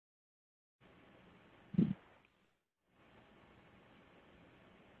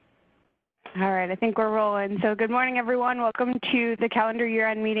All right, I think we're rolling. So good morning, everyone. Welcome to the calendar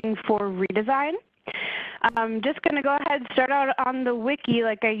year-end meeting for Redesign. I'm just going to go ahead and start out on the wiki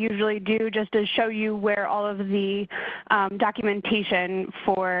like I usually do, just to show you where all of the documentation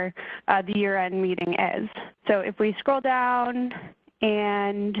for the year-end meeting is. So if we scroll down,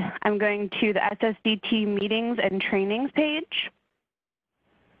 and I'm going to the SSDT meetings and trainings page.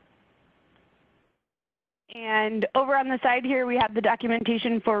 And over on the side here, we have the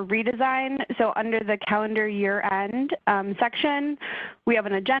documentation for Redesign. So under the calendar year-end section, we have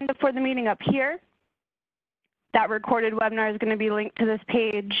an agenda for the meeting up here. That recorded webinar is going to be linked to this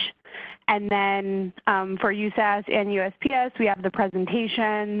page. And then for USAS and USPS, we have the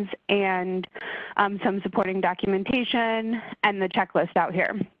presentations and some supporting documentation and the checklist out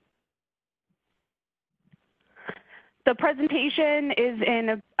here. The presentation is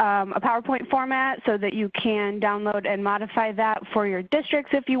in a PowerPoint format so that you can download and modify that for your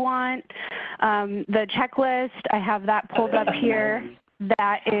districts if you want. The checklist, I have that pulled up here.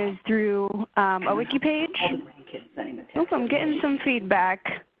 That is through a wiki page. Oh, I'm getting some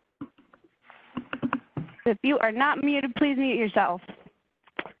feedback. If you are not muted, please mute yourself.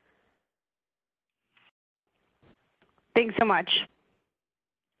 Thanks so much.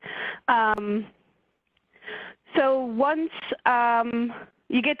 So once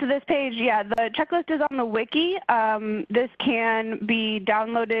you get to this page, yeah, the checklist is on the wiki. This can be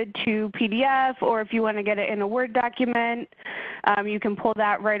downloaded to PDF, or if you want to get it in a Word document, you can pull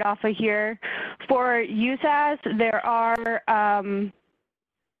that right off of here. For USAS, there are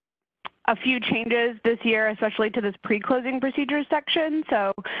a few changes this year, especially to this pre-closing procedures section.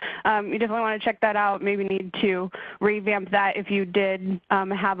 So you definitely want to check that out. Maybe need to revamp that if you did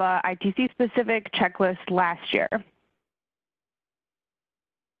have a ITC specific checklist last year.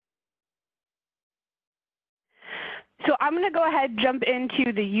 So I'm going to go ahead and jump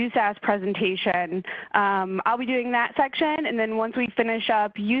into the USAS presentation. I'll be doing that section, and then once we finish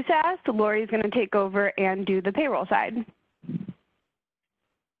up USAS, Lori's going to take over and do the payroll side.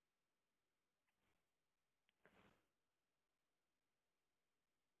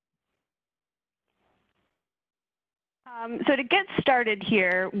 So to get started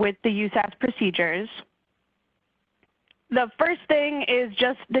here with the USAS procedures, the first thing is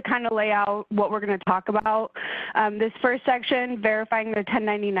just to kind of lay out what we're going to talk about. This first section, verifying the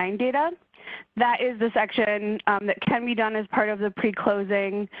 1099 data, that is the section that can be done as part of the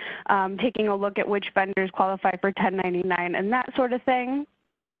pre-closing, taking a look at which vendors qualify for 1099 and that sort of thing.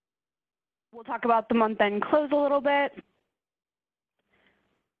 We'll talk about the month-end close a little bit.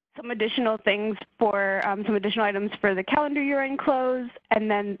 Some additional things for some additional items for the calendar year-end close, and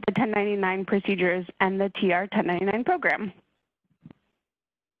then the 1099 procedures and the TR 1099 program.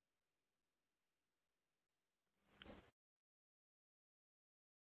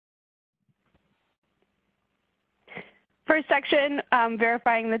 First section,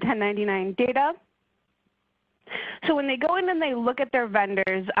 verifying the 1099 data. So when they go in and they look at their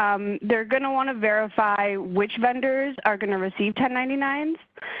vendors, they're going to want to verify which vendors are going to receive 1099s,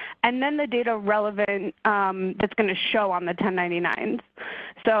 and then the data relevant that's going to show on the 1099s.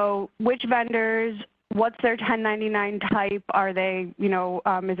 So which vendors, what's their 1099 type? Are they,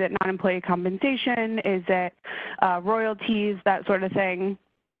 is it non-employee compensation? Is it royalties, that sort of thing?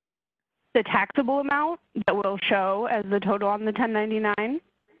 The taxable amount that will show as the total on the 1099.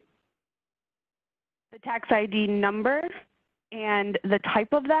 The tax ID number and the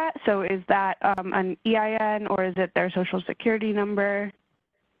type of that. So is that an EIN or is it their social security number?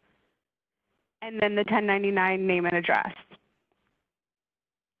 And then the 1099 name and address.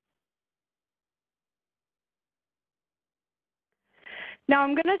 Now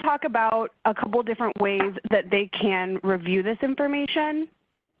I'm going to talk about a couple different ways that they can review this information.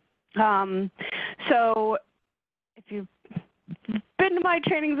 So if you've been to my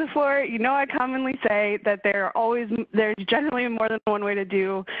trainings before, you know I commonly say that there's generally more than one way to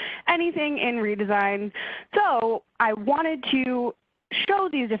do anything in Redesign. So I wanted to show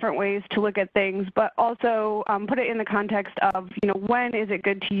these different ways to look at things, but also put it in the context of, when is it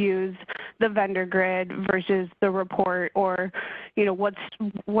good to use the vendor grid versus the report, or,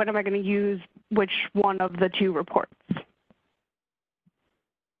 when am I going to use which one of the two reports?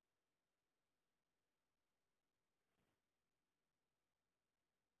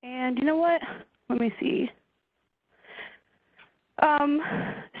 And you know what? Let me see.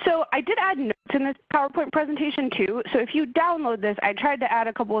 So I did add notes in this PowerPoint presentation too. So if you download this, I tried to add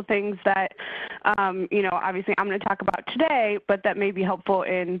a couple of things that, you know, obviously I'm going to talk about today, but that may be helpful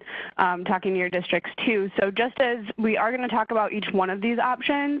in talking to your districts too. So just as we are going to talk about each one of these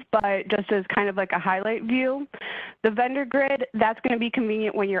options, but just as kind of like a highlight view, the vendor grid, that's going to be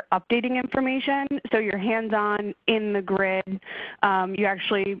convenient when you're updating information. So you're hands-on in the grid. You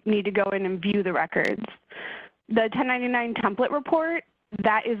actually need to go in and view the records. The 1099 template report,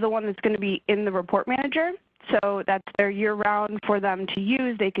 that is the one that's going to be in the report manager. So that's their year-round for them to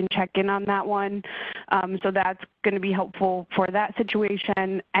use. They can check in on that one. So that's going to be helpful for that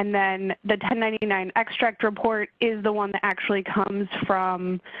situation. And then the 1099 extract report is the one that actually comes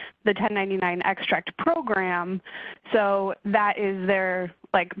from the 1099 extract program. So that is their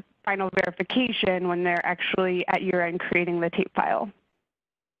like final verification when they're actually at year-end creating the tape file.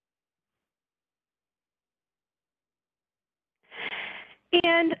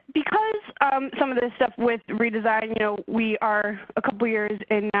 And because some of this stuff with redesign, you know, we are a couple years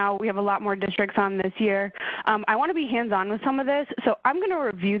in now, we have a lot more districts on this year. I want to be hands-on with some of this, so I'm going to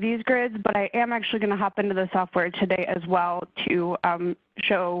review these grids, but I am actually going to hop into the software today as well to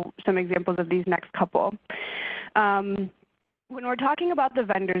show some examples of these next couple. When we're talking about the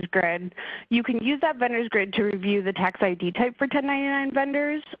vendors grid, you can use that vendors grid to review the tax ID type for 1099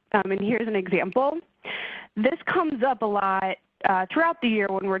 vendors, and here's an example. This comes up a lot throughout the year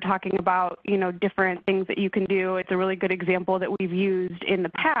when we're talking about, you know, different things that you can do. It's a really good example that we've used in the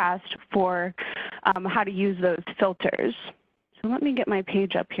past for how to use those filters. So let me get my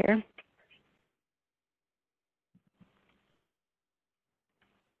page up here.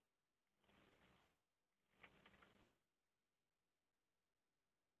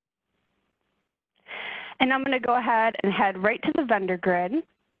 And I'm going to go ahead and head right to the vendor grid.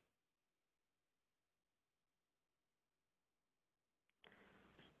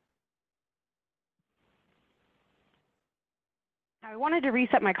 I wanted to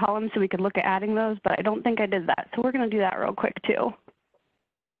reset my columns so we could look at adding those, but I don't think I did that. So we're going to do that real quick too.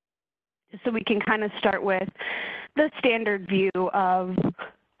 So we can kind of start with the standard view of,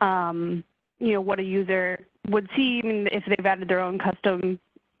 you know, what a user would see. I mean, if they've added their own custom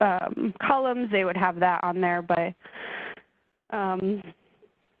columns, they would have that on there. But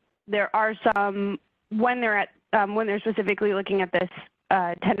there are some, when they're specifically looking at this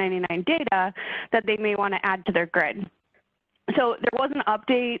 1099 data, that they may want to add to their grid. So there was an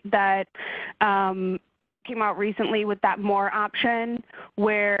update that came out recently with that more option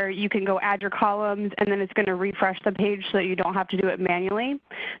where you can go add your columns and then it's going to refresh the page so that you don't have to do it manually.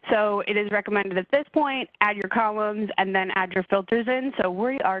 So it is recommended at this point, add your columns and then add your filters in. So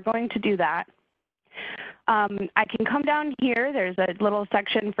we are going to do that. I can come down here. There's a little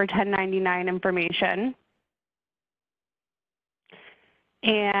section for 1099 information.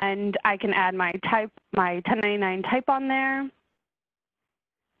 And I can add my 1099 type on there.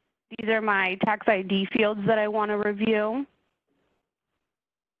 These are my tax ID fields that I want to review.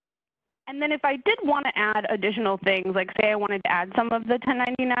 And then if I did want to add additional things, like say I wanted to add some of the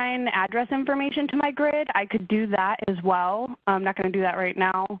 1099 address information to my grid, I could do that as well. I'm not going to do that right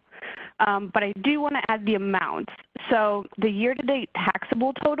now. But I do want to add the amounts. So the year-to-date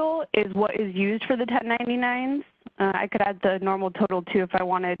taxable total is what is used for the 1099s. I could add the normal total too if I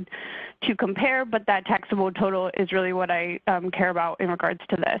wanted to compare, but that taxable total is really what I care about in regards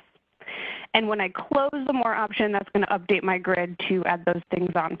to this. And when I close the more option, that's going to update my grid to add those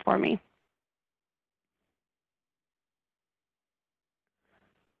things on for me.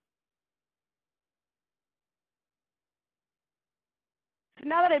 So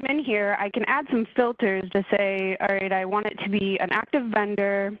now that I'm in here, I can add some filters to say, all right, I want it to be an active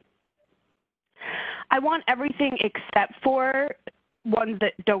vendor. I want everything except for ones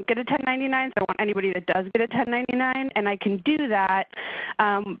that don't get a 1099, so I want anybody that does get a 1099, and I can do that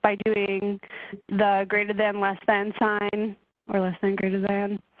by doing the greater than, less than sign, or less than, greater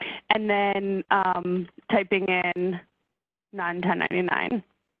than, and then typing in non-1099.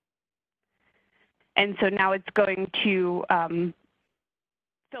 And so now it's going to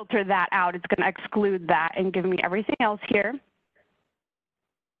filter that out. It's going to exclude that and give me everything else here.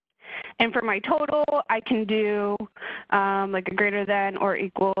 And for my total, I can do like a greater than or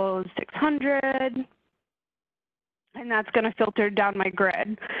equals 600. And that's going to filter down my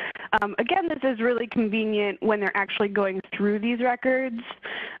grid. Again, this is really convenient when they're actually going through these records.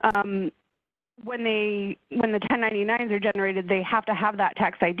 When the 1099s are generated, they have to have that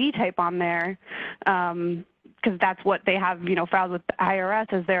tax ID type on there because that's what they have, you know, filed with the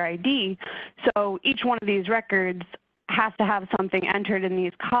IRS as their ID. So each one of these records has to have something entered in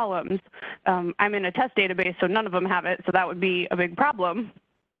these columns. I'm in a test database, so none of them have it, so that would be a big problem.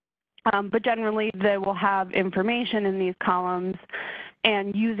 But generally, they will have information in these columns.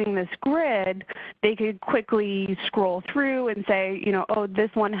 And using this grid, they could quickly scroll through and say, you know, oh, this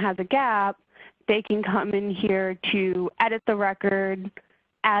one has a gap. They can come in here to edit the record,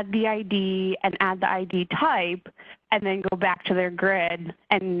 add the ID, and add the ID type, and then go back to their grid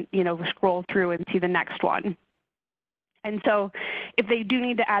and, you know, scroll through and see the next one. And so if they do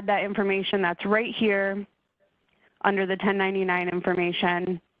need to add that information, that's right here under the 1099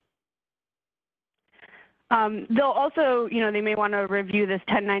 information. They'll also, you know, they may want to review this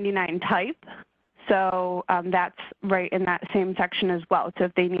 1099 type. So that's right in that same section as well. So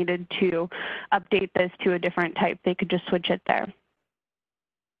if they needed to update this to a different type, they could just switch it there.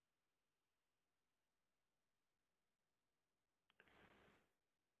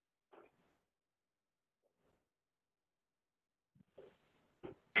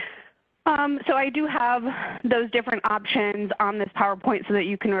 So I do have those different options on this PowerPoint so that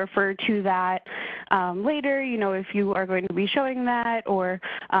you can refer to that later, you know, if you are going to be showing that, or,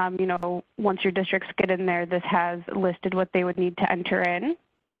 you know, once your districts get in there, this has listed what they would need to enter in.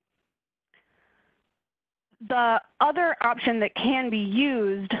 The other option that can be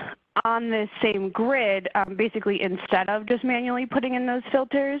used on this same grid, basically instead of just manually putting in those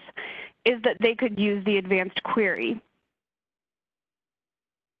filters, is that they could use the advanced query.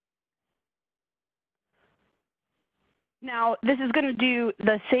 Now, this is going to do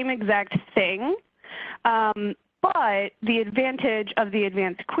the same exact thing, but the advantage of the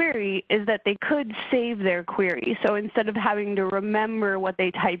advanced query is that they could save their query. So instead of having to remember what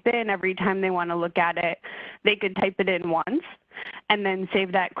they type in every time they want to look at it, they could type it in once and then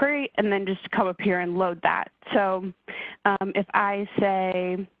save that query and then just come up here and load that. So if I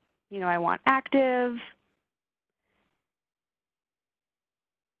say, you know, I want active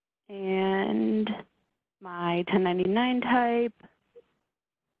and my 1099 type,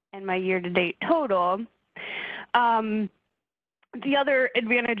 and my year-to-date total. The other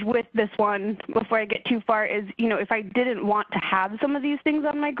advantage with this one, before I get too far, is, you know, if I didn't want to have some of these things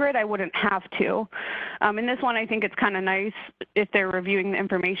on my grid, I wouldn't have to. In this one, I think it's kind of nice if they're reviewing the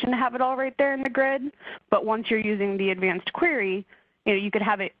information to have it all right there in the grid. But once you're using the advanced query, you know, you could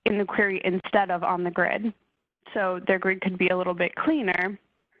have it in the query instead of on the grid. So their grid could be a little bit cleaner.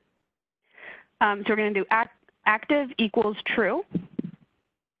 So we're going to do active equals true.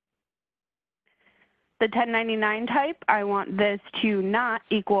 The 1099 type, I want this to not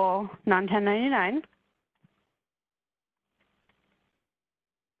equal non-1099.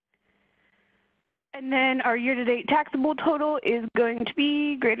 And then our year-to-date taxable total is going to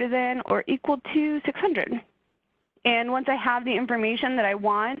be greater than or equal to 600. And once I have the information that I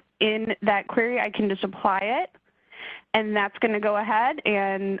want in that query, I can just apply it. And that's going to go ahead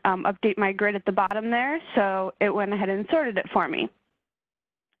and update my grid at the bottom there. So it went ahead and sorted it for me,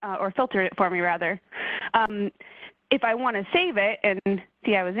 or filtered it for me, rather. If I want to save it, and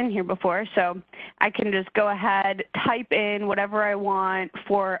see, I was in here before, so I can just go ahead, type in whatever I want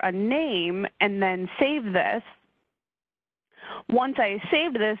for a name, and then save this. Once I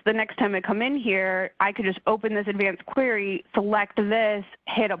saved this, the next time I come in here, I could just open this advanced query, select this,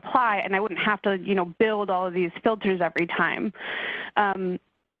 hit apply, and I wouldn't have to, you know, build all of these filters every time.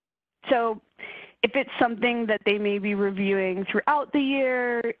 So if it's something that they may be reviewing throughout the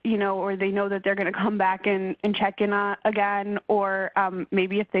year, you know, or they know that they're going to come back and check in again, or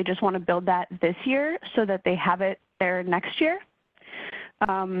maybe if they just want to build that this year so that they have it there next year,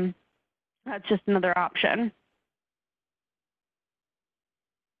 that's just another option.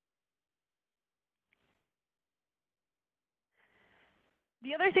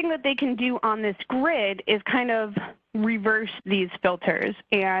 The other thing that they can do on this grid is kind of reverse these filters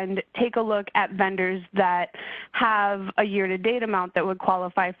and take a look at vendors that have a year-to-date amount that would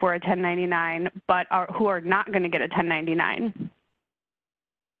qualify for a 1099, but who are not going to get a 1099.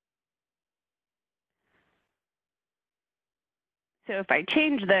 So if I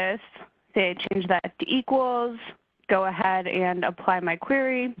change this, say I change that to equals, go ahead and apply my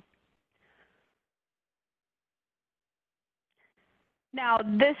query. Now,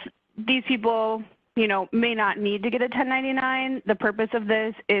 these people, you know, may not need to get a 1099. The purpose of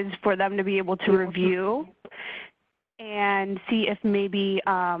this is for them to be able to review and see if maybe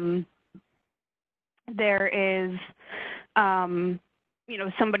there is, you know,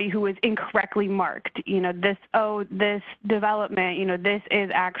 somebody who is incorrectly marked. You know, this development, you know, this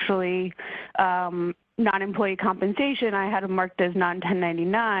is actually non-employee compensation. I had them marked as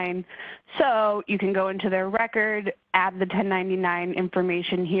non-1099. So you can go into their record, add the 1099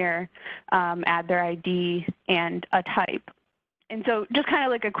 information here, add their ID and a type. And so just kind of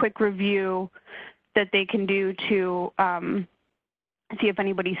like a quick review that they can do to see if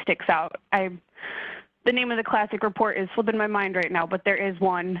anybody sticks out. The name of the Classic report is slipping my mind right now, but there is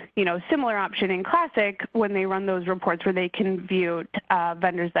one, similar option in Classic when they run those reports where they can view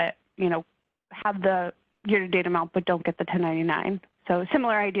vendors that, have the year-to-date amount but don't get the 1099. So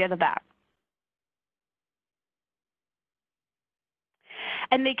similar idea to that.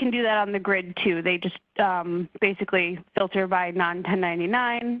 And they can do that on the grid too. They just basically filter by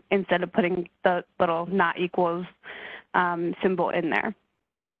non-1099 instead of putting the little not equals symbol in there.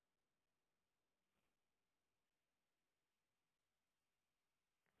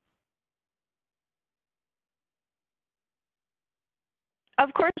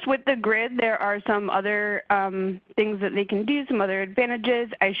 Of course, with the grid, there are some other things that they can do, some other advantages.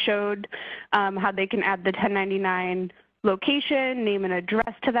 I showed how they can add the 1099 location, name and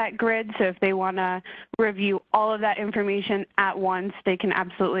address to that grid. So if they want to review all of that information at once, they can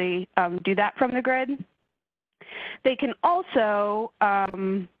absolutely do that from the grid. They can also,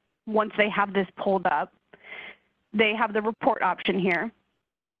 once they have this pulled up, they have the report option here.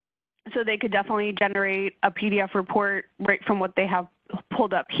 So they could definitely generate a PDF report right from what they have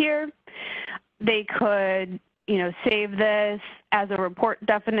pulled up here. They could, save this as a report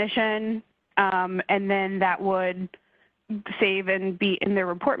definition, and then that would save and be in their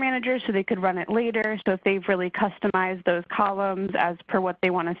report manager so they could run it later. So if they've really customized those columns as per what they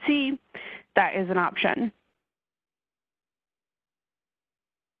want to see, that is an option.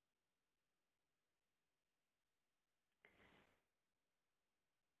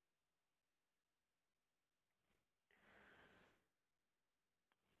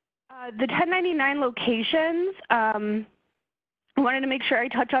 The 1099 locations, I wanted to make sure I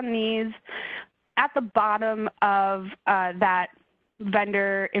touch on these. At the bottom of that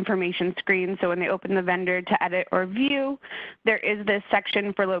vendor information screen, so when they open the vendor to edit or view, there is this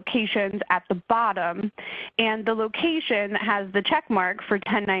section for locations at the bottom. And the location that has the check mark for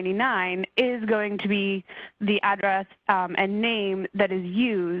 1099 is going to be the address and name that is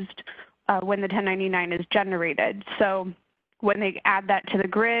used when the 1099 is generated. So when they add that to the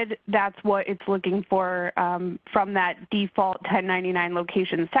grid, that's what it's looking for from that default 1099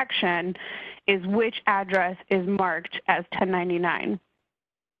 location section, is which address is marked as 1099.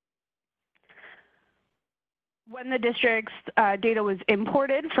 When the district's data was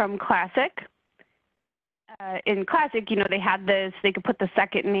imported from Classic, in Classic, they had this, they could put the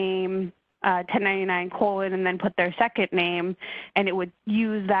second name, 1099 : and then put their second name, and it would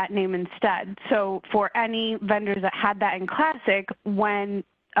use that name instead. So for any vendors that had that in Classic, when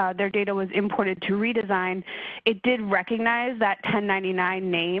their data was imported to Redesign, it did recognize that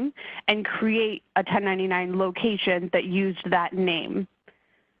 1099 name and create a 1099 location that used that name.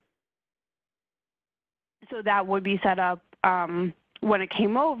 So that would be set up when it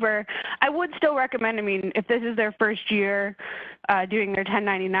came over. I would still recommend, if this is their first year doing their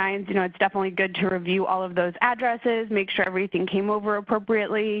 1099s, it's definitely good to review all of those addresses, make sure everything came over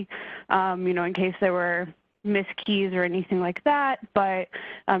appropriately, in case there were miskeys or anything like that. But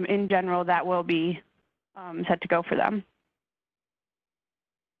in general, that will be set to go for them.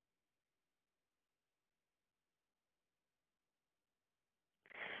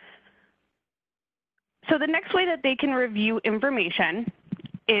 So the next way that they can review information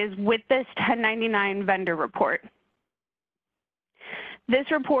is with this 1099 vendor report. This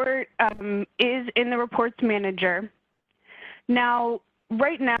report is in the reports manager. Now,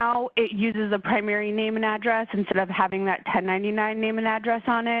 right now, it uses a primary name and address instead of having that 1099 name and address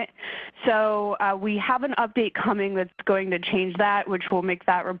on it. So we have an update coming that's going to change that, which will make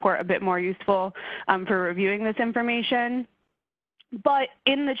that report a bit more useful for reviewing this information. But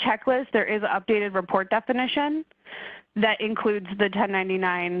in the checklist, there is an updated report definition that includes the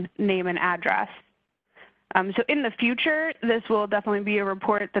 1099 name and address. So in the future, this will definitely be a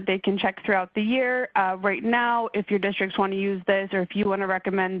report that they can check throughout the year. Right now, if your districts want to use this, or if you want to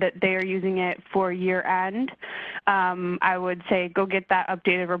recommend that they are using it for year end, I would say go get that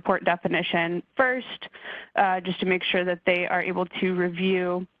updated report definition first, just to make sure that they are able to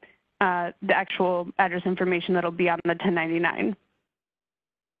review the actual address information that'll be on the 1099.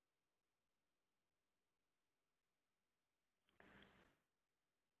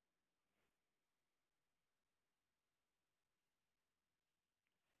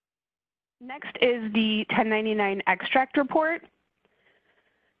 Next is the 1099 extract report.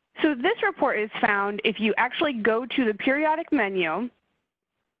 So this report is found if you actually go to the periodic menu,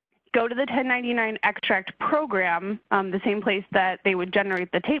 go to the 1099 extract program, the same place that they would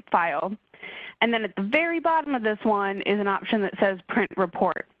generate the tape file, and then at the very bottom of this one is an option that says print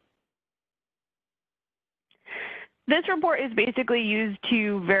report. this report is basically used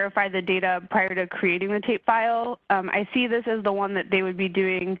to verify the data prior to creating the tape file. I see this as the one that they would be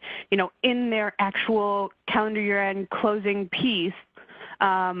doing, you know, in their actual calendar year end closing piece,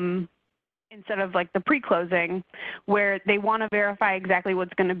 instead of like the pre-closing, where they want to verify exactly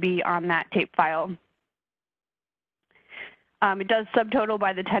what's going to be on that tape file. It does subtotal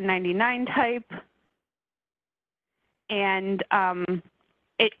by the 1099 type, and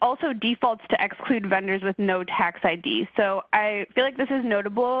it also defaults to exclude vendors with no tax ID. So I feel like this is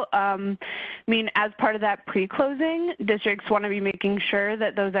notable. I mean, as part of that pre-closing, districts want to be making sure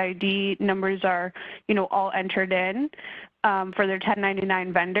that those ID numbers are, you know, all entered in for their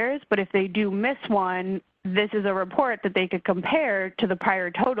 1099 vendors. But if they do miss one, this is a report that they could compare to the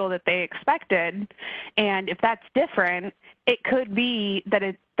prior total that they expected. And if that's different, it could be that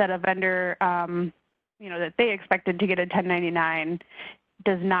that a vendor, you know, that they expected to get a 1099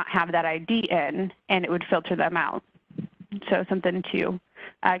 does not have that ID in, and it would filter them out. So something to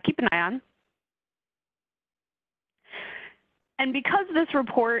keep an eye on. And because this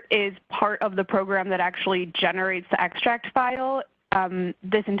report is part of the program that actually generates the extract file,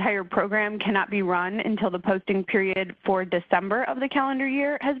 this entire program cannot be run until the posting period for December of the calendar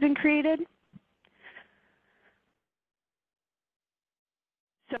year has been created.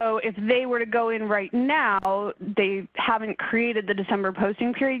 So if they were to go in right now, they haven't created the December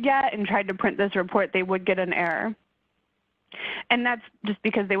posting period yet and tried to print this report, they would get an error. And that's just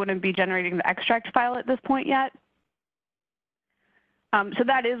because they wouldn't be generating the extract file at this point yet. So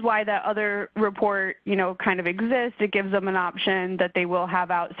that is why that other report, you know, kind of exists. It gives them an option that they will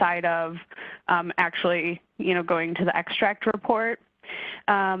have outside of actually, you know, going to the extract report.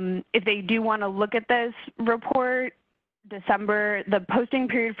 If they do want to look at this report, December, the posting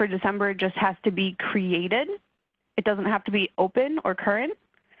period for December just has to be created. It doesn't have to be open or current,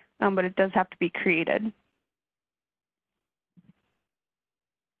 but it does have to be created.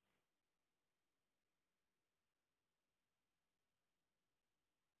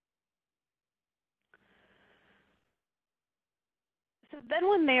 So then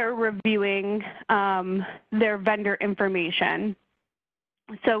when they are reviewing their vendor information,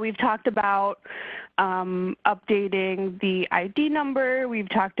 so we've talked about updating the ID number. We've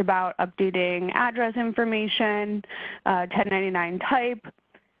talked about updating address information, 1099 type.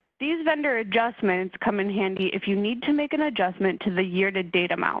 These vendor adjustments come in handy if you need to make an adjustment to the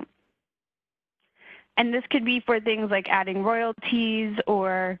year-to-date amount. And this could be for things like adding royalties,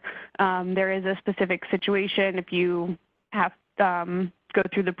 or there is a specific situation if you have to go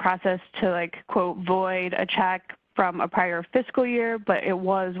through the process to, like, quote, void a check from a prior fiscal year, but it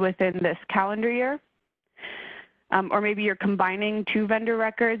was within this calendar year. Or maybe you're combining two vendor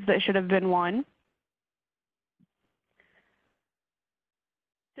records that should have been one.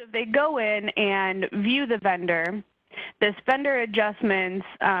 So if they go in and view the vendor, this vendor adjustments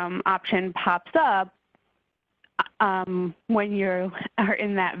option pops up when you are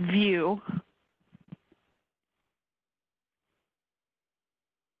in that view.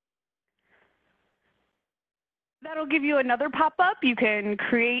 That'll give you another pop-up. You can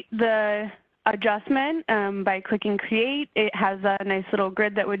create the adjustment by clicking create. It has a nice little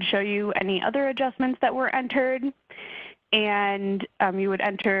grid that would show you any other adjustments that were entered. And you would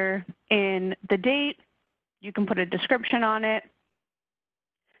enter in the date. You can put a description on it.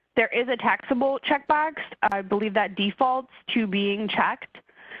 There is a taxable checkbox. I believe that defaults to being checked.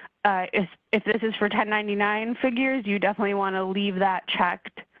 If this is for 1099 figures, you definitely want to leave that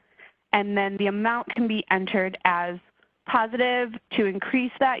checked. And then the amount can be entered as positive to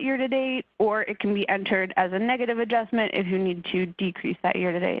increase that year-to-date, or it can be entered as a negative adjustment if you need to decrease that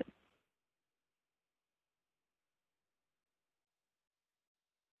year-to-date.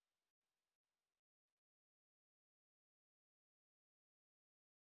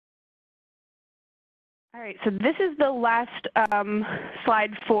 All right, so this is the last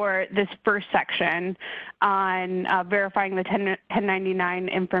slide for this first section on verifying the 1099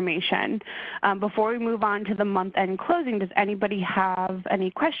 information. Before we move on to the month-end closing, does anybody have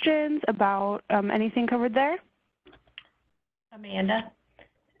any questions about anything covered there? Amanda?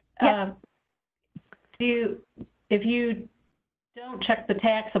 Yes. If you don't check the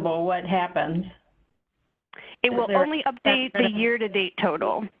taxable, what happens? It will only update the year-to-date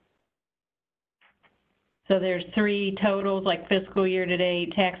total. So there's three totals, like fiscal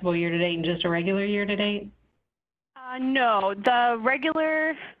year-to-date, taxable year-to-date, and just a regular year-to-date? No, the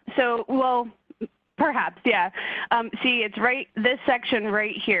regular, so, well, perhaps, yeah. See, it's right, this section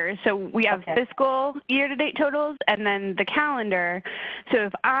right here. So we have fiscal year-to-date totals and then the calendar. So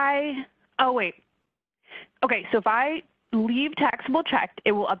if I, oh, wait. Okay, so if I leave taxable checked,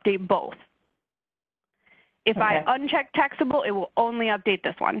 it will update both. If Okay. I uncheck taxable, it will only update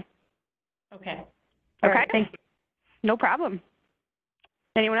this one. Okay. Okay? All right, thanks. No problem.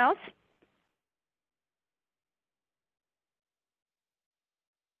 Anyone else?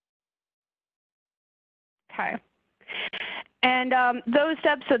 Okay. And those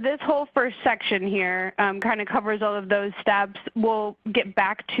steps, so this whole first section here kind of covers all of those steps. We'll get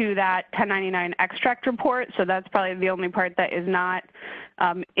back to that 1099 extract report, so that's probably the only part that is not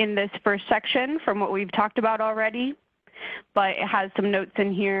in this first section from what we've talked about already. But it has some notes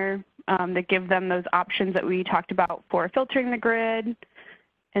in here that give them those options that we talked about for filtering the grid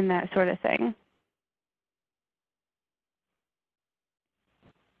and that sort of thing.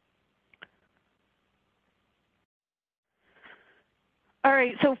 All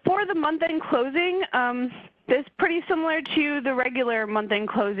right, so for the month-end closing, this is pretty similar to the regular month-end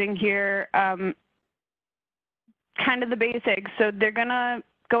closing here, kind of the basics. So they're going to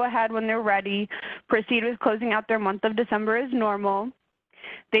go ahead when they're ready, proceed with closing out their month of December as normal.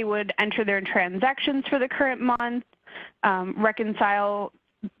 They would enter their transactions for the current month, reconcile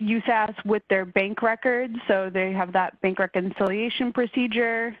USAS with their bank records. So they have that bank reconciliation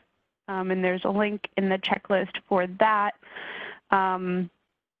procedure, and there's a link in the checklist for that. And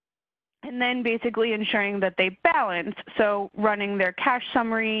then basically ensuring that they balance, so running their cash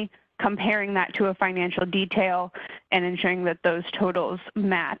summary, comparing that to a financial detail, and ensuring that those totals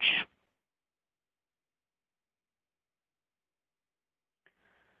match.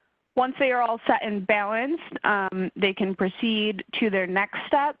 Once they are all set and balanced, they can proceed to their next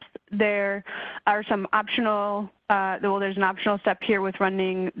steps. There are some optional, well, there's an optional step here with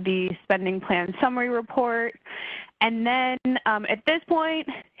running the spending plan summary report. And then at this point,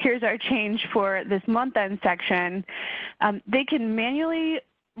 here's our change for this month-end section. They can manually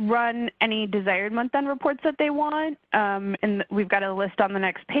run any desired month-end reports that they want. And we've got a list on the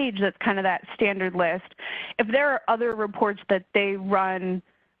next page that's kind of that standard list. If there are other reports that they run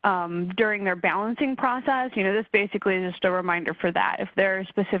during their balancing process, you know, this basically is just a reminder for that. If there are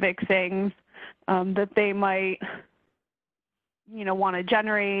specific things that they might, you know, want to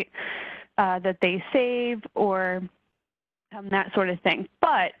generate, that they save or that sort of thing.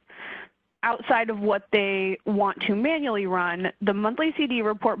 But outside of what they want to manually run, the monthly CD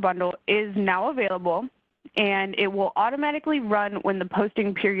report bundle is now available, and it will automatically run when the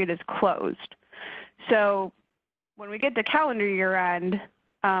posting period is closed. So when we get to calendar year end,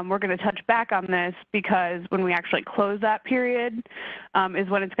 we're going to touch back on this because when we actually close that period is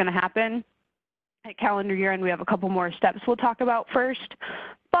when it's going to happen. At calendar year end, we have a couple more steps we'll talk about first,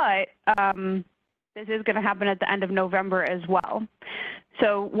 but this is going to happen at the end of November as well.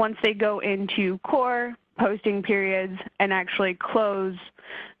 So once they go into core posting periods and actually close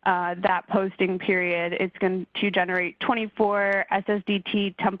that posting period, it's going to generate 24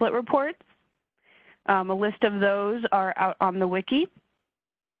 SSDT template reports. A list of those are out on the wiki,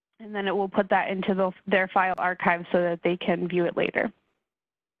 and then it will put that into their file archive so that they can view it later.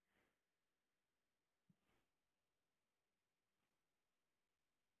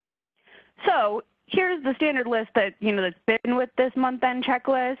 So here's the standard list that, you know, that's been with this month-end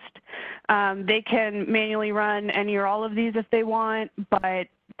checklist. They can manually run any or all of these if they want, but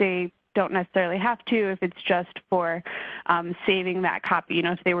they don't necessarily have to if it's just for saving that copy, you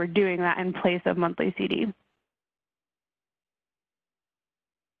know, if they were doing that in place of monthly CD.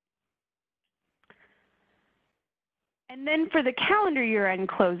 And then for the calendar year-end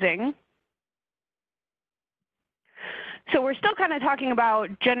closing, so we're still kind of talking about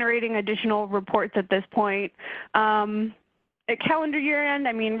generating additional reports at this point. At calendar year end,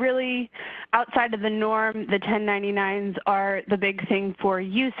 I mean, really outside of the norm, the 1099s are the big thing for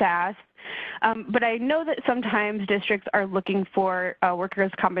USAS. But I know that sometimes districts are looking for a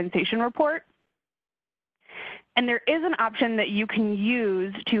workers' compensation report. And there is an option that you can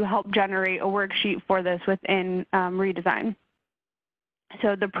use to help generate a worksheet for this within Redesign.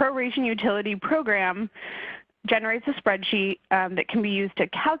 So the proration utility program generates a spreadsheet that can be used to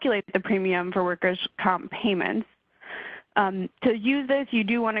calculate the premium for workers' comp payments. To use this, you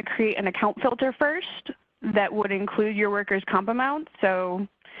do want to create an account filter first that would include your workers' comp amount. So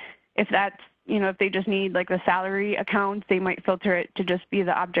if that's, you know, if they just need like the salary account, they might filter it to just be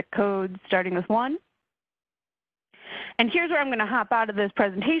the object code starting with 1. And here's where I'm going to hop out of this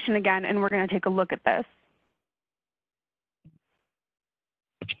presentation again, and we're going to take a look at this.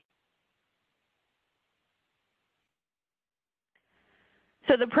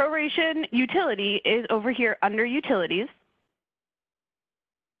 So the proration utility is over here under utilities.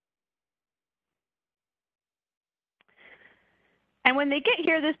 And when they get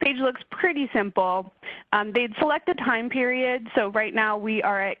here, this page looks pretty simple. they'd select a time period. So right now we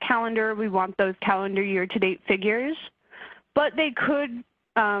are at calendar. We want those calendar year-to-date figures. But they could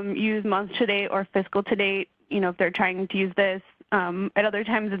use month-to-date or fiscal-to-date, if they're trying to use this at other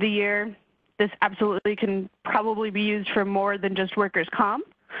times of the year. This absolutely can probably be used for more than just workers' comp.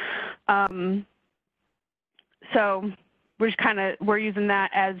 So we're using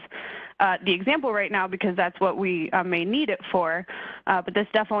that as the example right now because that's what we may need it for. But this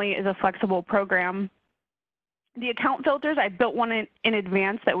definitely is a flexible program. The account filters, I built one in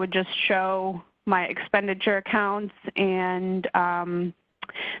advance that would just show my expenditure accounts and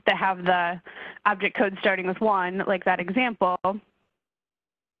that have the object code starting with 1, like that example.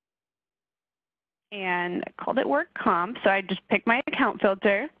 And I called it work comp, so I just picked my account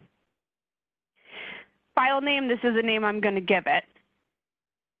filter. File name, this is the name I'm going to give it.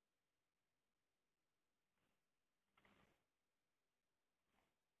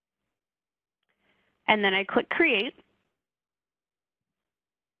 And then I click create.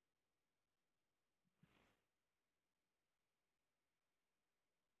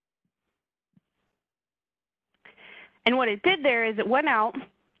 And what it did there is it went out,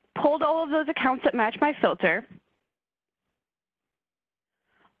 pulled all of those accounts that match my filter,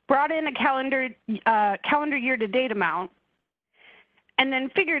 brought in a calendar year-to-date amount, and then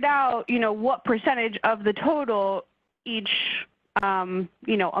figured out, what percentage of the total each,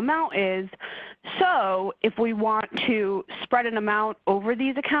 amount is. So if we want to spread an amount over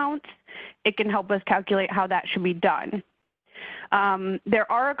these accounts, it can help us calculate how that should be done.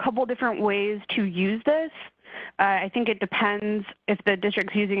 There are a couple different ways to use this. I think it depends if the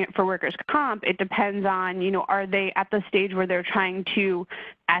district's using it for workers' comp. It depends on, are they at the stage where they're trying to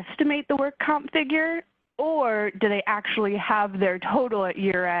estimate the work comp figure, or do they actually have their total at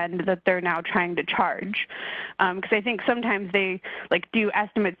year end that they're now trying to charge? Because I think sometimes they do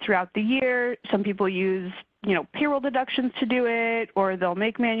estimates throughout the year. Some people use, payroll deductions to do it, or they'll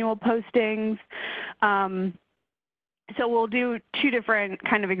make manual postings. So we'll do 2 different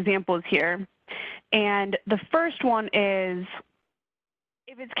kind of examples here. And the first one is,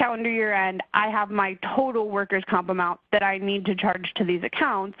 if it's calendar year end, I have my total workers' comp amount that I need to charge to these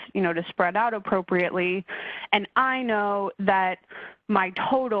accounts, to spread out appropriately. And I know that my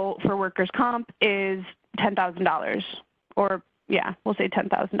total for workers' comp is $10,000, or yeah, we'll say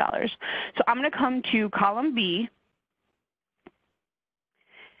 $10,000. So I'm going to come to column B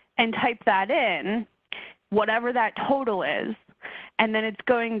and type that in, whatever that total is. And then it's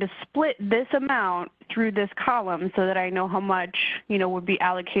going to split this amount through this column so that I know how much, would be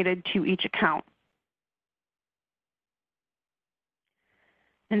allocated to each account.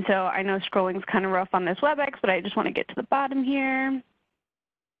 And so I know scrolling is kind of rough on this WebEx, but I just want to get to the bottom here.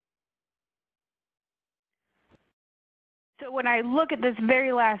 So when I look at this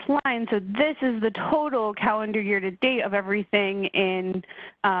very last line, so this is the total calendar year to date of everything in,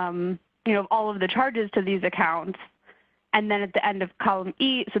 all of the charges to these accounts. And then at the end of column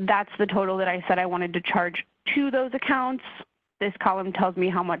E, so that's the total that I said I wanted to charge to those accounts. This column tells me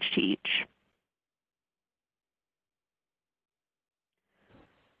how much to each.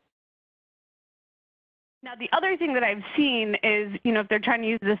 Now, the other thing that I've seen is, if they're trying to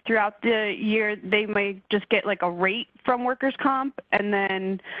use this throughout the year, they might just get like a rate from workers' comp, and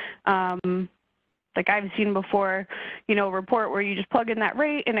then like I've seen before, a report where you just plug in that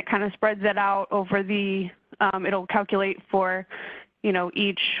rate and it kind of spreads it out over the, it'll calculate for,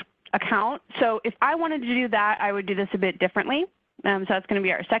 each account. So if I wanted to do that, I would do this a bit differently. So that's going to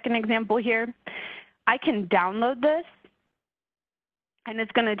be our second example here. I can download this, and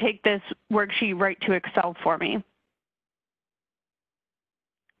it's going to take this worksheet right to Excel for me.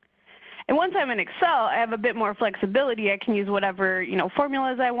 And once I'm in Excel, I have a bit more flexibility. I can use whatever,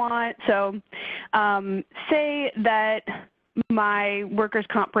 formulas I want. So say that my workers'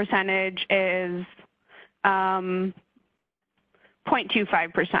 comp percentage is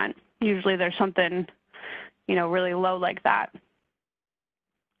 0.25%. Usually there's something, really low like that.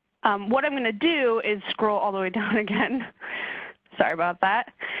 What I'm going to do is scroll all the way down again. Sorry about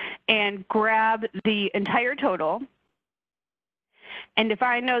that. And grab the entire total. And if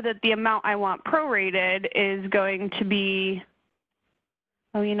I know that the amount I want prorated is going to be,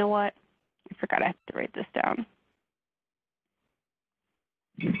 oh, you know what? I forgot I have to write this down.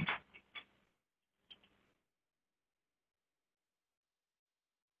 I'm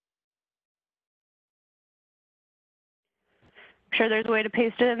sure there's a way to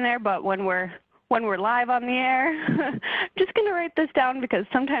paste it in there, but when we're live on the air, I'm just going to write this down because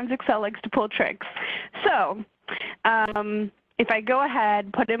sometimes Excel likes to pull tricks. So if I go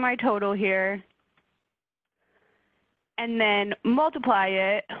ahead, put in my total here, and then multiply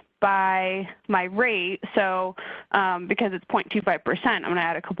it by my rate. So because it's 0.25%, I'm going to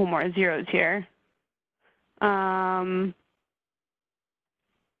add a couple more zeros here. And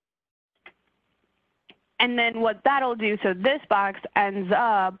then what that'll do, so this box ends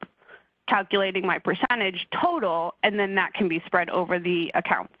up calculating my percentage total, and then that can be spread over the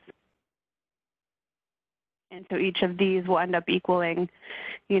accounts. And so each of these will end up equaling,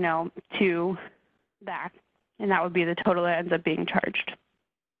 you know, to that. And that would be the total that ends up being charged.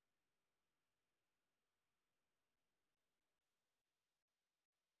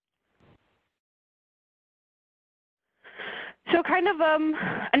 So kind of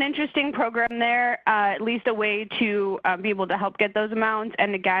an interesting program there, at least a way to be able to help get those amounts.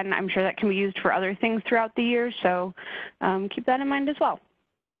 And again, I'm sure that can be used for other things throughout the year. So keep that in mind as well.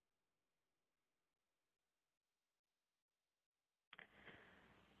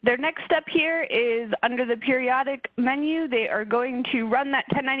 Their next step here is under the periodic menu, they are going to run that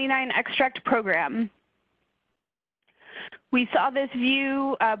 1099 extract program. We saw this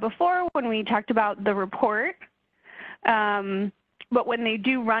view before when we talked about the report, but when they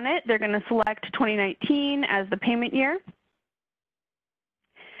do run it, they're going to select 2019 as the payment year.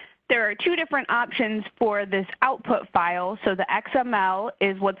 There are two different options for this output file. So the XML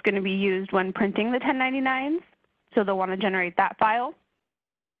is what's going to be used when printing the 1099s. So they'll want to generate that file.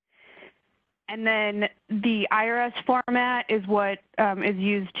 And then the IRS format is what is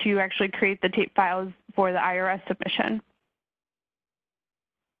used to actually create the tape files for the IRS submission.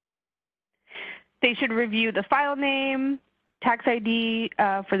 They should review the file name, tax ID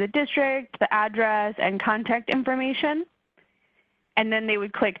for the district, the address, and contact information. And then they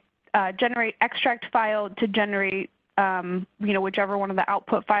would click generate extract file to generate you know, whichever one of the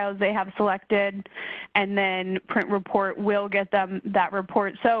output files they have selected, and then print report will get them that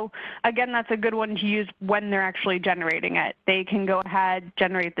report. So again, that's a good one to use when they're actually generating it. They can go ahead,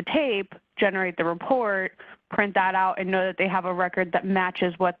 generate the tape, generate the report, print that out, and know that they have a record that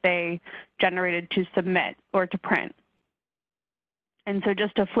matches what they generated to submit or to print. And so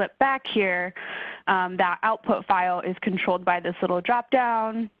just to flip back here, that output file is controlled by this little drop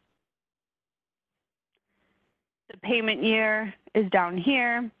down. The payment year is down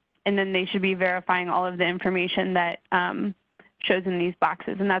here, and then they should be verifying all of the information that shows in these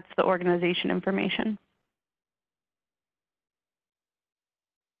boxes, and that's the organization information.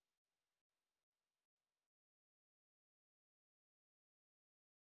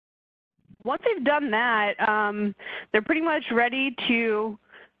 Once they've done that, they're pretty much ready to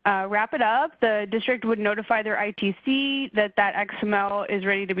wrap it up. The district would notify their ITC that that XML is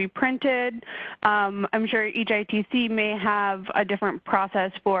ready to be printed. I'm sure each ITC may have a different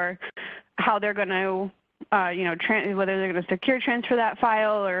process for how they're going to, you know, whether they're going to secure transfer that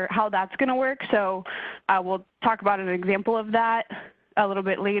file or how that's going to work. So we'll talk about an example of that a little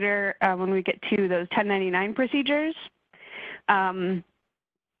bit later when we get to those 1099 procedures.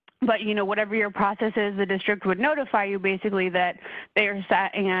 But, you know, whatever your process is, the district would notify you basically that they are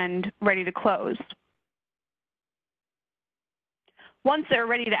set and ready to close. Once they're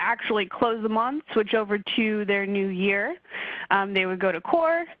ready to actually close the month, switch over to their new year, they would go to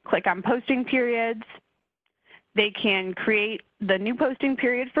Core, click on Posting Periods. They can create the new posting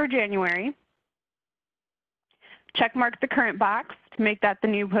period for January. Check mark the current box to make that the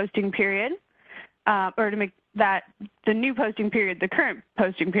new posting period, or to make that the new posting period, the current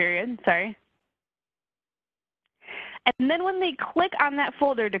posting period, sorry. And then when they click on that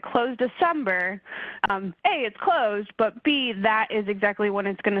folder to close December, A, it's closed, but B, that is exactly when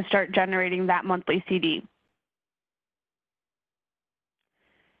it's going to start generating that monthly CD.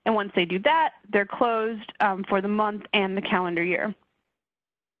 And once they do that, they're closed for the month and the calendar year.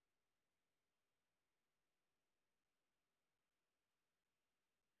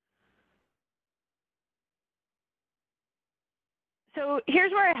 So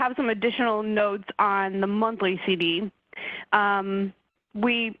here's where I have some additional notes on the monthly CD.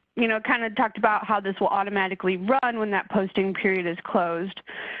 We, you know, kind of talked about how this will automatically run when that posting period is closed.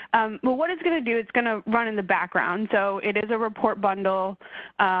 But what it's going to do, it's going to run in the background. So it is a report bundle.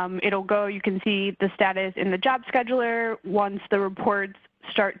 It'll go, you can see the status in the job scheduler. Once the reports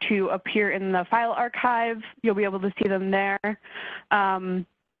start to appear in the file archive, you'll be able to see them there.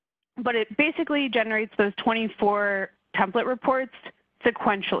 But it basically generates those 24 template reports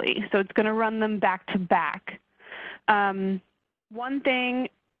sequentially. So it's going to run them back to back. One thing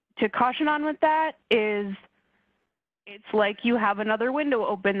to caution on with that is it's like you have another window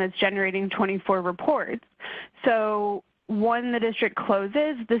open that's generating 24 reports. So when the district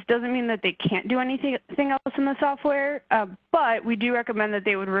closes, this doesn't mean that they can't do anything else in the software, but we do recommend that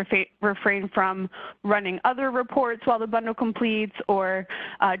they would refrain from running other reports while the bundle completes, or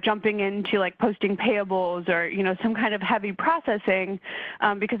jumping into like posting payables, or some kind of heavy processing,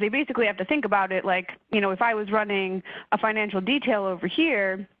 because they basically have to think about it like, if I was running a financial detail over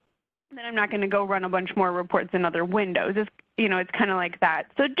here, then I'm not going to go run a bunch more reports in other windows. It's kind of like that.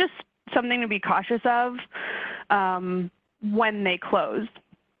 So just something to be cautious of when they close.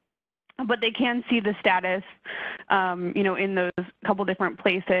 But they can see the status, in those couple different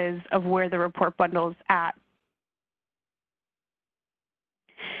places of where the report bundle's at.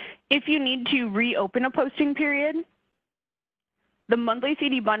 If you need to reopen a posting period, the monthly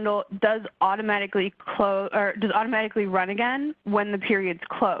CD bundle does automatically run again when the period's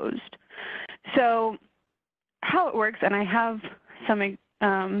closed. So how it works, and I have some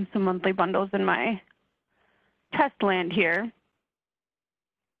monthly bundles in my test land here.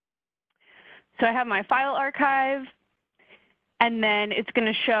 So I have my file archive, and then it's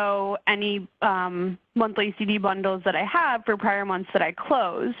going to show any monthly CD bundles that I have for prior months that I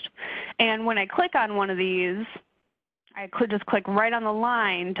closed. And when I click on one of these, I could just click right on the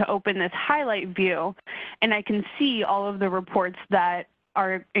line to open this highlight view, and I can see all of the reports that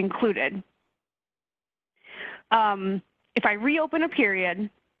are included. If I reopen a period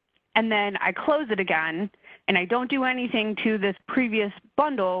and then I close it again and I don't do anything to this previous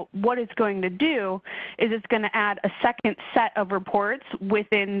bundle, what it's going to do is it's going to add a second set of reports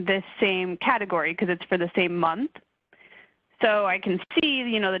within this same category because it's for the same month. So I can see,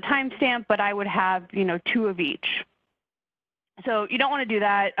 the timestamp, but I would have, 2 of each. So you don't want to do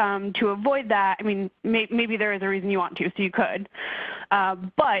that. To avoid that, I mean, maybe there is a reason you want to, so you could.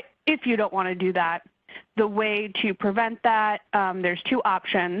 But if you don't want to do that, the way to prevent that, there's 2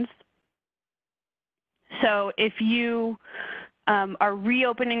 options. So if you are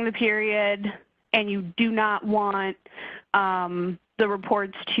reopening the period and you do not want the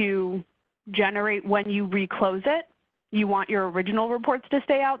reports to generate when you reclose it, you want your original reports to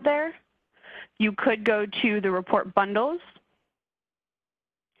stay out there, you could go to the report bundles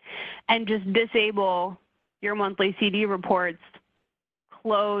and just disable your monthly CD reports,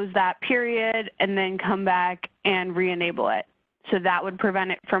 close that period, and then come back and re-enable it. So that would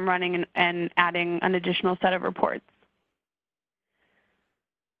prevent it from running and adding an additional set of reports.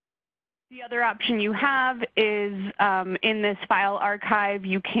 The other option you have is in this file archive,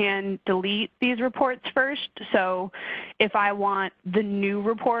 you can delete these reports first. So if I want the new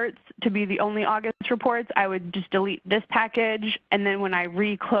reports to be the only August reports, I would just delete this package. And then when I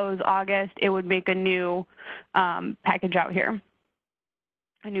reclose August, it would make a new package out here.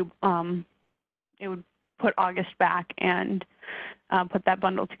 It would put August back and put that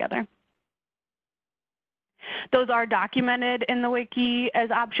bundle together. Those are documented in the wiki as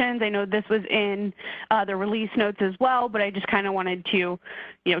options. I know this was in the release notes as well, but I just kind of wanted to,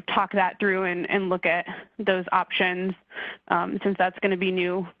 talk that through and look at those options since that's going to be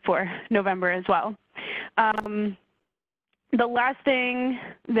new for November as well. The last thing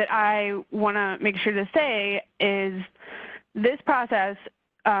that I want to make sure to say is this process,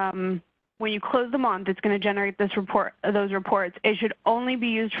 when you close the month, it's going to generate those reports. It should only be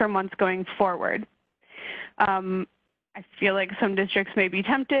used for months going forward. I feel like some districts may be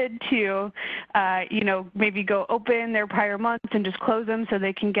tempted to, maybe go open their prior months and just close them so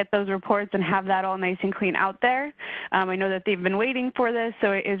they can get those reports and have that all nice and clean out there. I know that they've been waiting for this,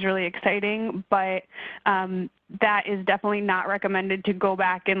 so it is really exciting, but that is definitely not recommended to go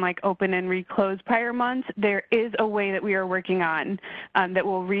back and open and reclose prior months. There is a way that we are working on that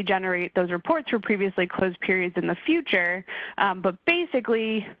will regenerate those reports for previously closed periods in the future, but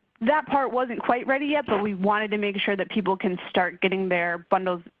basically, that part wasn't quite ready yet, but we wanted to make sure that people can start getting their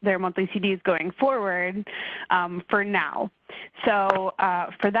bundles, their monthly CDs going forward for now. So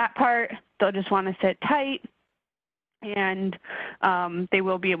for that part, they'll just want to sit tight, and they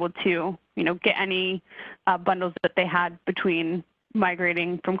will be able to, get any bundles that they had between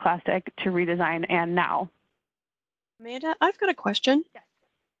migrating from Classic to Redesign and now. Amanda, I've got a question. Yes.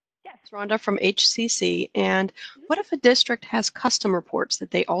 Yes. It's Rhonda from HCC. And what if a district has custom reports that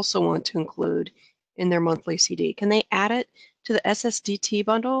they also want to include in their monthly CD? Can they add it to the SSDT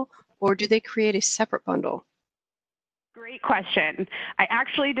bundle, or do they create a separate bundle? Great question. I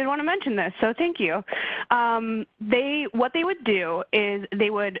actually did want to mention this, so thank you. What they would do is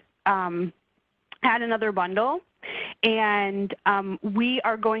they would add another bundle, and we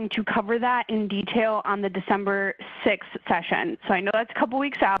are going to cover that in detail on the December 6th session. So I know that's a couple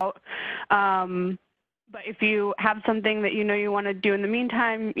weeks out, but if you have something that you want to do in the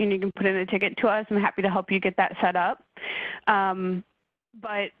meantime, you can put in a ticket to us. I'm happy to help you get that set up.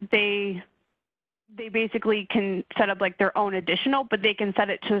 But they basically can set up like their own additional, but they can set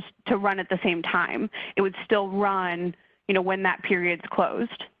it to run at the same time. It would still run, when that period's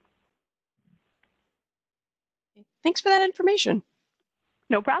closed. Thanks for that information.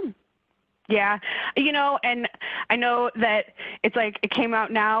 No problem. Yeah, and I know that it's like it came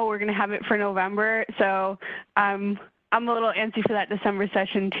out now. We're going to have it for November, so I'm a little antsy for that December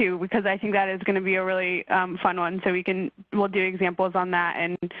session too, because I think that is going to be a really fun one. So we'll do examples on that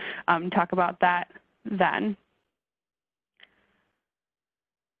and talk about that then.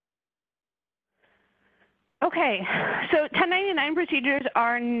 Okay, so 1099 procedures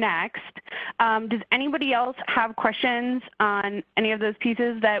are next. Does anybody else have questions on any of those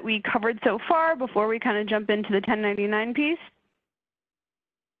pieces that we covered so far before we kind of jump into the 1099 piece?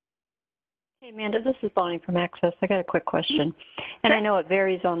 Hey, Amanda, this is Bonnie from Access. I got a quick question. And I know it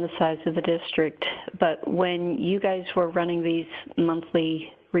varies on the size of the district, but when you guys were running these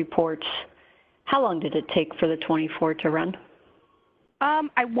monthly reports, how long did it take for the 24 to run?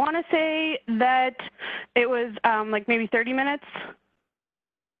 I want to say that it was like maybe 30 minutes.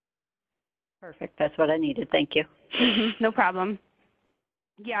 Perfect. That's what I needed. Thank you. No problem.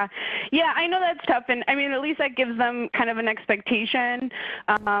 Yeah, I know that's tough, and I mean, at least that gives them kind of an expectation.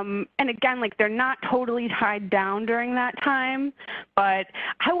 And again, like they're not totally tied down during that time, but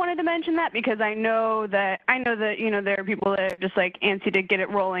I wanted to mention that because I know that there are people that are just like antsy to get it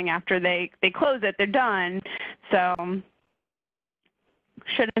rolling after they close it, they're done. So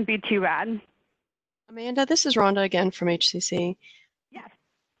shouldn't be too bad. Amanda, this is Rhonda again from HCC. Yes.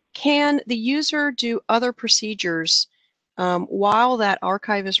 Can the user do other procedures while that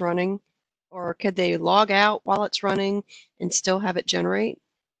archive is running, or could they log out while it's running and still have it generate?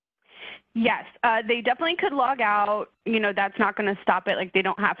 Yes, they definitely could log out. That's not going to stop it. Like they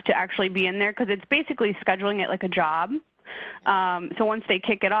don't have to actually be in there because it's basically scheduling it like a job. So once they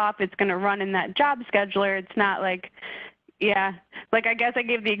kick it off, it's going to run in that job scheduler. It's not like, like I guess I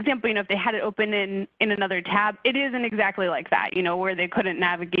gave the example, if they had it open in another tab, it isn't exactly like that, where they couldn't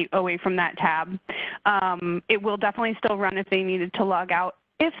navigate away from that tab. It will definitely still run if they needed to log out.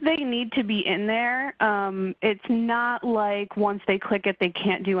 If they need to be in there, it's not like once they click it, they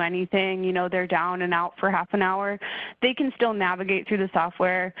can't do anything, they're down and out for half an hour. They can still navigate through the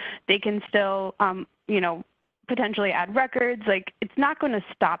software. They can still, potentially add records. Like it's not going to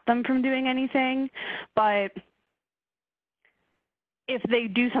stop them from doing anything, but if they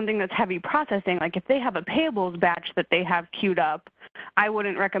do something that's heavy processing, like if they have a payables batch that they have queued up, I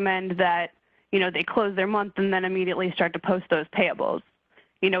wouldn't recommend that, they close their month and then immediately start to post those payables.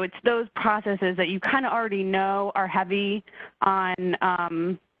 It's those processes that you kind of already know are heavy on,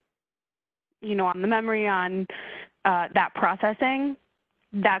 on the memory, on that processing.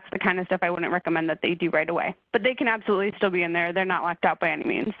 That's the kind of stuff I wouldn't recommend that they do right away. But they can absolutely still be in there. They're not locked out by any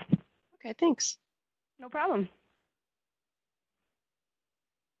means. Okay, thanks. No problem.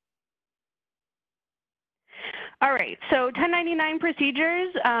 All right, so 1099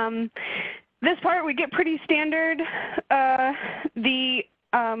 procedures. This part we get pretty standard.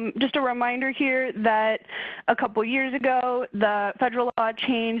 Just a reminder here that a couple years ago, the federal law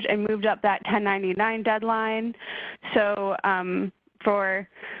changed and moved up that 1099 deadline. So for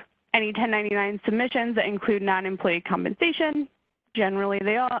any 1099 submissions that include non-employee compensation, generally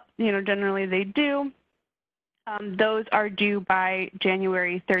they do. Those are due by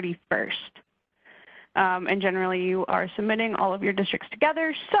January 31st. And generally you are submitting all of your districts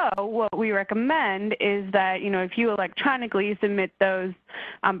together. So what we recommend is that, if you electronically submit those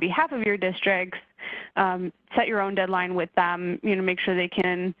on behalf of your districts, set your own deadline with them, make sure they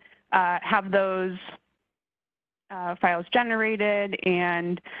can have those files generated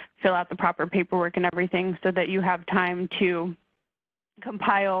and fill out the proper paperwork and everything so that you have time to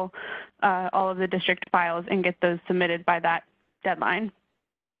compile all of the district files and get those submitted by that deadline.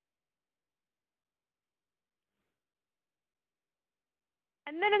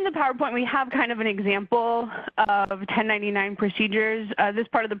 And then in the PowerPoint, we have kind of an example of 1099 procedures. This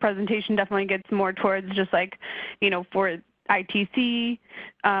part of the presentation definitely gets more towards just like, for ITC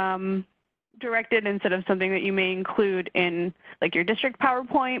directed instead of something that you may include in like your district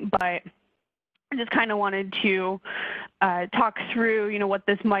PowerPoint, but I just kind of wanted to talk through, what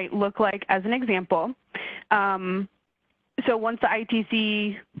this might look like as an example. So once the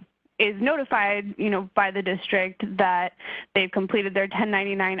ITC is notified, by the district that they've completed their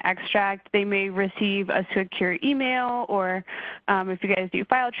 1099 extract, they may receive a secure email, or if you guys do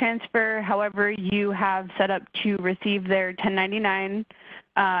file transfer, however you have set up to receive their 1099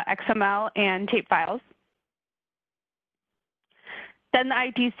 XML and tape files. Then the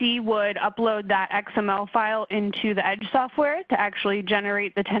ITC would upload that XML file into the Edge software to actually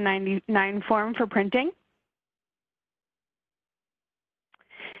generate the 1099 form for printing.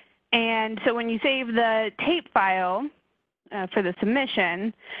 And so when you save the tape file for the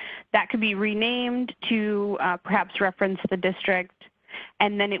submission, that could be renamed to perhaps reference the district,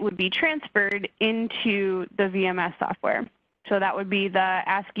 and then it would be transferred into the VMS software. So that would be the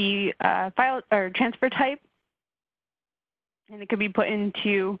ASCII file or transfer type, and it could be put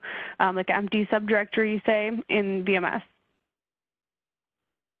into like an empty subdirectory, say, in VMS.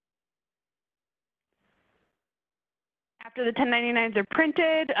 After the 1099s are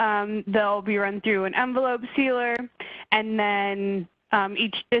printed, they'll be run through an envelope sealer, and then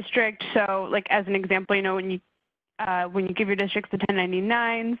each district, so like as an example, you know, when you give your districts the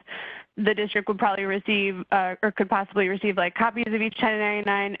 1099s, the district would probably receive or could possibly receive like copies of each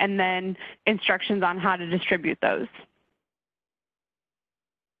 1099 and then instructions on how to distribute those.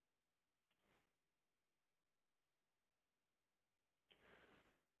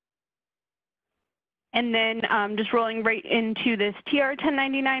 And then just rolling right into this TR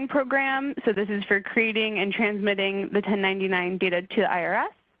 1099 program. So this is for creating and transmitting the 1099 data to the IRS.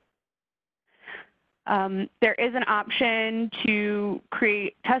 There is an option to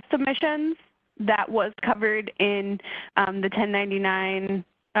create test submissions that was covered in the 1099,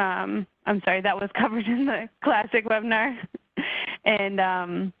 I'm sorry, that was covered in the Classic webinar.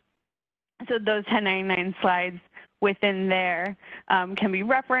 And so those 1099 slides within there can be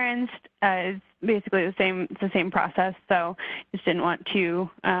referenced. It's basically it's the same process, so just didn't want to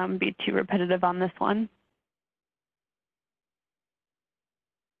be too repetitive on this one.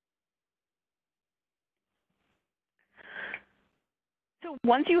 So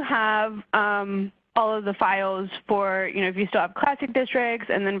once you have all of the files for, you know, if you still have classic districts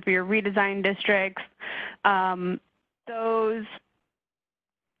and then for your redesign districts, those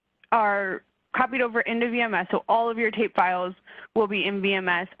are copied over into VMS. So all of your tape files will be in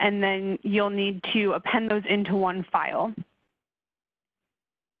VMS, and then you'll need to append those into one file.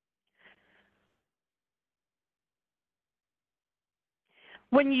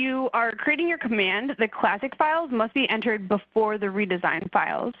 When you are creating your command, the classic files must be entered before the redesign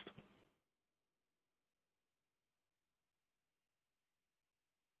files.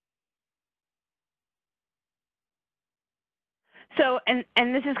 So, and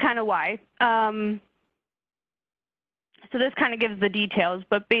this is kind of why. So this kind of gives the details,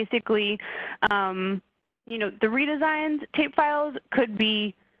 but basically, you know, the redesigned tape files could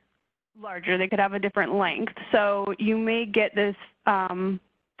be larger. They could have a different length. So you may get this, and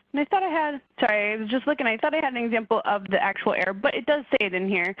I thought I had, sorry, I was just looking, I thought I had an example of the actual error, but it does say it in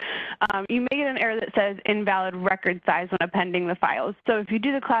here. You may get an error that says invalid record size when appending the files. So if you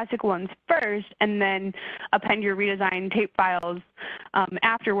do the classic ones first and then append your redesigned tape files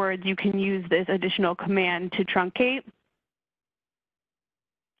afterwards, you can use this additional command to truncate.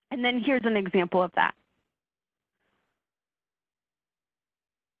 And then here's an example of that.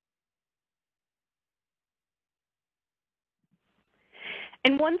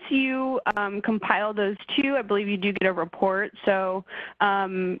 And once you compile those two, I believe you do get a report. So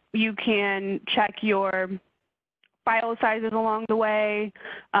you can check your file sizes along the way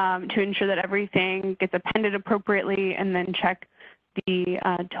to ensure that everything gets appended appropriately, and then check the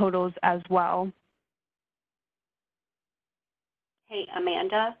totals as well. Hey,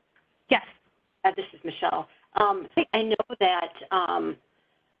 Amanda? Yes. This is Michelle. I know that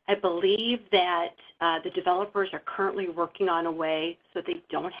I believe that the developers are currently working on a way so they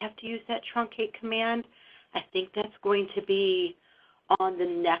don't have to use that truncate command. I think that's going to be on the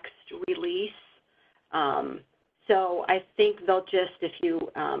next release. So I think they'll just, if you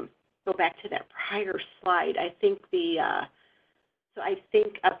go back to that prior slide, I think so I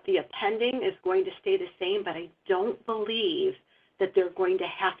think the appending is going to stay the same, but I don't believe that they're going to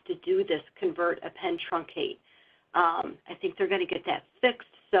have to do this convert, append, truncate. I think they're going to get that fixed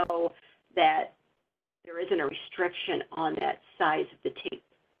so that there isn't a restriction on that size of the tape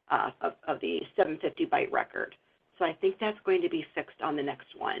of the 750 byte record. So I think that's going to be fixed on the next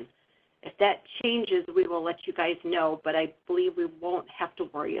one. If that changes, we will let you guys know, but I believe we won't have to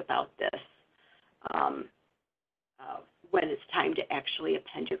worry about this when it's time to actually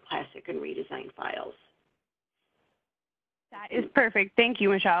append your classic and redesign files. That is perfect. Thank you,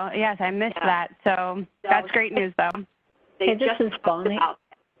 Michelle. Yes, I missed that. So that's great news, though. Hey, this is Bonnie.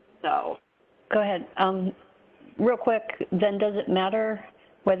 So go ahead. Real quick, then does it matter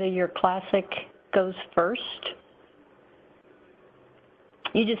whether your classic goes first?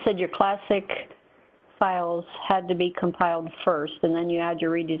 You just said your classic files had to be compiled first, and then you add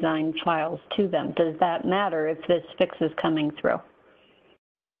your redesigned files to them. Does that matter if this fix is coming through?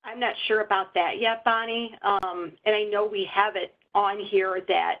 I'm not sure about that yet, Bonnie. And I know we have it on here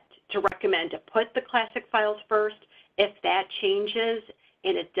that to recommend to put the classic files first. If that changes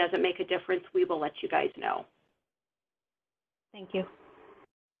and it doesn't make a difference, we will let you guys know. Thank you.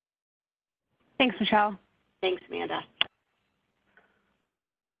 Thanks, Michelle. Thanks, Amanda.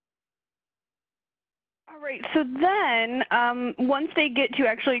 All right, so then once they get to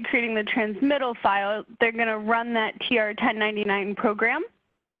actually creating the transmittal file, they're going to run that TR 1099 program.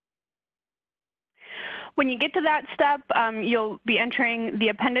 When you get to that step, you'll be entering the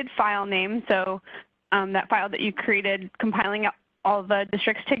appended file name, so that file that you created, compiling all the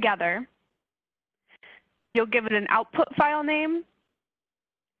districts together. You'll give it an output file name,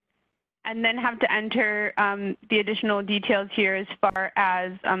 and then have to enter the additional details here as far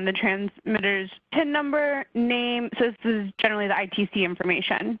as the transmitter's PIN number, name, so this is generally the ITC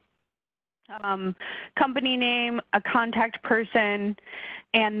information, company name, a contact person,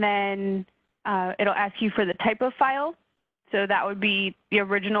 and then it'll ask you for the type of file. So that would be the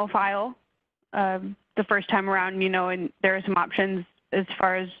original file the first time around, and there are some options as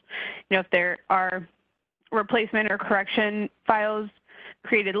far as, if there are replacement or correction files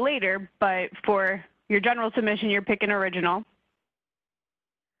created later, but for your general submission, you're picking original.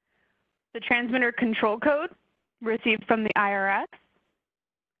 The transmitter control code received from the IRS.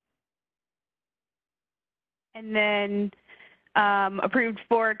 And then approved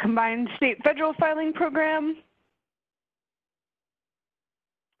for combined state-federal filing program.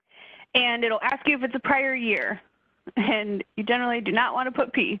 And it'll ask you if it's a prior year. And you generally do not want to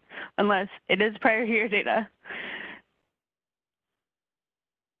put P unless it is prior year data.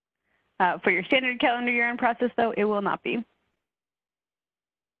 For your standard calendar year in process, though, it will not be.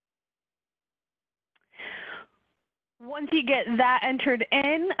 Once you get that entered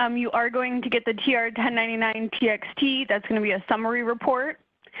in, you are going to get the TR 1099 TXT. That's going to be a summary report.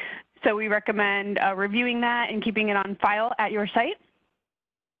 So we recommend reviewing that and keeping it on file at your site.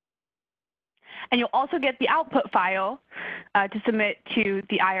 And you'll also get the output file to submit to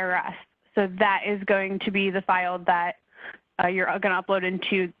the IRS. So that is going to be the file that you're going to upload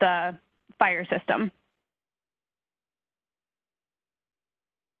into the fire system.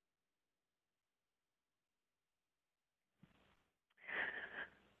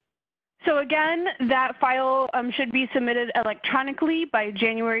 So again, that file should be submitted electronically by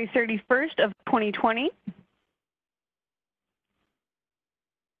January 31st of 2020.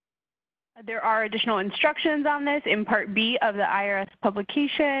 There are additional instructions on this in Part B of the IRS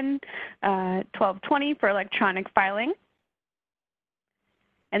publication 1220 for electronic filing.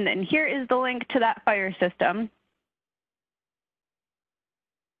 And then here is the link to that fire system.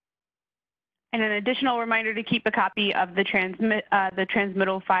 And an additional reminder to keep a copy of the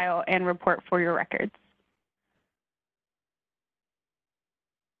transmittal file and report for your records.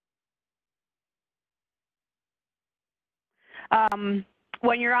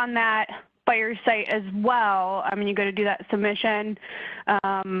 When you're on that fire site as well, you go to do that submission,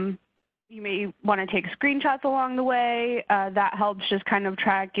 you may want to take screenshots along the way. That helps just kind of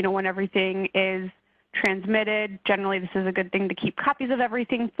track, when everything is transmitted. Generally, this is a good thing to keep copies of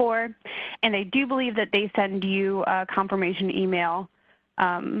everything for. And I do believe that they send you a confirmation email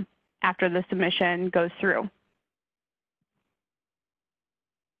after the submission goes through.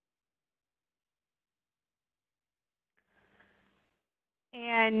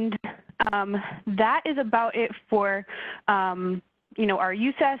 And that is about it for our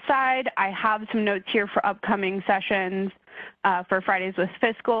USAS side. I have some notes here for upcoming sessions for Fridays with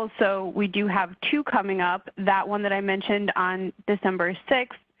Fiscal. So we do have two coming up. That one that I mentioned on December 6th,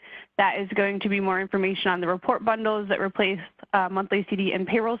 that is going to be more information on the report bundles that replace monthly CD and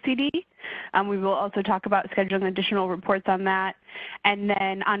payroll CD. We will also talk about scheduling additional reports on that. And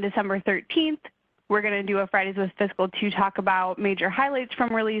then on December 13th, we're going to do a Fridays with Fiscal to talk about major highlights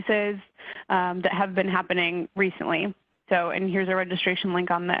from releases that have been happening recently. So, and here's a registration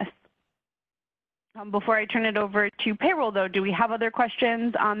link on this. Before I turn it over to payroll, though, do we have other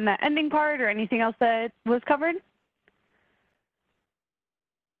questions on the ending part or anything else that was covered?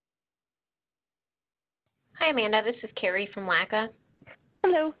 Hi, Amanda. This is Carrie from LACA.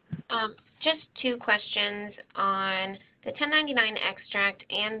 Hello. Just two questions on the 1099 extract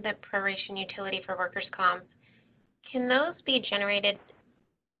and the proration utility for workers' comp. Can those be generated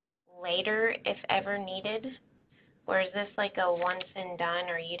later if ever needed? Or is this like a once and done,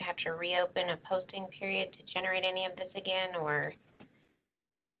 or you'd have to reopen a posting period to generate any of this again, or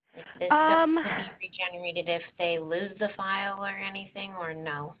is this stuff to be regenerated if they lose the file or anything, or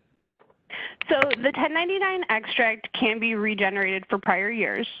no? So the 1099 extract can be regenerated for prior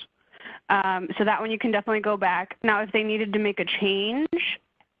years. So that one you can definitely go back. Now, if they needed to make a change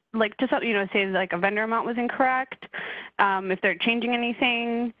like to some, say like a vendor amount was incorrect. If they're changing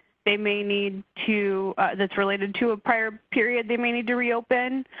anything, they may need to, that's related to a prior period, they may need to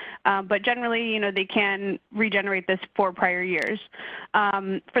reopen. But generally, they can regenerate this for prior years.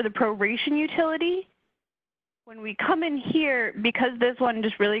 For the proration utility, when we come in here, because this one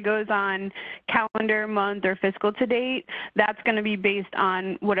just really goes on calendar, month, or fiscal to date, that's going to be based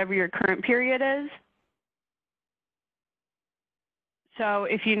on whatever your current period is. So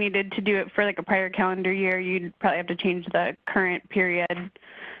if you needed to do it for like a prior calendar year, you'd probably have to change the current period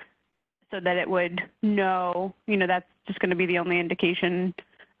so that it would know, that's just going to be the only indication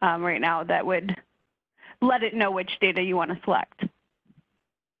right now that would let it know which data you want to select.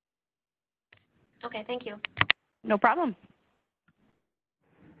 Okay, thank you. No problem.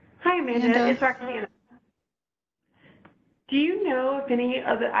 Hi, Amanda. It's Roxanna. Do you know if any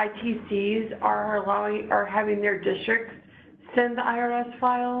of the ITCs are having their districts send the IRS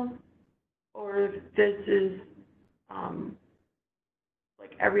file, or if this is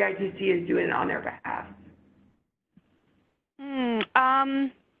like every ITC is doing it on their behalf?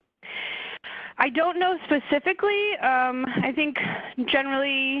 I don't know specifically. I think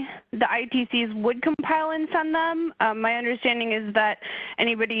generally the ITCs would compile and send them. My understanding is that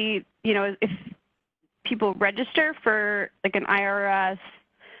anybody, if people register for like an IRS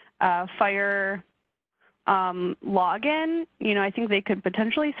fire login, I think they could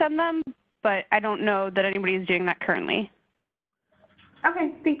potentially send them, but I don't know that anybody is doing that currently.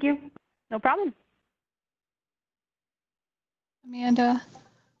 Okay, thank you. No problem. Amanda,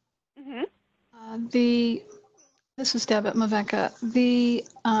 this is Deb at Maveca.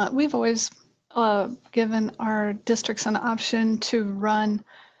 We've always given our districts an option to run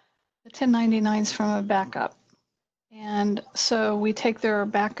the 1099s from a backup. And so we take their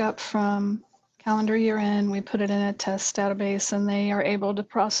backup from calendar year end, we put it in a test database, and they are able to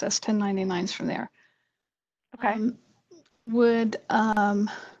process 1099s from there. Okay.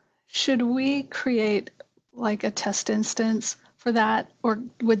 Should we create like a test instance for that, or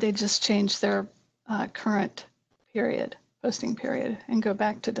would they just change their current period, posting period, and go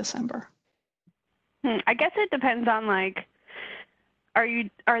back to December? I guess it depends on like,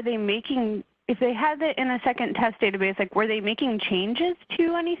 are they making, if they had it in a second test database, like were they making changes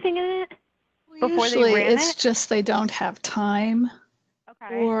to anything in it before Usually they ran it's just they don't have time,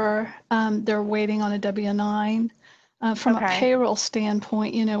 or they're waiting on a W-9. From a payroll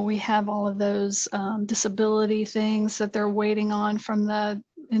standpoint, we have all of those disability things that they're waiting on from the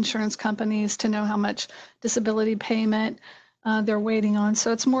insurance companies to know how much disability payment they're waiting on.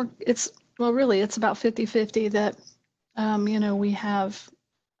 So it's really it's about 50-50 that, we have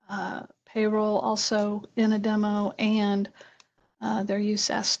payroll also in a demo and their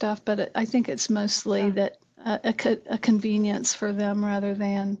USAS stuff, but I think it's mostly that a convenience for them rather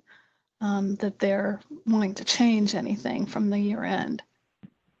than that they're wanting to change anything from the year end.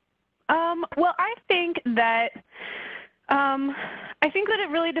 Well, I think that it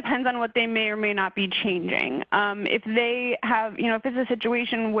really depends on what they may or may not be changing. If they have, if it's a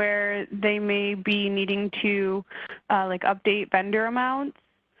situation where they may be needing to like update vendor amounts,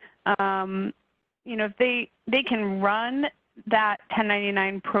 if they can run that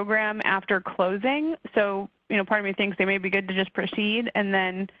 1099 program after closing. So, part of me thinks they may be good to just proceed and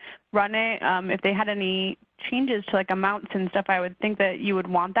then run it. If they had any changes to like amounts and stuff, I would think that you would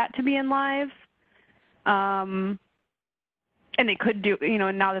want that to be in live. And they could do,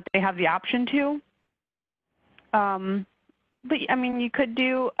 now that they have the option to. But I mean, you could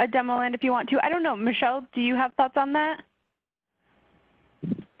do a demo land if you want to. I don't know. Michelle, do you have thoughts on that?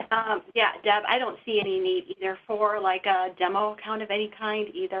 Yeah, Deb, I don't see any need either for like a demo account of any kind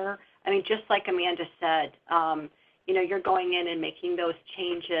either. I mean, just like Amanda said, you're going in and making those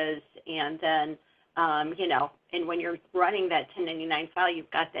changes, and then, and when you're running that 1099 file, you've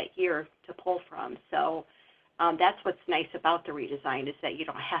got that year to pull from. So that's what's nice about the redesign is that you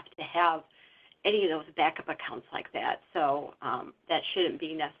don't have to have any of those backup accounts like that. So that shouldn't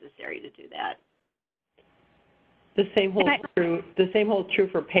be necessary to do that. The same holds true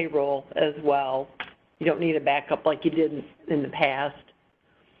for payroll as well. You don't need a backup like you did in the past.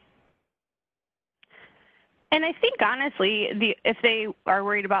 And I think honestly, if they are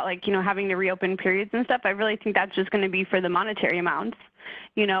worried about like, having to reopen periods and stuff, I really think that's just going to be for the monetary amounts.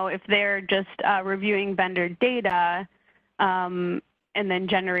 If they're just reviewing vendor data and then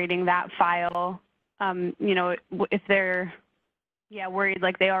generating that file, if they're worried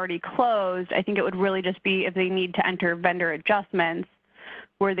like they already closed, I think it would really just be if they need to enter vendor adjustments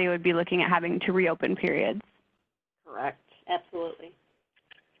where they would be looking at having to reopen periods. Correct. Absolutely.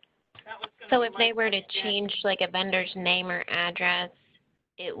 So if they were to change like a vendor's name or address,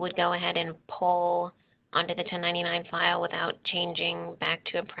 it would go ahead and pull onto the 1099 file without changing back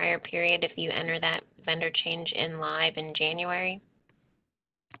to a prior period if you enter that vendor change in live in January?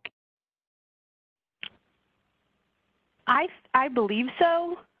 I believe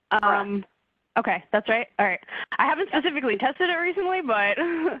so. Okay, that's right. All right. I haven't specifically tested it recently, but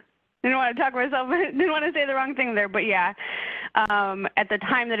didn't want to talk myself. Didn't want to say the wrong thing there, but yeah. At the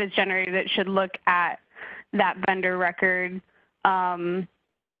time that it's generated, it should look at that vendor record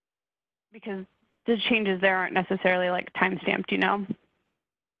because the changes there aren't necessarily like time-stamped, you know.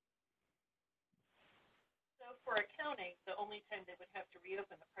 So for accounting, the only time they would have to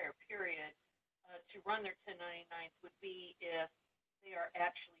reopen the prior period to run their 1099s would be if they are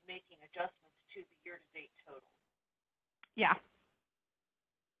actually making adjustments to the year-to-date total. Yeah.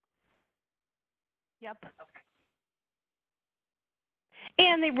 Yep. Okay.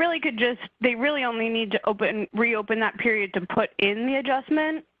 And they really could they really only need to reopen that period to put in the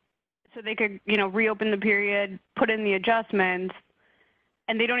adjustment. So they could, you know, reopen the period, put in the adjustments,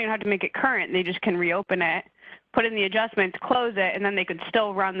 and they don't even have to make it current. They just can reopen it, put in the adjustments, close it, and then they could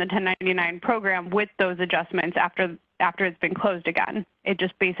still run the 1099 program with those adjustments after it's been closed again. It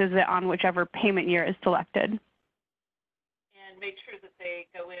just bases it on whichever payment year is selected. And make sure that they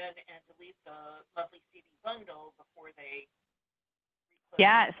go in and delete the monthly CD bundle before they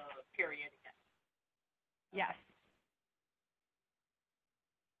reclose the period again. Yes.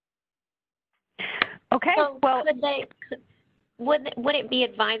 Okay. So well, would it be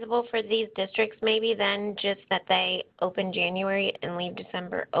advisable for these districts maybe then just that they open January and leave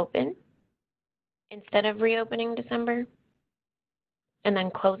December open instead of reopening December and then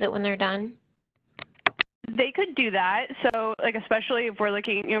close it when they're done? They could do that. So, like, especially if we're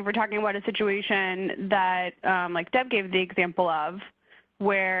looking, you know, if we're talking about a situation that, like Deb gave the example of,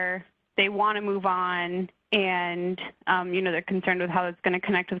 where they want to move on and, you know, they're concerned with how it's going to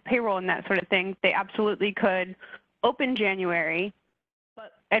connect with payroll and that sort of thing, they absolutely could open January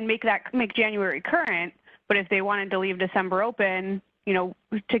and make January current. But if they wanted to leave December open, you know,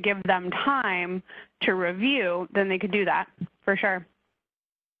 to give them time to review, then they could do that for sure.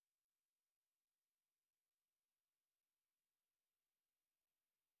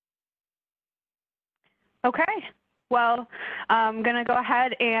 Okay. Well, I'm going to go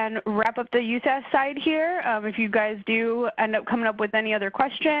ahead and wrap up the USAS side here. If you guys do end up coming up with any other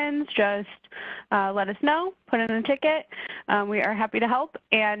questions, just let us know, put in a ticket. We are happy to help.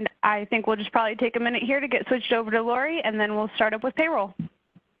 And I think we'll just probably take a minute here to get switched over to Lori, and then we'll start up with payroll.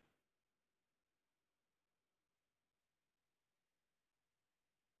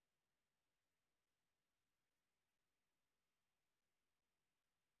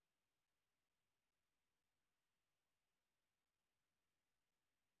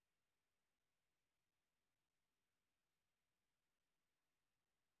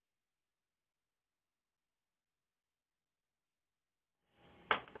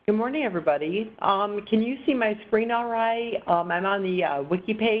 Good morning, everybody. Can you see my screen all right? I'm on the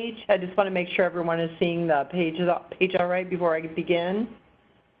wiki page. I just want to make sure everyone is seeing the page all right before I begin.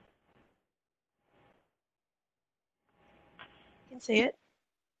 I can see it.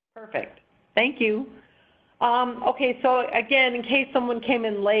 Perfect. Thank you. Okay, so again, in case someone came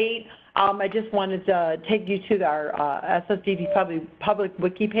in late, I just wanted to take you to our SSDT public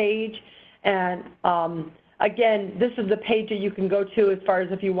wiki page. And again, this is the page that you can go to as far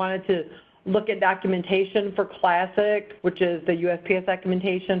as if you wanted to look at documentation for Classic, which is the USPS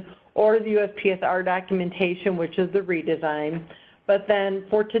documentation, or the USPS-R documentation, which is the redesign. But then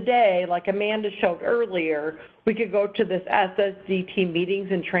for today, like Amanda showed earlier, we could go to this SSDT meetings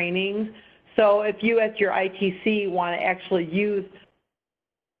and trainings. So if you at your ITC want to actually use,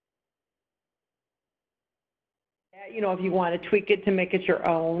 you know, if you want to tweak it to make it your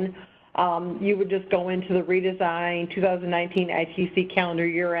own, you would just go into the Redesign 2019 ITC calendar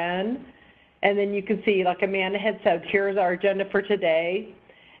year end. And then you can see, like Amanda had said, here's our agenda for today.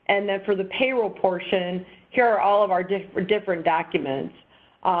 And then for the payroll portion, here are all of our different documents.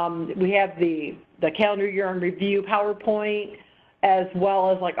 We have the calendar year in review PowerPoint, as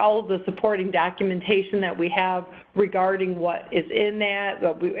well as like all of the supporting documentation that we have regarding what is in that,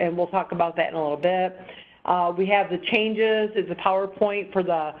 and we'll talk about that in a little bit. We have the changes, it's a PowerPoint for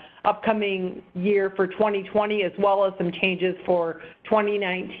the upcoming year for 2020, as well as some changes for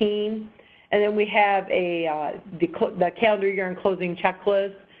 2019. And then we have the calendar year and closing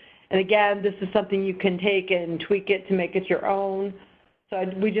checklist. And again, this is something you can take and tweak it to make it your own. So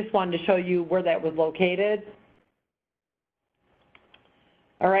we just wanted to show you where that was located.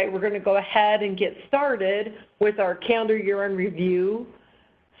 All right, we're going to go ahead and get started with our calendar year in review.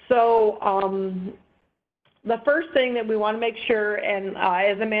 So the first thing that we want to make sure, and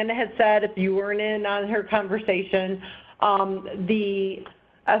as Amanda had said, if you weren't in on her conversation, the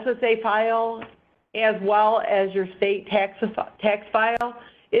SSA file as well as your state tax file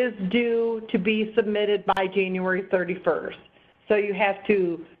is due to be submitted by January 31st. So you have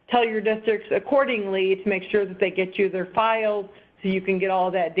to tell your districts accordingly to make sure that they get you their files so you can get all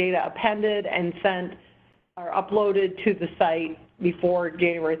that data appended and sent or uploaded to the site before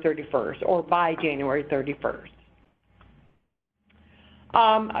January 31st or by January 31st.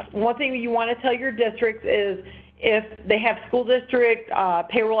 One thing you want to tell your districts is if they have school district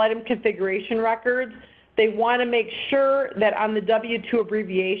payroll item configuration records, they want to make sure that on the W-2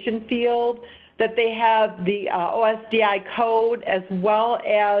 abbreviation field that they have the OSDI code as well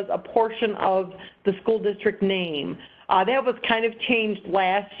as a portion of the school district name. That was kind of changed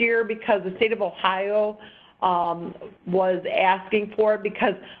last year because the state of Ohio was asking for it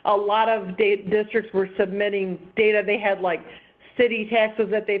because a lot of districts were submitting data. They had like city taxes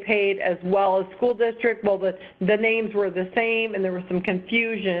that they paid as well as school district. Well, the names were the same and there was some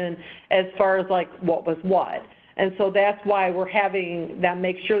confusion as far as like what was what. And so that's why we're having them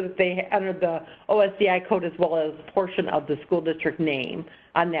make sure that they enter the OSDI code as well as a portion of the school district name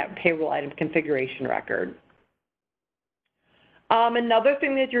on that payroll item configuration record. Another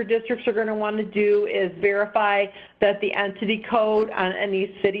thing that your districts are going to want to do is verify that the entity code on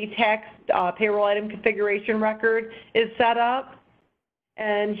any city tax payroll item configuration record is set up.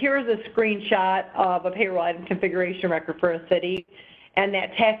 And here's a screenshot of a payroll item configuration record for a city. And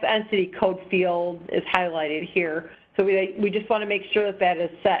that tax entity code field is highlighted here. So we just want to make sure that that is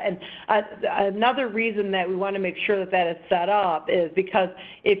set. And another reason that we want to make sure that that is set up is because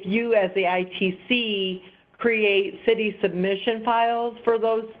if you as the ITC create city submission files for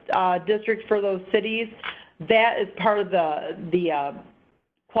those districts, for those cities, that is part of the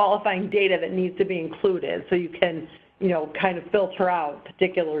qualifying data that needs to be included. So you can, you know, kind of filter out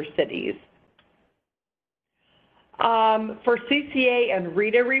particular cities. For CCA and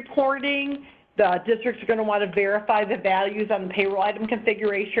RETA reporting, the districts are going to want to verify the values on the payroll item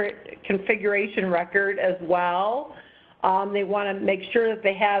configuration record as well. They want to make sure that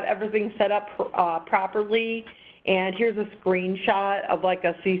they have everything set up properly. And here's a screenshot of like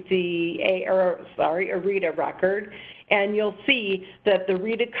a CCA, or sorry, a RETA record. And you'll see that the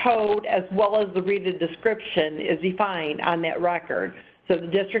RETA code as well as the RETA description is defined on that record. So the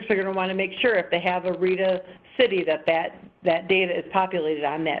districts are going to want to make sure if they have a RETA city that data is populated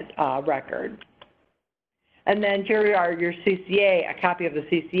on that record. And then here are your CCA, a copy of the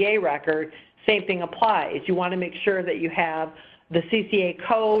CCA record. Same thing applies. You want to make sure that you have the CCA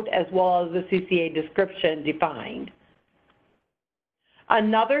code as well as the CCA description defined.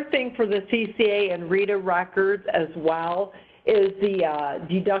 Another thing for the CCA and RETA records as well is the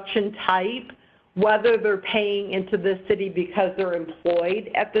deduction type, whether they're paying into the city because they're employed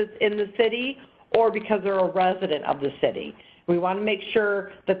in the city or because they're a resident of the city. We want to make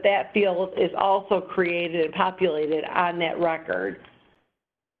sure that that field is also created and populated on that record.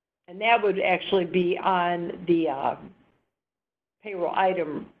 And that would actually be on the payroll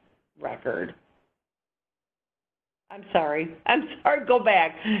item record. I'm sorry, go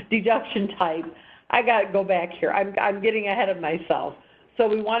back. Deduction type. I got to go back here. I'm getting ahead of myself. So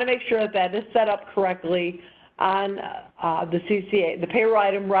we want to make sure that that is set up correctly on the CCA, the payroll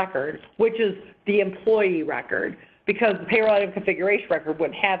item record, which is the employee record, because the payroll item configuration record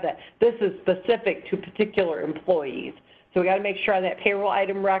wouldn't have that. This is specific to particular employees. So we got to make sure on that payroll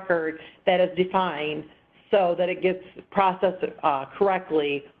item record that is defined so that it gets processed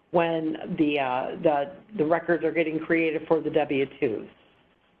correctly when the records are getting created for the W-2s.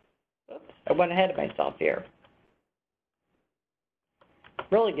 Oops, I went ahead of myself here.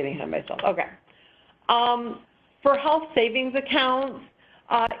 Really getting ahead of myself. Okay. For health savings accounts,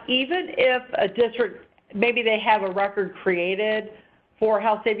 even if a district, maybe they have a record created for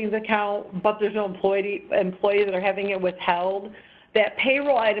health savings account, but there's no employees that are having it withheld, that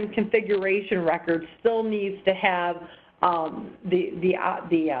payroll item configuration record still needs to have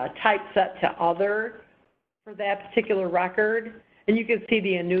the type set to other for that particular record. And you can see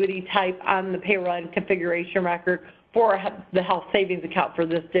the annuity type on the payroll item configuration record for the health savings account for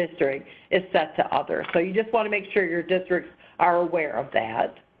this district is set to other. So you just want to make sure your districts are aware of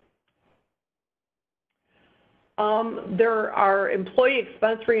that. There are employee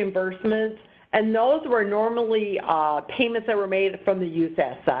expense reimbursements, and those were normally payments that were made from the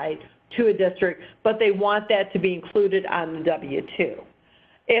USAS side to a district, but they want that to be included on the W-2.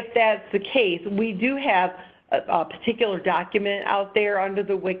 If that's the case, we do have a particular document out there under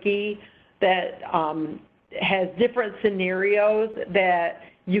the wiki that has different scenarios that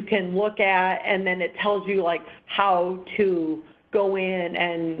you can look at, and then it tells you like how to go in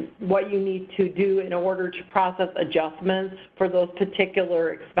and what you need to do in order to process adjustments for those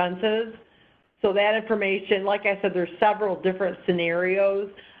particular expenses. So that information, like I said, there's several different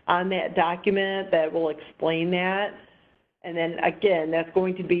scenarios on that document that will explain that. And then again, that's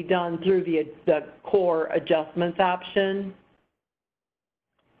going to be done through the core adjustments option.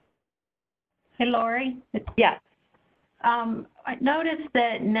 Hey, Lori? Yes. I noticed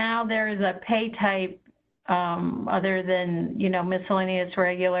that now there is a pay type other than, you know, miscellaneous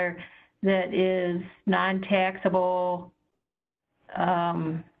regular that is non-taxable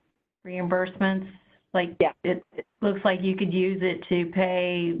reimbursements. Like, yeah. It looks like you could use it to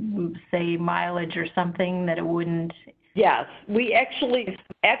pay, say, mileage or something that it wouldn't. Yes, we actually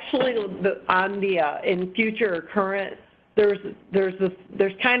on the in future or current, there's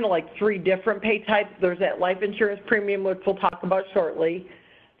kind of like 3 different pay types. There's that life insurance premium, which we'll talk about shortly.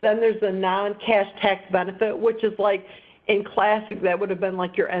 Then there's the non-cash tax benefit, which is like in classic that would have been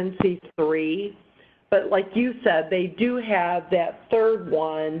like your NC3. But like you said, they do have that third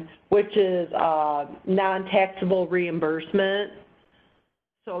one, which is non-taxable reimbursement.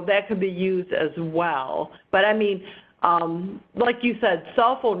 So that could be used as well. But I mean, like you said,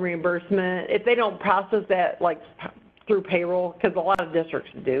 cell phone reimbursement, if they don't process that like through payroll, because a lot of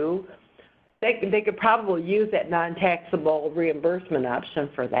districts do, they could probably use that non-taxable reimbursement option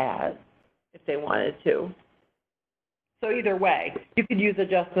for that if they wanted to. So either way, you could use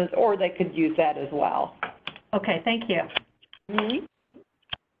adjustments or they could use that as well. Okay, thank you. Mm-hmm.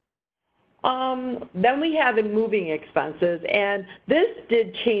 Then we have the moving expenses, and this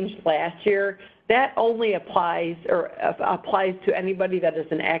did change last year. That only applies to anybody that is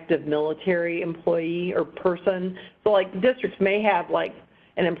an active military employee or person. So like districts may have like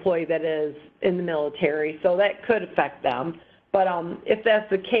an employee that is in the military, so that could affect them. But if that's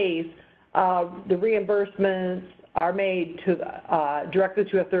the case, the reimbursements are made to directly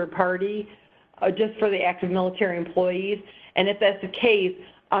to a third party just for the active military employees. And if that's the case,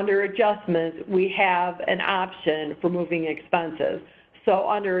 under adjustments, we have an option for moving expenses. So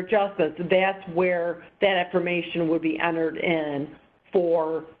under adjustments, that's where that information would be entered in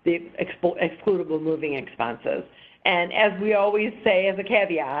for the excludable moving expenses. And as we always say as a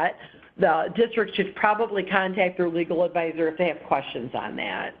caveat, the district should probably contact their legal advisor if they have questions on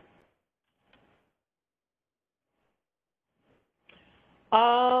that.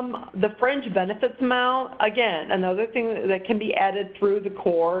 The fringe benefits amount, again, another thing that can be added through the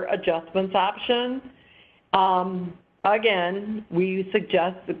core adjustments option. Again, we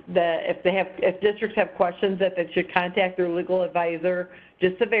suggest that if districts have questions, that they should contact their legal advisor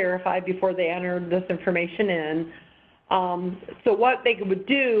just to verify before they enter this information in. So what they would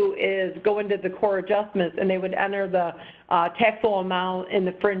do is go into the core adjustments and they would enter the taxable amount in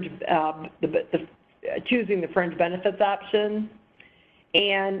the fringe, choosing the fringe benefits option.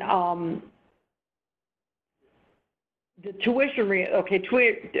 And the tuition,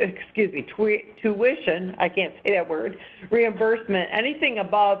 tuition, I can't say that word, reimbursement, anything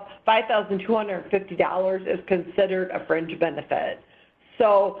above $5,250 is considered a fringe benefit.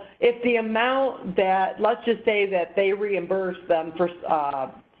 So if the amount that, let's just say that they reimburse them for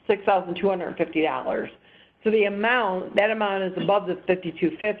 $6,250, so the amount, that amount is above the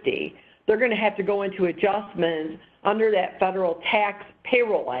 $5,250, they're going to have to go into adjustments under that federal tax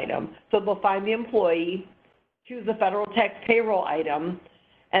payroll item. So they'll find the employee, choose the federal tax payroll item,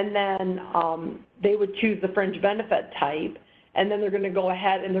 and then they would choose the fringe benefit type, and then they're going to go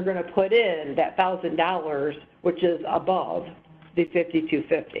ahead and they're going to put in that $1,000, which is above the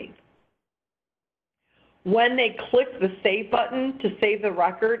 $5,250. When they click the Save button to save the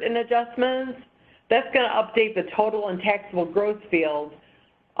record in adjustments, that's going to update the total and taxable gross fields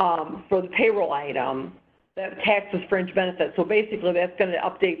for the payroll item that taxes fringe benefits. So basically that's going to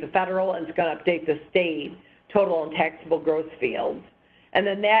update the federal and it's going to update the state total and taxable gross fields. And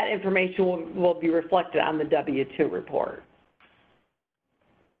then that information will be reflected on the W-2 report.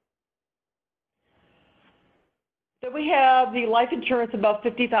 So we have the life insurance above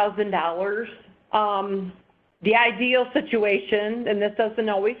 $50,000. The ideal situation, and this doesn't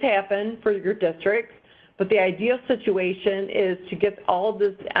always happen for your districts, but the ideal situation is to get all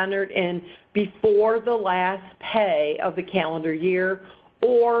this entered in before the last pay of the calendar year,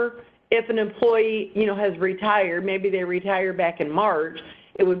 or if an employee, has retired, maybe they retired back in March,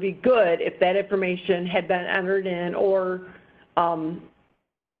 it would be good if that information had been entered in, or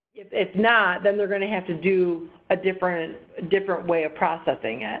if not, then they're going to have to do a different way of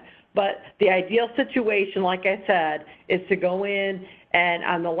processing it. But the ideal situation, like I said, is to go in and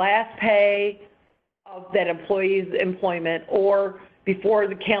on the last pay of that employee's employment, or before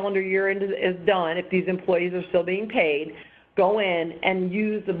the calendar year end is done, if these employees are still being paid, go in and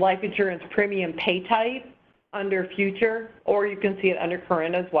use the life insurance premium pay type under future, or you can see it under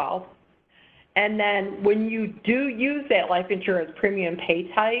current as well. And then when you do use that life insurance premium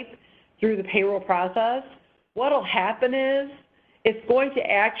pay type through the payroll process, what'll happen is it's going to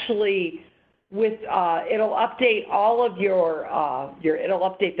actually, it'll update all of it'll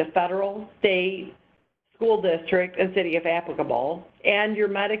update the federal, state, school district, and city if applicable, and your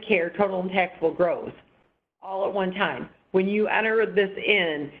Medicare total and taxable gross all at one time. When you enter this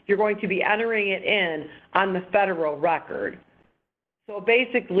in, you're going to be entering it in on the federal record. So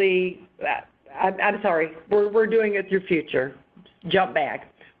basically, I'm sorry, we're doing it through future. Jump back.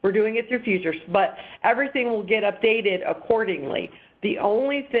 We're doing it through future, but everything will get updated accordingly. The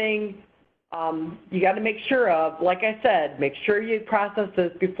only thing you got to make sure of, like I said, make sure you process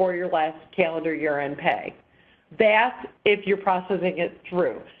this before your last calendar year-end pay. That's if you're processing it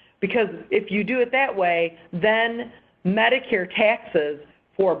through. Because if you do it that way, then Medicare taxes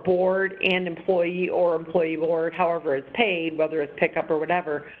for board and employee or employee board, however it's paid, whether it's pickup or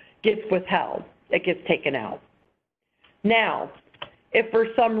whatever, gets withheld. It gets taken out. Now, if for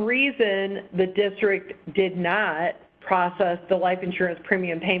some reason the district did not process the life insurance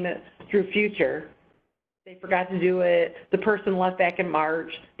premium payment through future, they forgot to do it, the person left back in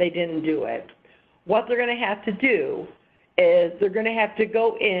March, they didn't do it. What they're going to have to do is they're going to have to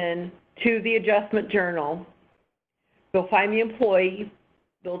go in to the adjustment journal. They'll find the employee,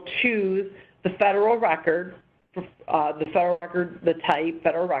 they'll choose the federal record, the type,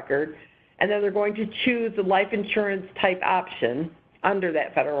 federal record, and then they're going to choose the life insurance type option under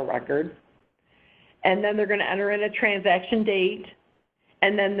that federal record. And then they're going to enter in a transaction date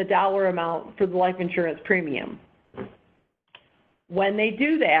and then the dollar amount for the life insurance premium. When they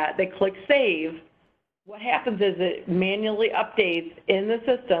do that, they click save. What happens is it manually updates in the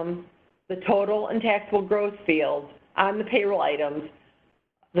system the total and taxable gross fields on the payroll items,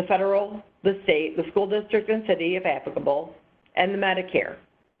 the federal, the state, the school district and city if applicable, and the Medicare.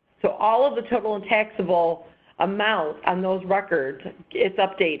 So all of the total and taxable amount on those records, it's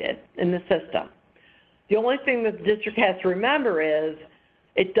updated in the system. The only thing that the district has to remember is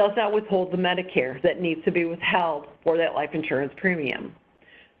it does not withhold the Medicare that needs to be withheld for that life insurance premium.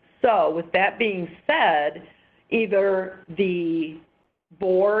 So with that being said, either the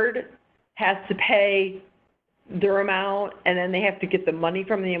board has to pay their amount and then they have to get the money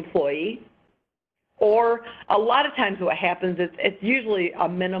from the employee, or a lot of times what happens is it's usually a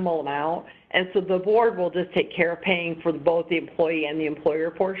minimal amount, and so the board will just take care of paying for both the employee and the employer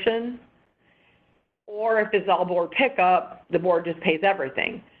portion. Or if it's all board pickup, the board just pays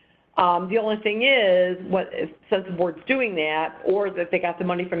everything. The only thing is, since the board's doing that, or that they got the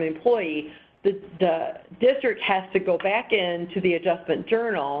money from the employee, the district has to go back into the adjustment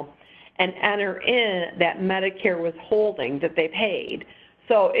journal and enter in that Medicare withholding that they paid.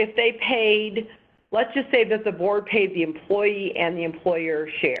 So if they paid, let's just say that the board paid the employee and the employer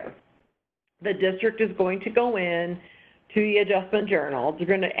share. The district is going to go in to the adjustment journal. They're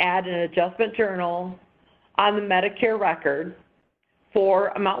going to add an adjustment journal on the Medicare record for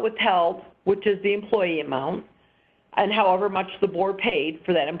amount withheld, which is the employee amount, and however much the board paid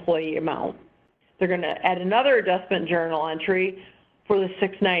for that employee amount. They're going to add another adjustment journal entry for the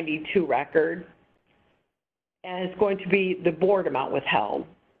 692 record, and it's going to be the board amount withheld.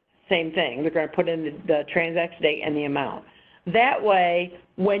 Same thing. They're going to put in the transaction date and the amount. That way,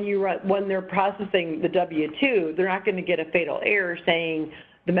 when they're processing the W-2, they're not going to get a fatal error saying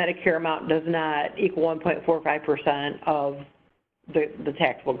the Medicare amount does not equal 1.45% of the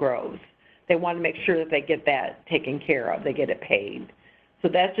taxable gross. They want to make sure that they get that taken care of, they get it paid. So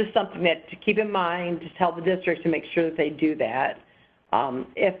that's just something that to keep in mind, to tell the district to make sure that they do that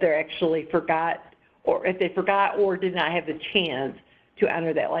if they actually forgot, or if they forgot or did not have the chance to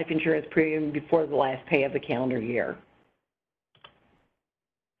enter that life insurance premium before the last pay of the calendar year.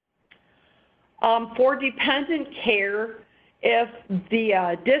 For dependent care, if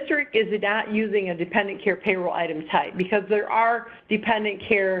the district is not using a dependent care payroll item type, because there are dependent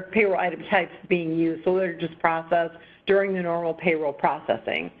care payroll item types being used, so they're just processed during the normal payroll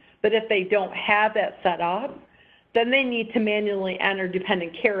processing. But if they don't have that set up, then they need to manually enter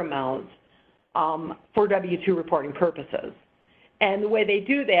dependent care amounts for W-2 reporting purposes. And the way they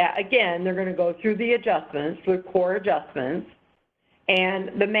do that, again, they're going to go through the adjustments, the core adjustments,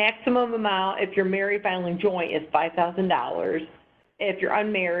 and the maximum amount, if you're married filing joint, is $5,000. If you're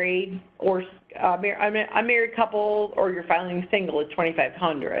unmarried or unmarried couple, or you're filing single, it's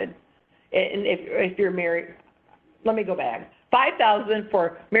 $2,500. And if you're married, let me go back. $5,000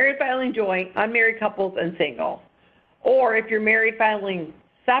 for married filing joint, unmarried couples, and single. Or if you're married filing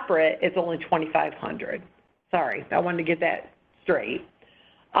separate, it's only $2,500. Sorry, I wanted to get that straight.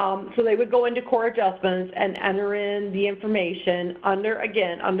 So they would go into core adjustments and enter in the information under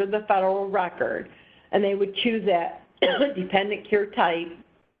the federal record, and they would choose that dependent care type,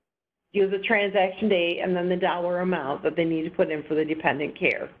 use the transaction date, and then the dollar amount that they need to put in for the dependent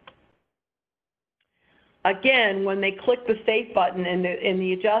care. Again, when they click the Save button in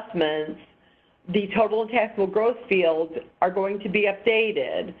the adjustments, the total and taxable gross fields are going to be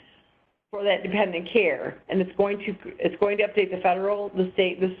updated for that dependent care, and it's going to update the federal, the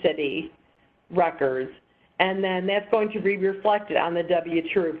state, the city records, and then that's going to be reflected on the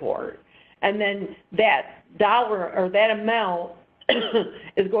W-2 report. And then that dollar or that amount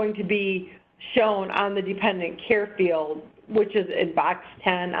is going to be shown on the dependent care field, which is in box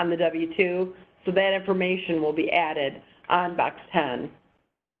 10 on the W-2. So that information will be added on box 10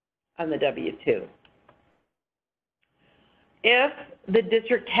 on the W-2. If the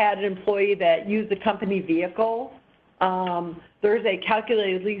district had an employee that used a company vehicle, there's a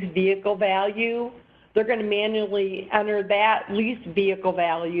calculated leased vehicle value. They're going to manually enter that leased vehicle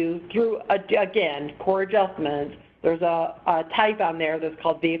value through, again, core adjustments. There's a type on there that's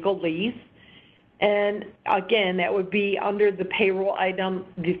called vehicle lease. And again, that would be under the payroll item,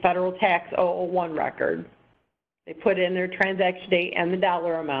 the federal tax 001 record. They put in their transaction date and the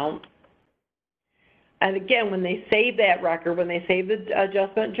dollar amount. And again, when they save that record, when they save the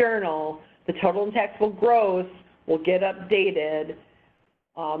adjustment journal, the total and taxable gross will get updated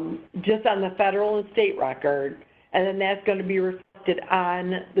just on the federal and state record. And then that's going to be reflected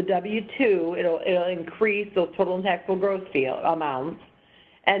on the W-2. It'll increase those total and taxable gross field amounts.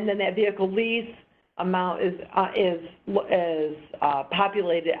 And then that vehicle lease amount is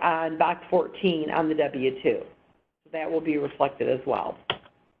populated on box 14 on the W-2. So that will be reflected as well.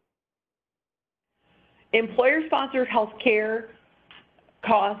 Employer-sponsored health care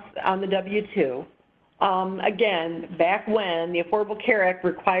costs on the W-2. Again, back when the Affordable Care Act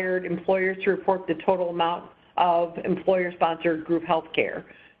required employers to report the total amount of employer-sponsored group health care.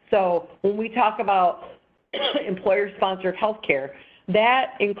 So when we talk about employer-sponsored health care,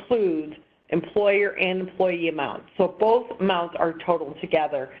 that includes employer and employee amounts. So both amounts are totaled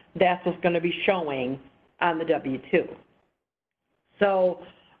together. That's what's going to be showing on the W-2. So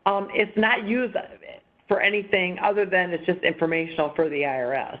it's not used for anything other than it's just informational for the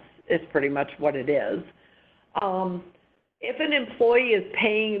IRS. It's pretty much what it is. If an employee is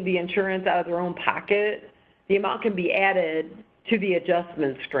paying the insurance out of their own pocket, the amount can be added to the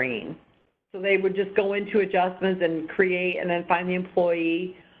adjustment screen. So they would just go into adjustments and create and then find the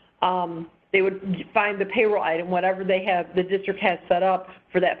employee. They would find the payroll item, whatever they have, the district has set up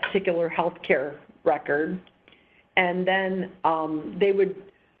for that particular health care record. And then they would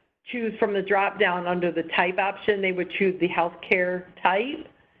choose from the drop down under the type option, they would choose the health care type.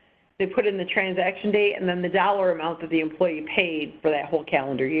 They put in the transaction date and then the dollar amount that the employee paid for that whole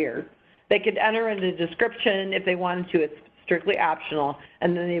calendar year. They could enter in the description if they wanted to, it's strictly optional,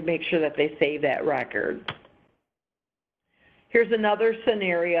 and then they make sure that they save that record. Here's another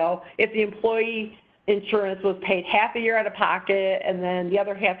scenario. If the employee insurance was paid half a year out of pocket and then the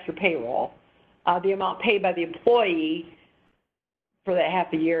other half through payroll, the amount paid by the employee for that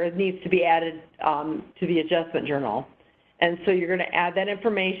half a year needs to be added to the adjustment journal. And so you're going to add that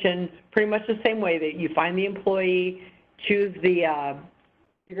information pretty much the same way that you find the employee, choose the,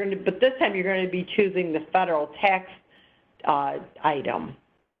 but this time you're going to be choosing the federal tax item.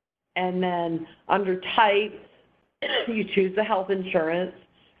 And then under type, you choose the health insurance,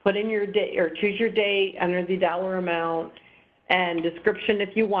 put in your date or choose your date, enter the dollar amount and description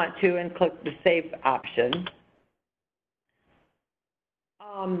if you want to, and click the save option.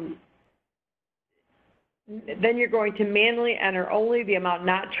 Then you're going to manually enter only the amount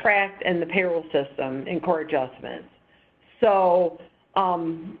not tracked in the payroll system in core adjustments. So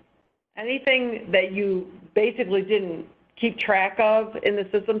anything that you basically didn't keep track of in the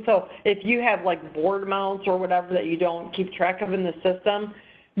system, so if you have like board amounts or whatever that you don't keep track of in the system,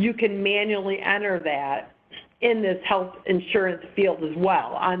 you can manually enter that in this health insurance field as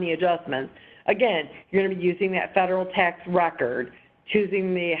well on the adjustments. Again, you're going to be using that federal tax record,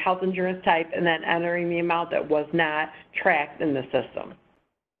 choosing the health insurance type, and then entering the amount that was not tracked in the system.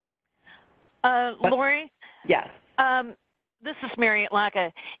 Lori? Yes. This is Mary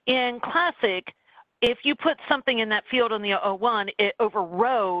Atlaka. In Classic, if you put something in that field on the 01, it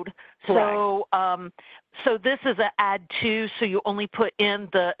overrode. So, so this is an add to, so you only put in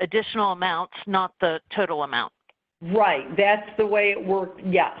the additional amounts, not the total amount. Right. That's the way it worked.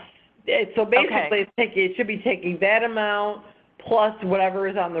 Yes. So basically, it should be taking that amount plus whatever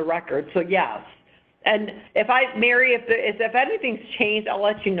is on the record. So yes. And Mary, if anything's changed, I'll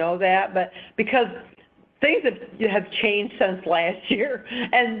let you know that. But because things have changed since last year,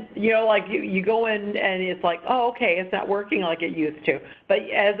 and like you go in and it's like, oh, okay, it's not working like it used to. But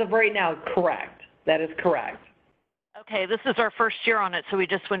as of right now, correct. That is correct. Okay, this is our first year on it, so we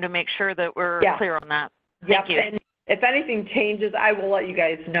just wanted to make sure that we're clear on that. Thank you. And if anything changes, I will let you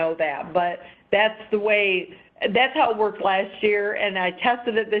guys know that. But that's the way. That's how it worked last year, and I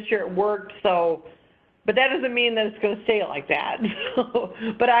tested it this year. It worked. So. But that doesn't mean that it's going to stay like that.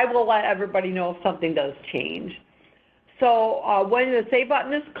 But I will let everybody know if something does change. So when the Save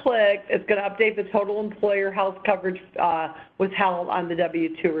button is clicked, it's going to update the total employer health coverage withheld on the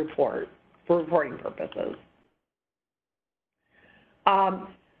W-2 report for reporting purposes.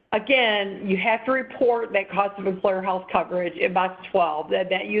 Again, you have to report that cost of employer health coverage in box 12.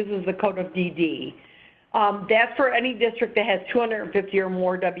 That uses the code of DD. That's for any district that has 250 or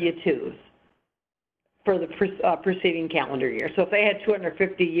more W-2s. For the preceding calendar year. So if they had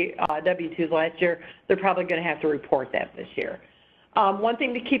 250 W-2s last year, they're probably going to have to report that this year. One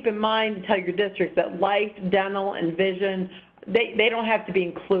thing to keep in mind to tell your districts that life, dental, and vision, they don't have to be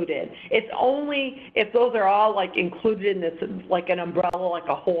included. It's only if those are all like included in this, like an umbrella, like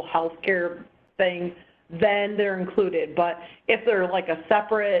a whole healthcare thing, then they're included. But if they're like a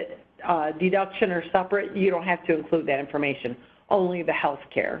separate deduction or separate, you don't have to include that information, only the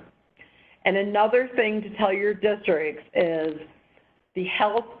healthcare. And another thing to tell your districts is the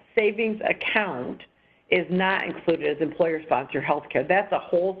health savings account is not included as employer-sponsored health care. That's a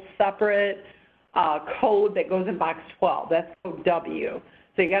whole separate code that goes in box 12. That's code W.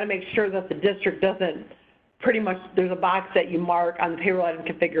 So you got to make sure that the district doesn't there's a box that you mark on the payroll item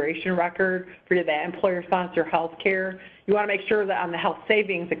configuration record for that employer-sponsored health care. You want to make sure that on the health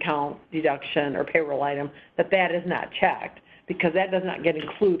savings account deduction or payroll item that is not checked, because that does not get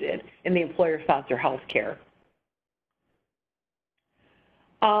included in the employer-sponsored health care.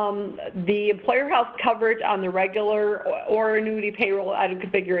 The employer health coverage on the regular or annuity payroll item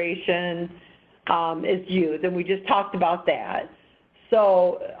configuration is used, and we just talked about that.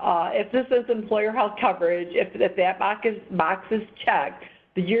 So if this is employer health coverage, if that box is checked,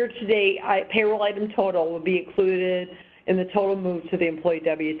 the year-to-date payroll item total will be included in the total move to the employee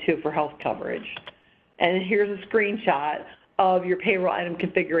W-2 for health coverage. And here's a screenshot of your payroll item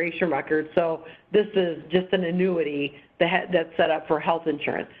configuration record. So this is just an annuity that's set up for health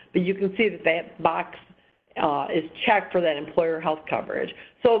insurance. But you can see that box is checked for that employer health coverage.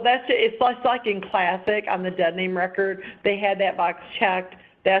 So it's like in Classic on the dead name record, they had that box checked.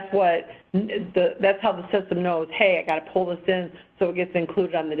 That's how the system knows, hey, I got to pull this in so it gets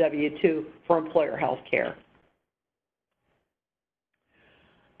included on the W-2 for employer health care.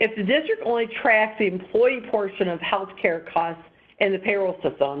 If the district only tracks the employee portion of health care costs in the payroll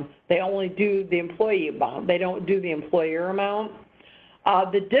system, they only do the employee amount. They don't do the employer amount.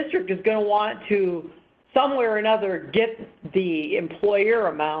 The district is going to want to, somewhere or another, get the employer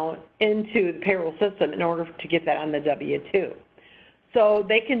amount into the payroll system in order to get that on the W-2. So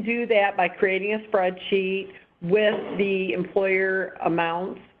they can do that by creating a spreadsheet with the employer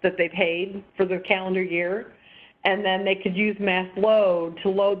amounts that they paid for the calendar year. And then they could use mass load to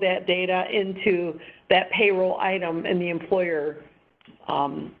load that data into that payroll item in the employer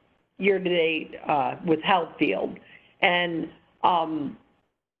year-to-date withheld field. And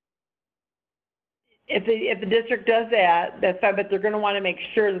if the district does that, that's fine, but they're going to want to make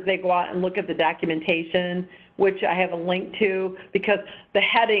sure that they go out and look at the documentation, which I have a link to, because the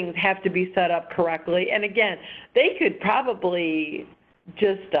headings have to be set up correctly. And again, they could probably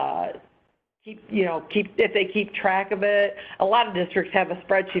just if they keep track of it. A lot of districts have a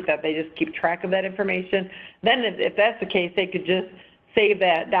spreadsheet that they just keep track of that information. Then if that's the case, they could just save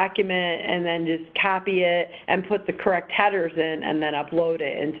that document and then just copy it and put the correct headers in and then upload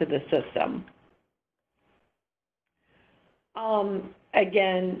it into the system.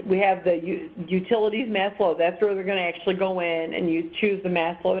 Again, we have the utilities mass load. That's where they're going to actually go in and you choose the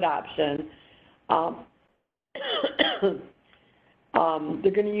mass load option.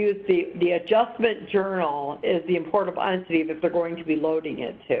 They're going to use the adjustment journal is the importable entity that they're going to be loading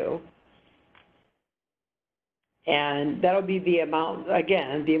it to. And that'll be the amount,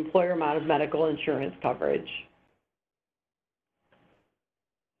 again, the employer amount of medical insurance coverage.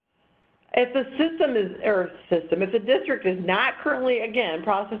 If the system is, if the district is not currently, again,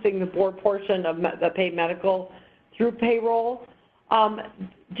 processing the board portion of the paid medical through payroll,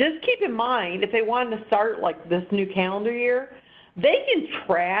 just keep in mind, if they wanted to start like this new calendar year, they can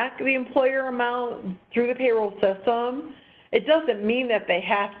track the employer amount through the payroll system It doesn't mean that they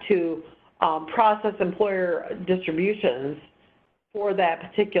have to process employer distributions for that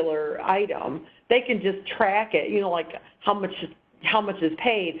particular item. They can just track it, you know, like how much is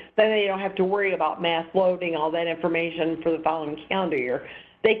paid. Then they don't have to worry about mass loading all that information for the following calendar year.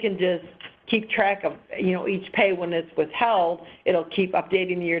 They can just keep track of, you know, each pay when it's withheld. It'll keep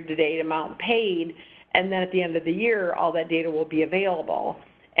updating the year-to-date amount paid, and then at the end of the year, all that data will be available.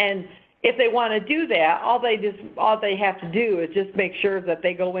 And if they want to do that, all they have to do is just make sure that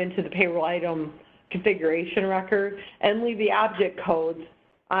they go into the payroll item configuration record and leave the object codes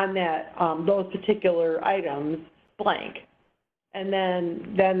on that those particular items blank. And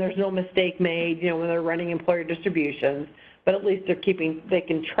then there's no mistake made, you know, when they're running employer distributions, but at least they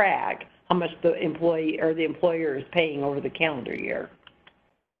can track how much the employee or the employer is paying over the calendar year.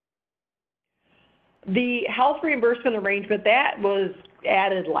 The health reimbursement arrangement, that was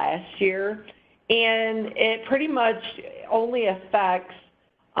added last year, and it pretty much only affects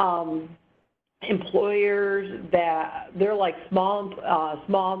employers that they're like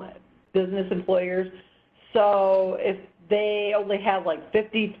small business employers. So if they only have like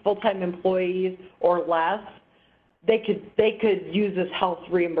 50 full-time employees or less, they could use this health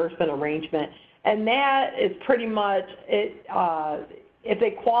reimbursement arrangement, and that is pretty much it. If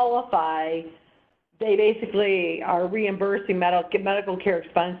they qualify, they basically are reimbursing medical care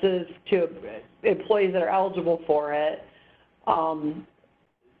expenses to employees that are eligible for it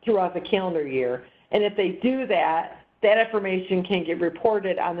throughout the calendar year. And if they do that, that information can get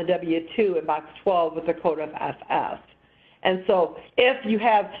reported on the W-2 in box 12 with the code of FS. And so if you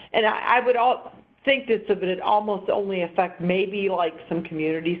have, and I would think this would almost only affect maybe like some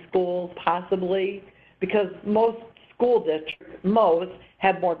community schools possibly, because most school districts,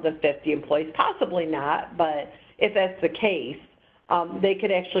 have more than 50 employees, possibly not, but if that's the case, they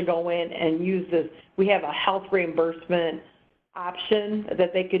could actually go in and use this. We have a health reimbursement option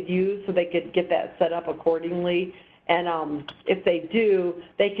that they could use, so they could get that set up accordingly. And if they do,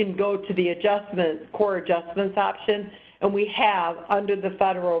 they can go to the core adjustments option, and we have under the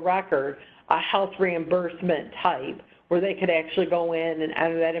federal record a health reimbursement type where they could actually go in and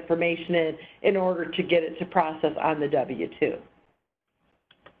enter that information in order to get it to process on the W-2.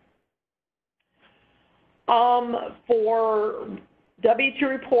 For W-2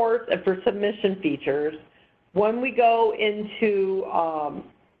 reports and for submission features, when we go into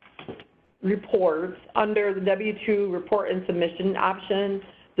reports under the W-2 report and submission option,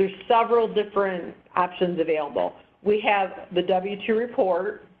 there's several different options available. We have the W-2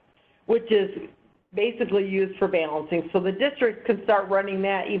 report, which is basically used for balancing. So the district can start running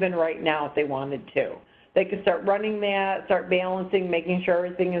that even right now if they wanted to. They can start running that, start balancing, making sure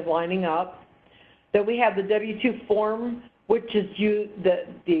everything is lining up. Then we have the W-2 form, which is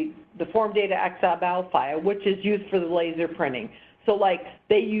the form data XML file, which is used for the laser printing. So like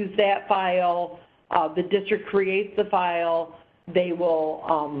they use that file, the district creates the file, they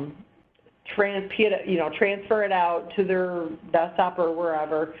will transfer it out to their desktop or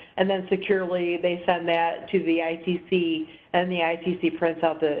wherever, and then securely they send that to the ITC, and the ITC prints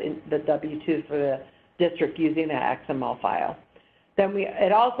out the W-2 for the district using that XML file. Then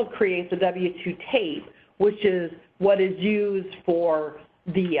it also creates a W-2 tape, which is what is used for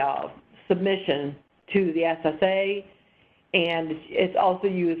the submission to the SSA, and it's also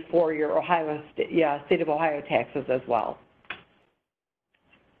used for your state of Ohio taxes as well.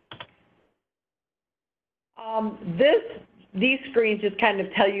 These screens just kind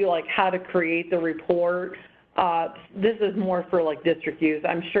of tell you like how to create the report. This is more for like district use.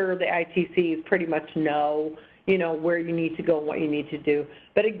 I'm sure the ITCs pretty much know, you know, where you need to go and what you need to do.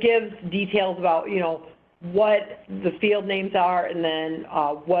 But it gives details about, you know, what the field names are, and then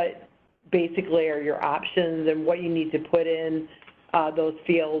what basically are your options and what you need to put in those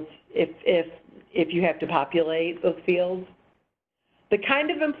fields if you have to populate those fields. The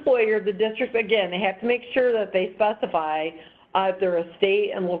kind of employer, the district, again, they have to make sure that they specify if they're a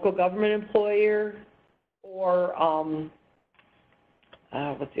state and local government employer or,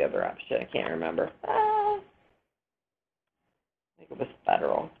 what's the other option? I can't remember. I think it was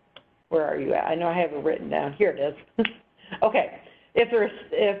federal. Where are you at? I know I have it written down. Here it is. Okay.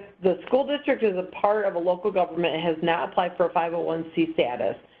 If the school district is a part of a local government and has not applied for a 501c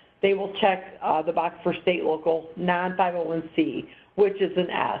status, they will check the box for state, local, non-501c, which is an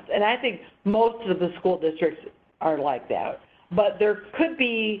S. And I think most of the school districts are like that. But there could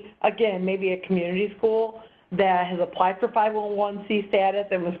be, again, maybe a community school that has applied for 501c status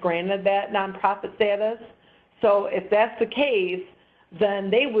and was granted that nonprofit status. So if that's the case,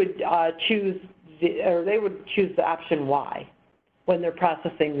 then they would choose the option Y when they're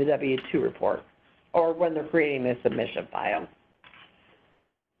processing the W-2 report. or when they're creating the submission file.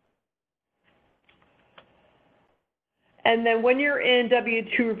 And then when you're in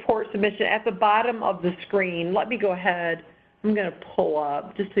W-2 report submission, at the bottom of the screen, let me go ahead. I'm going to pull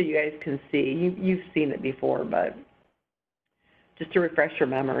up just so you guys can see. You've seen it before, but just to refresh your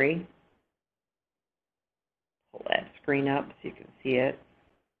memory. Pull that screen up so you can see it.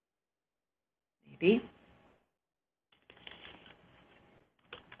 Maybe.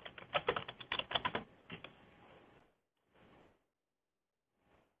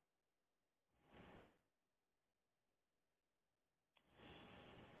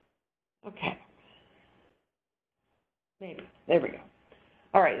 Okay. Maybe. There we go.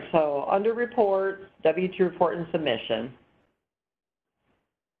 All right, so under report, W-2 report and submission.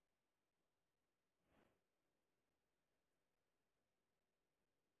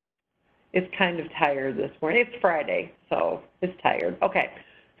 It's kind of tired this morning. It's Friday, so it's tired. Okay,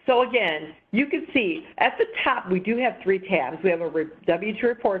 so again, you can see at the top we do have 3 tabs. We have a W-2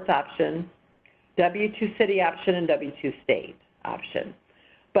 reports option, W-2 city option, and W-2 state option.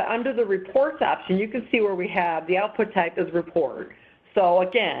 But under the reports option, you can see where we have the output type is report. So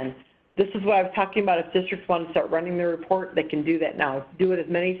again, this is what I was talking about. If districts want to start running their report, they can do that now. Do it as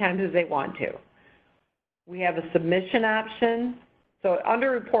many times as they want to. We have a submission option. So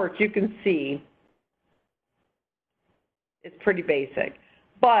under reports, you can see it's pretty basic.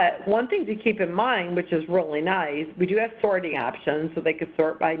 But one thing to keep in mind, which is really nice, we do have sorting options, so they could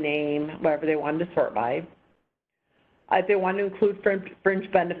sort by name, whatever they wanted to sort by. If they want to include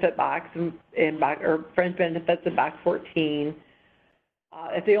fringe benefit box or fringe benefits in box 14,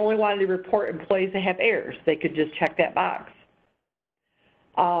 if they only wanted to report employees that have errors, they could just check that box.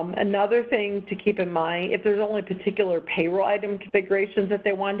 Another thing to keep in mind, if there's only particular payroll item configurations that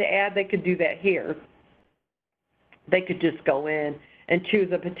they wanted to add, they could do that here. They could just go in and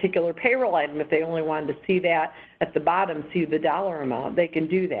choose a particular payroll item. If they only wanted to see that at the bottom, see the dollar amount, they can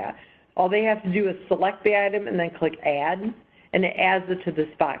do that. All they have to do is select the item and then click Add, and it adds it to this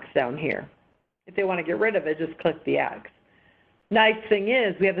box down here. If they want to get rid of it, just click the X. Nice thing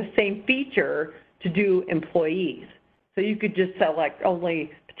is we have the same feature to do employees. So you could just select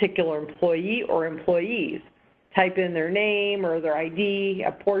only particular employee or employees. Type in their name or their ID,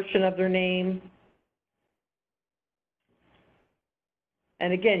 a portion of their name.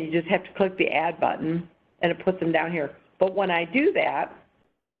 And again, you just have to click the Add button, and it puts them down here. But when I do that,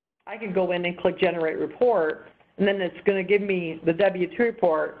 I can go in and click Generate Report, and then it's going to give me the W-2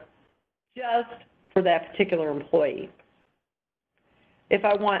 report just for that particular employee. If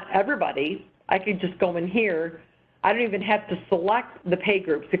I want everybody, I can just go in here. I don't even have to select the pay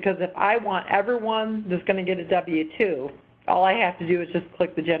groups, because if I want everyone that's going to get a W-2, all I have to do is just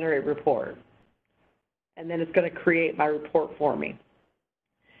click the Generate Report. And then it's going to create my report for me.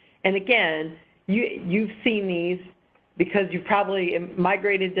 And again, you've seen these because you've probably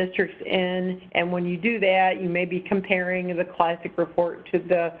migrated districts in, and when you do that, you may be comparing the classic report to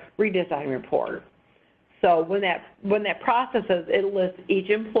the redesign report. So when that processes, it lists each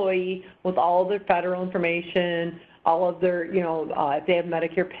employee with all of their federal information, all of their, if they have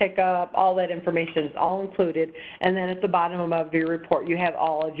Medicare pickup, all that information is all included. And then at the bottom of your report, you have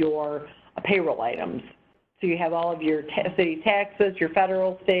all of your payroll items. So you have all of your city taxes, your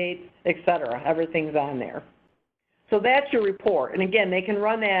federal, state, et cetera. Everything's on there. So that's your report. And again, they can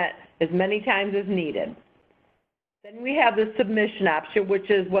run that as many times as needed. Then we have the submission option, which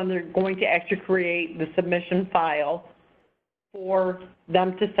is when they're going to actually create the submission file for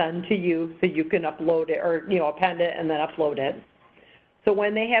them to send to you so you can upload it or, append it and then upload it. So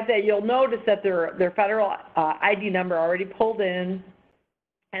when they have that, you'll notice that their federal ID number already pulled in,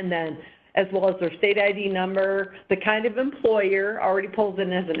 and then as well as their state ID number, the kind of employer already pulls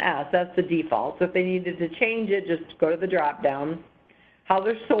in as an S. That's the default. So if they needed to change it, just go to the drop down. How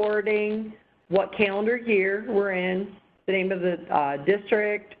they're sorting, what calendar year we're in, the name of the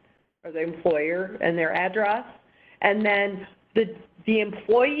district or the employer, and their address. And then the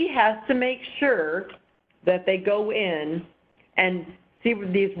employee has to make sure that they go in and see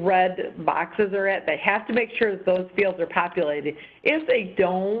where these red boxes are at. They have to make sure that those fields are populated. If they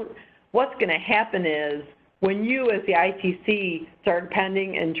don't, what's going to happen is when you as the ITC start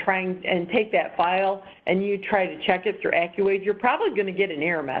appending and trying and take that file and you try to check it through AccuWage, you're probably going to get an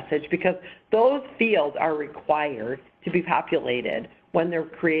error message because those fields are required to be populated when they're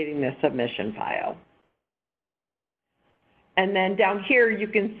creating the submission file. And then down here you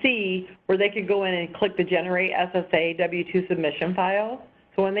can see where they could go in and click the Generate SSA W-2 submission file.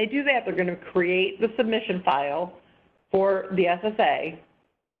 So when they do that, they're going to create the submission file for the SSA,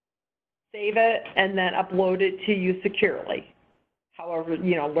 save it, and then upload it to you securely. however,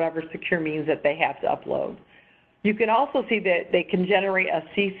 you know, whatever secure means that they have to upload. You can also see that they can generate a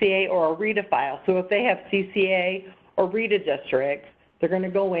CCA or a RETA file. So if they have CCA or RETA districts, they're going to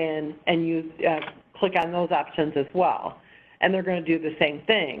go in and use, click on those options as well. And they're going to do the same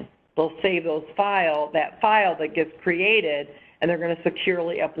thing. They'll save that file that gets created, and they're going to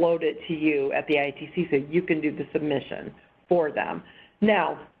securely upload it to you at the ITC so you can do the submission for them.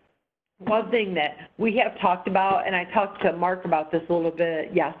 Now, one thing that we have talked about, and I talked to Mark about this a little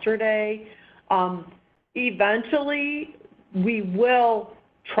bit yesterday, eventually we're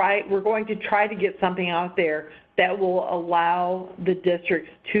going to try to get something out there that will allow the districts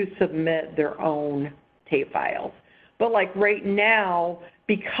to submit their own tape files. But like right now,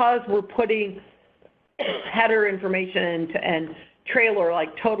 because we're putting header information and trailer, like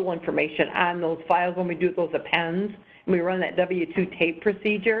total information on those files when we do those appends, and we run that W-2 tape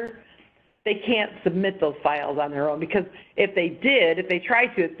procedure, they can't submit those files on their own, because if they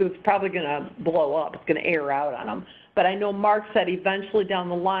tried to, it's probably going to blow up. It's going to air out on them. But I know Mark said eventually down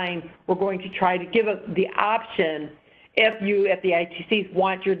the line, we're going to try to give the option, if you at the ITCs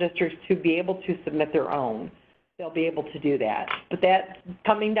want your districts to be able to submit their own, they'll be able to do that. But that's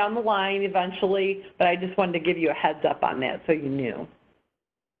coming down the line eventually, but I just wanted to give you a heads up on that so you knew.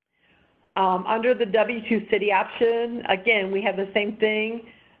 Under the W-2 city option, again, we have the same thing.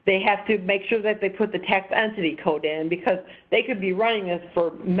 They have to make sure that they put the tax entity code in, because they could be running this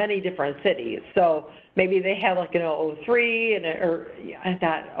for many different cities. So maybe they have like an 003, or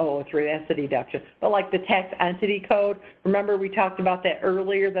not 003, that's the deduction, but like the tax entity code. Remember we talked about that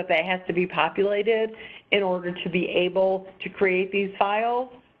earlier, that has to be populated in order to be able to create these files.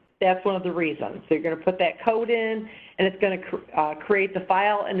 That's one of the reasons. So you're going to put that code in, and it's going to create the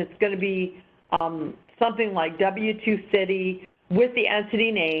file, and it's going to be something like W-2 city with the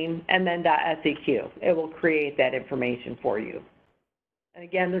entity name and then .seq. It will create that information for you. And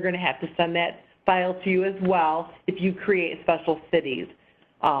again, they're going to have to send that file to you as well if you create special cities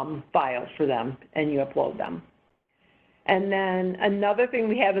files for them and you upload them. And then another thing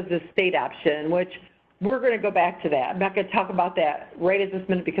we have is the state option, which we're going to go back to that. I'm not going to talk about that right at this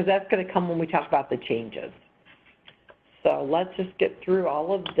minute, because that's going to come when we talk about the changes. So let's just get through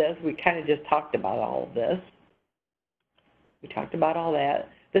all of this. We kind of just talked about all of this. We talked about all that.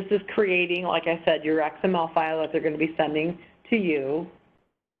 This is creating, like I said, your XML file that they're going to be sending to you.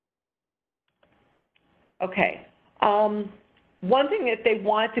 Okay. One thing, if they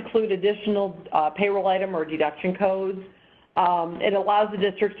want to include additional payroll item or deduction codes, it allows the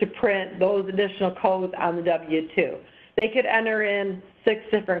district to print those additional codes on the W-2. They could enter in 6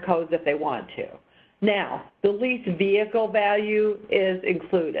 different codes if they want to. Now, the leased vehicle value is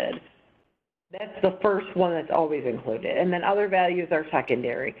included. That's the first one that's always included. And then other values are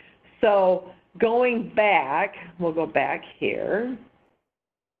secondary. So going back, we'll go back here.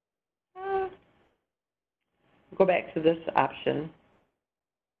 We'll go back to this option.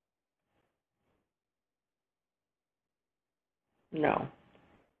 No.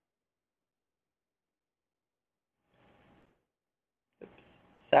 Oops,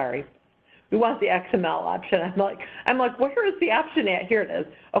 sorry. We want the XML option. I'm like, where is the option at? Here it is.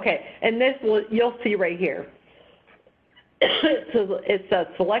 Okay, and this you'll see right here. So it says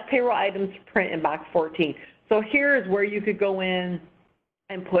select payroll items to print in box 14. So here is where you could go in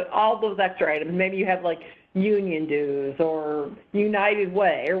and put all those extra items. Maybe you have like union dues or United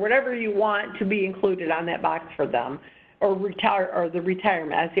Way or whatever you want to be included on that box for them, or the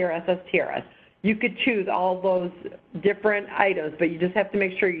retirement, SERS, STRS. You could choose all those different items, but you just have to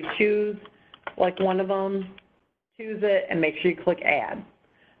make sure you choose like one of them, choose it, and make sure you click add.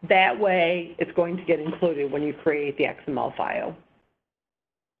 That way, it's going to get included when you create the XML file.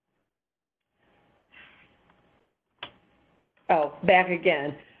 Oh, back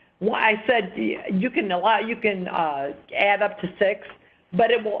again. Well, I said you can add up to 6, but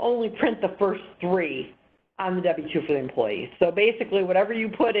it will only print the first 3 on the W-2 for the employees. So basically, whatever you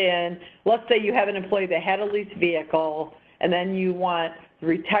put in, let's say you have an employee that had a leased vehicle, and then you want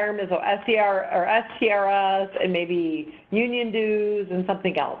retirement, so SER or STRS, and maybe union dues and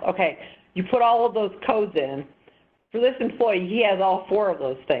something else. Okay, you put all of those codes in. For this employee, he has all 4 of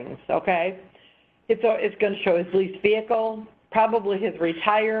those things, okay? It's going to show his leased vehicle, probably his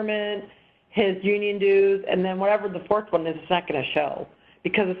retirement, his union dues, and then whatever the 4th one is, it's not going to show,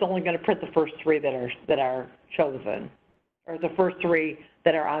 because it's only going to print the first 3 that are chosen, or the first 3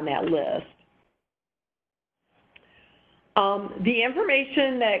 that are on that list. The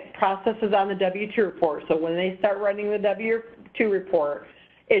information that processes on the W-2 report, so when they start running the W-2 report,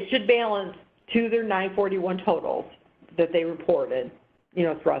 it should balance to their 941 totals that they reported,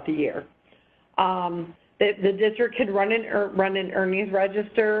 throughout the year. The district can run an earnings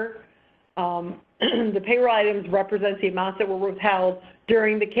register. The payroll items represents the amounts that were withheld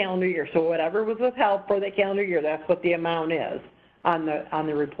during the calendar year. So whatever was withheld for the calendar year, that's what the amount is on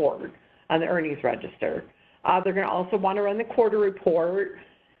the report, on the earnings register. They're going to also want to run the quarter report,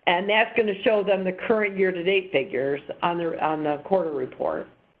 and that's going to show them the current year-to-date figures on the quarter report.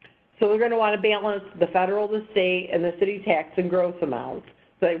 So they're going to want to balance the federal, the state, and the city tax and gross amounts.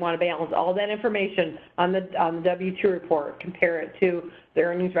 So they want to balance all that information on the W-2 report, compare it to the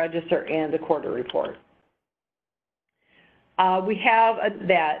earnings register and the quarter report. We have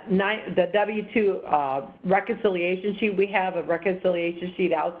the W-2 reconciliation sheet. We have a reconciliation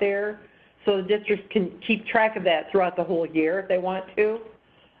sheet out there, so the districts can keep track of that throughout the whole year if they want to.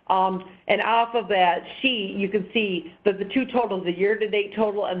 And off of that sheet, you can see that the two totals, the year-to-date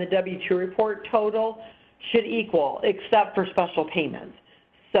total and the W-2 report total, should equal, except for special payments.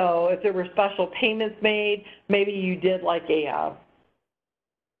 So if there were special payments made, maybe you did like a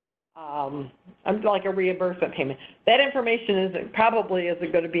reimbursement payment. That information probably isn't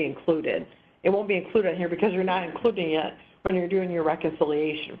going to be included. It won't be included here because you're not including it when you're doing your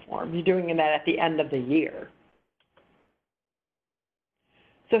reconciliation form. You're doing that at the end of the year.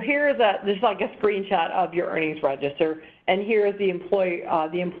 So here is just like a screenshot of your earnings register, and here is the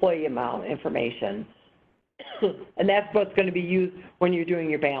employee amount information. And that's what's going to be used when you're doing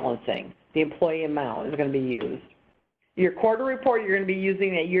your balancing. The employee amount is going to be used. Your quarter report, you're going to be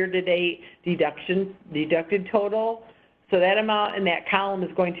using that year-to-date deducted total. So that amount in that column is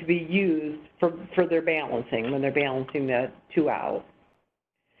going to be used for their balancing when they're balancing the two out.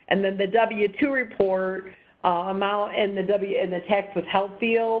 And then the W-2 report amount and the tax withheld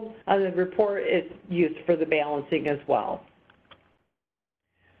field on the report is used for the balancing as well.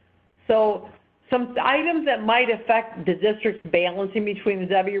 So some items that might affect the district's balancing between the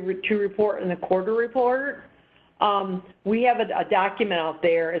W-2 report and the quarter report. We have a document out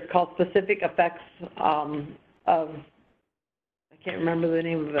there. It's called Specific Effects of, I can't remember the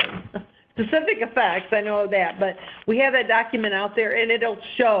name of it. Specific Effects, I know that, but we have that document out there, and it'll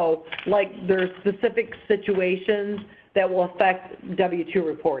show like there's specific situations that will affect W-2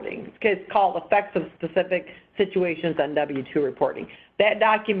 reporting. It's called Effects of Specific Situations on W-2 Reporting. That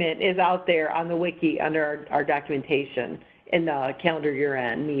document is out there on the wiki under our documentation in the calendar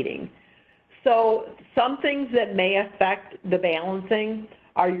year-end meeting. So some things that may affect the balancing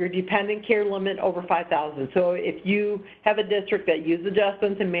are your dependent care limit over 5,000. So if you have a district that uses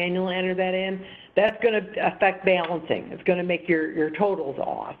adjustments and manually enter that in, that's going to affect balancing. It's going to make your totals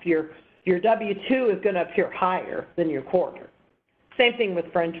off. Your W-2 is going to appear higher than your quarter. Same thing with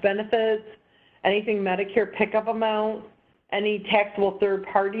fringe benefits, anything Medicare pickup amount, any taxable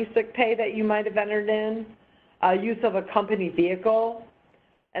third-party sick pay that you might have entered in, use of a company vehicle,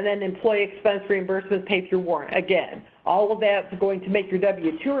 and then employee expense reimbursements paid through warrant. Again, all of that's going to make your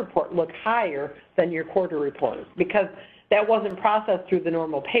W-2 report look higher than your quarter report because that wasn't processed through the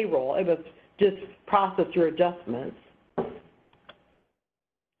normal payroll. It was just processed through adjustments.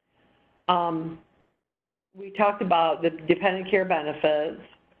 We talked about the dependent care benefits.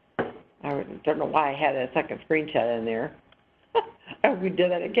 I don't know why I had a second screenshot in there. Oh, we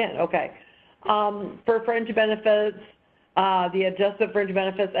did that again. Okay. For fringe benefits, the adjusted fringe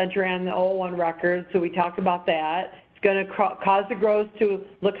benefits entry on the 001 record, so we talked about that. It's going to cause the gross to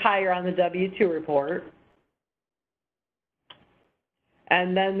look higher on the W-2 report.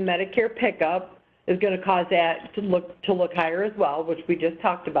 And then the Medicare pickup is going to cause that to look higher as well, which we just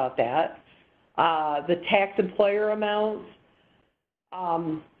talked about that. The tax employer amounts.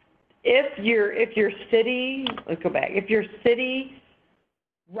 If your city, let's go back. If your city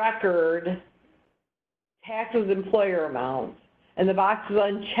record taxes employer amounts and the box is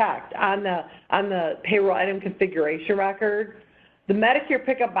unchecked on the payroll item configuration record, the Medicare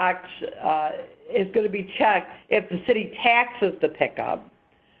pickup box is going to be checked if the city taxes the pickup.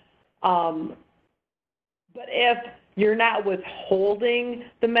 But if you're not withholding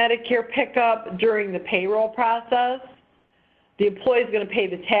the Medicare pickup during the payroll process, the employee is going to pay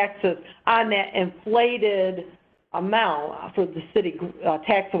the taxes on that inflated amount for the city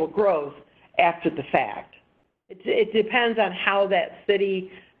taxable gross after the fact. It depends on how that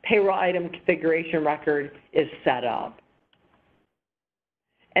city payroll item configuration record is set up.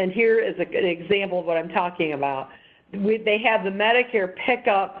 And here is an example of what I'm talking about. They have the Medicare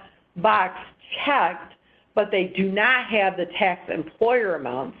pickup box checked, but they do not have the tax employer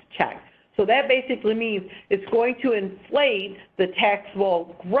amounts checked. So that basically means it's going to inflate the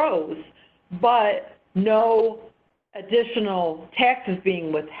taxable gross, but no additional taxes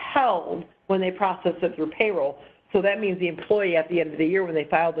being withheld when they process it through payroll. So that means the employee at the end of the year when they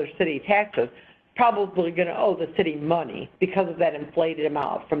file their city taxes probably going to owe the city money because of that inflated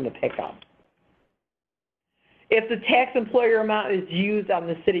amount from the pickup. If the tax employer amount is used on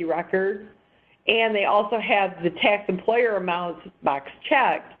the city record, and they also have the tax employer amounts box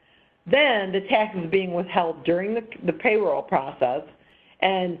checked, then the tax is being withheld during the payroll process,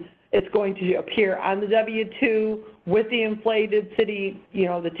 and it's going to appear on the W-2 with the inflated city,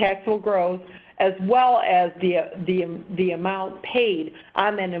 the taxable gross, as well as the amount paid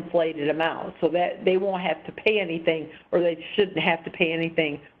on that inflated amount, so that they won't have to pay anything, or they shouldn't have to pay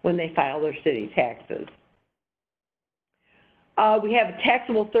anything when they file their city taxes. We have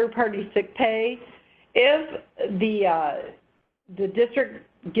taxable third-party sick pay. If the district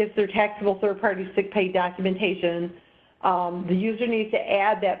gets their taxable third-party sick pay documentation, the user needs to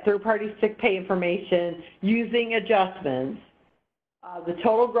add that third-party sick pay information using adjustments, the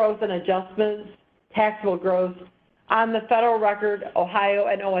total gross and adjustments, taxable gross, on the federal record, Ohio,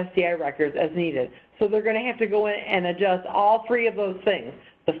 and OSCI records as needed. So they're going to have to go in and adjust all three of those things,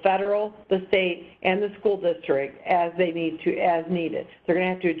 the federal, the state, and the school district as needed. They're going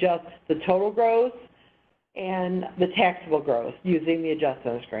to have to adjust the total gross and the taxable gross using the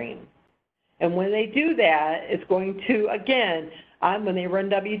adjustment screen. And when they do that, it's going to, again, when they run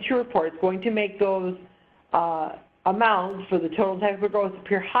W-2 reports, it's going to make those amounts for the total taxable gross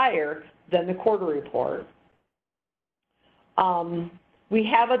appear higher than the quarter report. We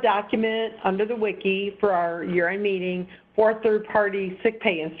have a document under the wiki for our year-end meeting for third-party sick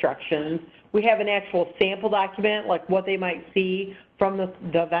pay instructions. We have an actual sample document, like what they might see from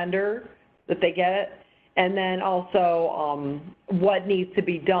the vendor that they get, and then also what needs to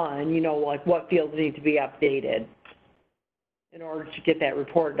be done, like what fields need to be updated in order to get that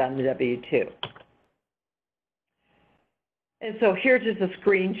reported on the W-2. And so here's just a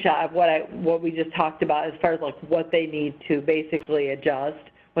screenshot of what we just talked about as far as like what they need to basically adjust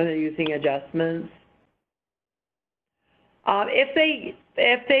when they're using adjustments.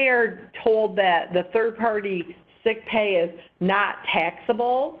 If they are told that the third-party sick pay is not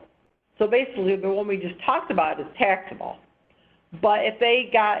taxable, so basically the one we just talked about is taxable. But if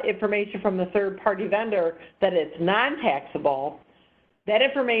they got information from the third-party vendor that it's non-taxable, that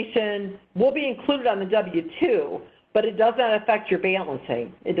information will be included on the W-2, but it does not affect your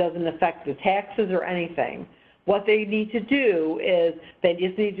balancing. It doesn't affect the taxes or anything. What they need to do is they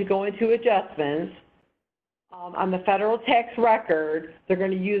just need to go into adjustments. On the federal tax record, they're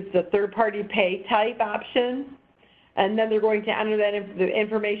going to use the third-party pay type option, and then they're going to enter the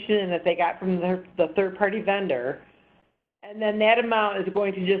information in that they got from the third-party vendor, and then that amount is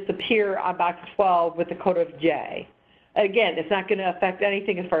going to just appear on box 12 with the code of J. Again, it's not going to affect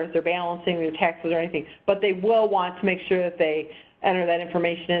anything as far as their balancing, their taxes, or anything, but they will want to make sure that they enter that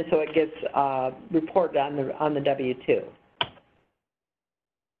information in so it gets reported on the W-2.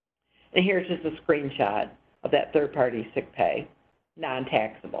 And here's just a screenshot of that third-party sick pay,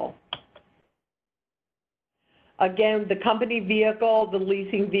 non-taxable. Again, the company vehicle, the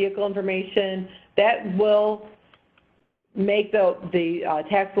leasing vehicle information, that will make the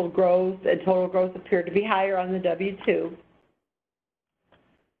taxable gross and total gross appear to be higher on the W-2.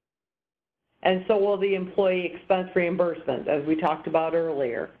 And so will the employee expense reimbursement, as we talked about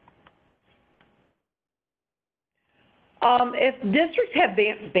earlier. If districts have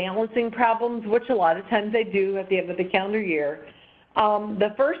balancing problems, which a lot of times they do at the end of the calendar year,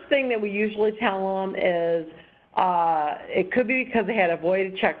 the first thing that we usually tell them is it could be because they had a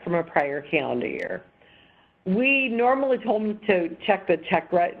voided check from a prior calendar year. We normally told them to check to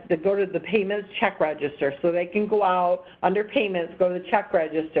go to the payments check register, so they can go out under payments, go to the check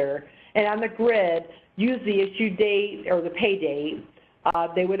register, and on the grid, use the issue date or the pay date.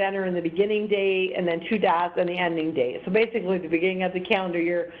 They would enter in the beginning date and then 2 dots and the ending date. So basically the beginning of the calendar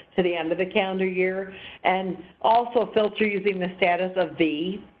year to the end of the calendar year, and also filter using the status of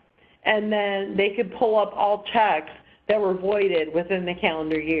V. And then they could pull up all checks that were voided within the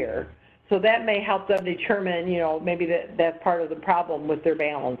calendar year. So that may help them determine, maybe that's part of the problem with their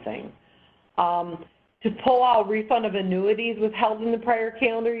balancing. To pull out refund of annuities withheld in the prior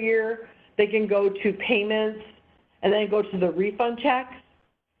calendar year, they can go to payments and then go to the refund checks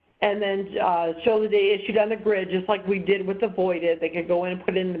and then show the date issued on the grid, just like we did with the voided. They could go in and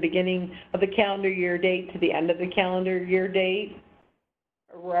put in the beginning of the calendar year date to the end of the calendar year date,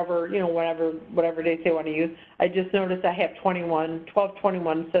 or wherever, whatever dates they want to use. I just noticed I have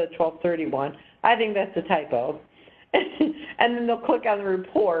 12/21 instead of 12/31. I think that's a typo. And then they'll click on the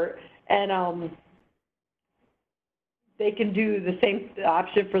report, and they can do the same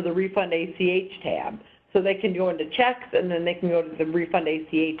option for the refund ACH tab. So they can go into checks, and then they can go to the refund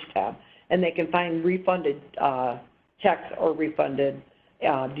ACH tab, and they can find refunded checks or refunded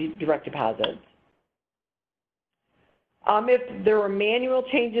direct deposits. if there were manual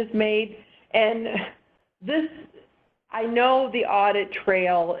changes made, and this, I know the audit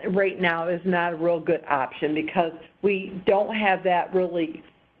trail right now is not a real good option because we don't have that really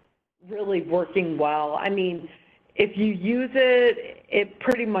working well. I mean, if you use it, it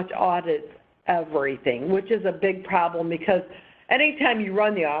pretty much audits everything, which is a big problem because anytime you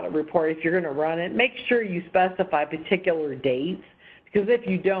run the audit report, if you're going to run it, make sure you specify particular dates, because if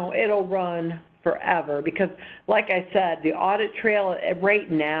you don't, it'll run forever. Because like I said, the audit trail right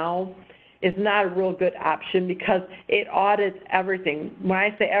now is not a real good option because it audits everything. When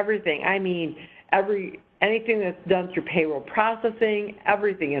I say everything, I mean anything that's done through payroll processing,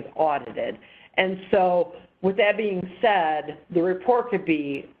 everything is audited. And so with that being said, the report could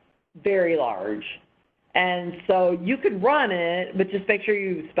be very large. And so you could run it, but just make sure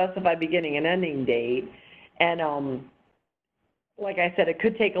you specify beginning and ending date. And like I said, it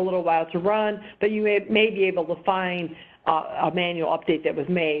could take a little while to run, but you may be able to find a manual update that was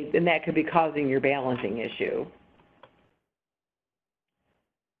made, and that could be causing your balancing issue.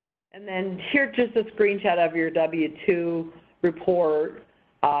 And then here's just a screenshot of your W-2 report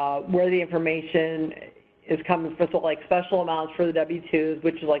where the information is coming from, so like special amounts for the W-2s,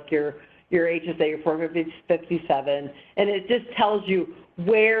 which is like your HSA, your 457, and it just tells you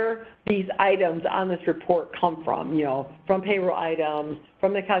where these items on this report come from, you know, from payroll items,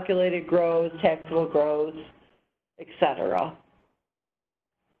 from the calculated gross, taxable gross, etc.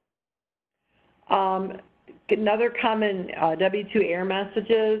 Another common W-2 error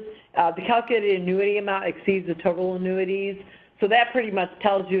messages, the calculated annuity amount exceeds the total annuities. So that pretty much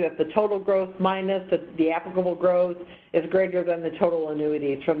tells you if the total gross minus the applicable gross is greater than the total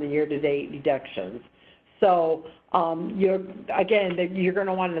annuities from the year-to-date deductions. So again, you're going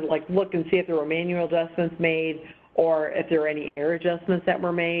to want to like look and see if there were manual adjustments made or if there are any error adjustments that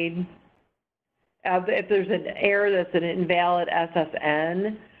were made. If there's an error that's an invalid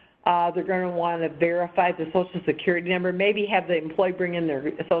SSN, they're going to want to verify the Social Security number, maybe have the employee bring in their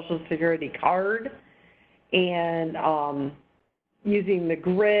Social Security card, and using the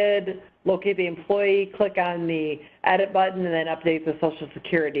grid, locate the employee, click on the edit button, and then update the Social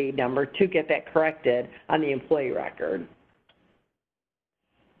Security number to get that corrected on the employee record.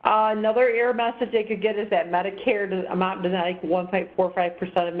 Another error message they could get is that Medicare amount does not equal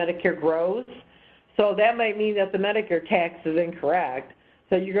 1.45% of Medicare gross. So that might mean that the Medicare tax is incorrect.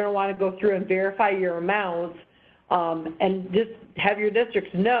 So you're going to want to go through and verify your amounts and just have your districts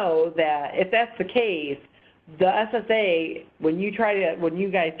know that if that's the case, the SSA, when you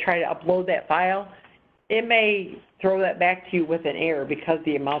guys try to upload that file, it may throw that back to you with an error because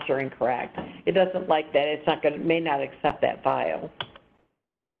the amounts are incorrect. It doesn't like that. It's not going to, may not accept that file.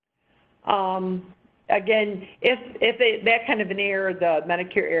 Again, if that kind of an error, the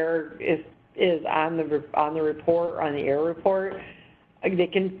Medicare error is on the report, on the error report,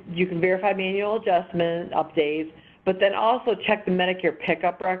 you can verify manual adjustment updates, but then also check the Medicare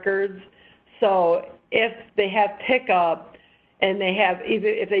pickup records. So if they have pickup and they have either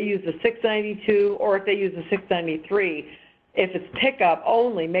if they use the 692 or if they use the 693, if it's pickup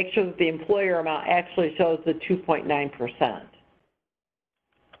only, make sure that the employer amount actually shows the 2.9%.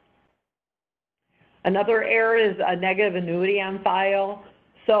 Another error is a negative annuity on file.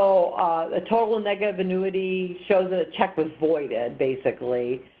 So a total negative annuity shows that a check was voided,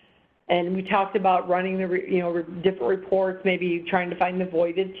 basically. And we talked about running the different reports, maybe trying to find the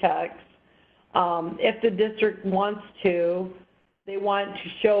voided checks. If the district wants to, they want to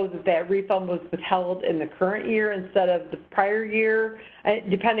show that that refund was withheld in the current year instead of the prior year,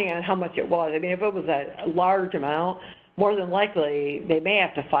 depending on how much it was. I mean, if it was a large amount, more than likely they may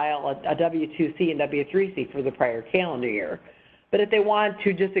have to file a W-2C and W-3C for the prior calendar year. But if they want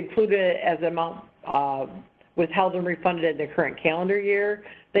to just include it as an amount withheld and refunded in the current calendar year,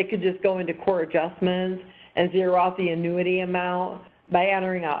 they could just go into core adjustments and zero out the annuity amount by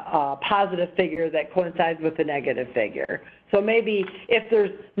entering a positive figure that coincides with the negative figure. So maybe if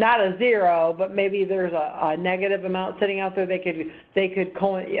there's not a zero, but maybe there's a negative amount sitting out there, they could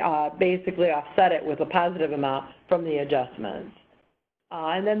basically offset it with a positive amount from the adjustments.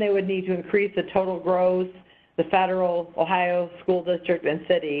 And then they would need to increase the total gross, the federal, Ohio school district, and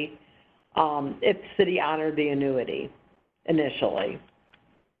city, if city honored the annuity initially.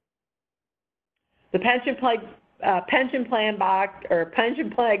 The pension plan box, or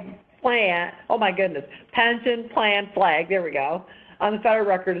pension plan, oh my goodness, pension plan flag, there we go, on the federal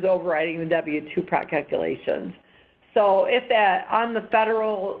record is overriding the W-2 calculations. So if that, on the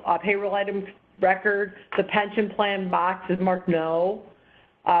federal payroll item record, the pension plan box is marked no,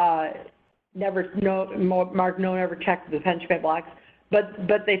 never checked the pension plan box,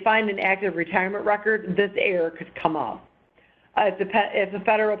 but they find an active retirement record, this error could come up if the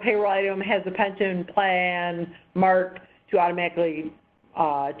federal payroll item has a pension plan marked to automatically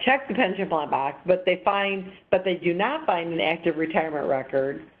check the pension plan box, but they do not find an active retirement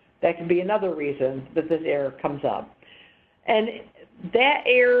record, that could be another reason that this error comes up. And that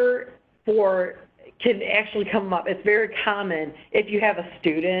error can actually come up. It's very common if you have a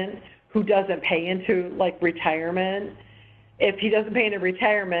student who doesn't pay into like retirement. If he doesn't pay into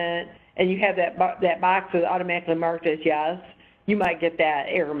retirement and you have that box that's automatically marked as yes, you might get that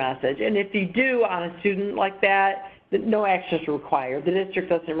error message. And if you do on a student like that, no action is required. The district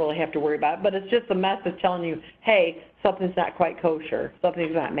doesn't really have to worry about it, but it's just a message telling you, hey, something's not quite kosher,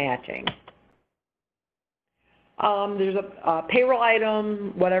 something's not matching. There's a payroll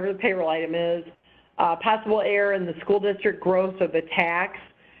item, whatever the payroll item is, possible error in the school district gross of the tax.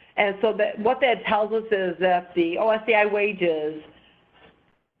 And so what that tells us is that the OSDI wages,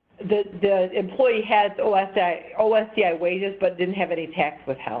 the employee had OSDI wages but didn't have any tax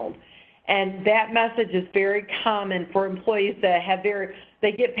withheld. And that message is very common for employees that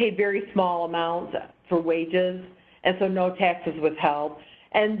they get paid very small amounts for wages, and so no taxes withheld.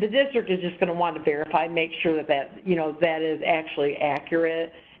 And the district is just going to want to verify, make sure that is actually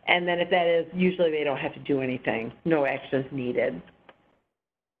accurate. And then if that is, usually they don't have to do anything. No action is needed.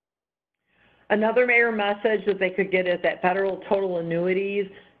 Another error message that they could get is that federal total annuities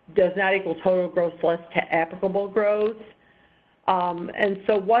does not equal total gross less applicable gross. And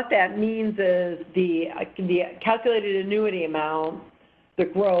so what that means is the calculated annuity amount, the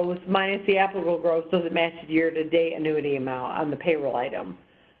gross minus the applicable gross, doesn't match the year-to-date annuity amount on the payroll item.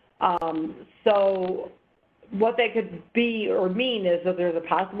 So what that could be or mean is that there's a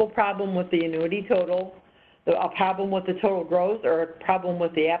possible problem with the annuity total, a problem with the total gross, or a problem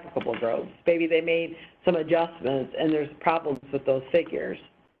with the applicable gross. Maybe they made some adjustments and there's problems with those figures.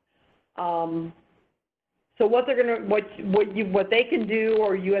 So what they can do,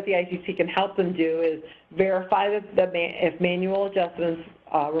 or you at the ITC can help them do, is verify if manual adjustments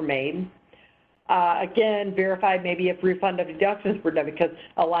were made. Again, verify maybe if refund of deductions were done, because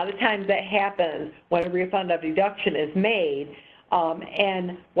a lot of times that happens when a refund of deduction is made.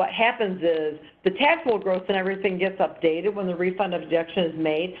 And what happens is the taxable gross and everything gets updated when the refund of deduction is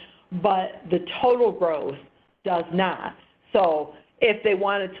made, but the total gross does not. So if they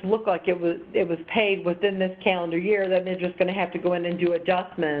want it to look like it was paid within this calendar year, then they're just going to have to go in and do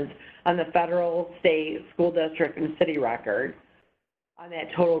adjustments on the federal, state, school district, and city record on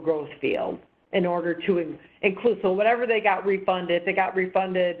that total gross field in order to include. So whatever they got refunded, if they got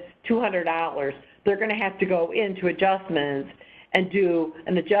refunded $200, they're going to have to go into adjustments and do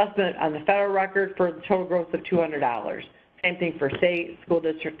an adjustment on the federal record for the total gross of $200. Same thing for state, school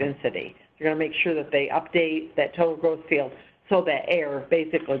district, and city. They're going to make sure that they update that total gross field so that error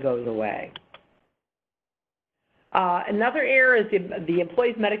basically goes away. Another error is the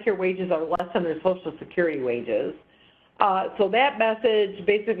employee's Medicare wages are less than their Social Security wages. So that message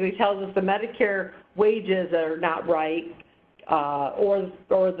basically tells us the Medicare wages are not right, or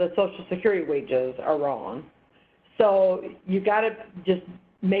the Social Security wages are wrong. So you got to just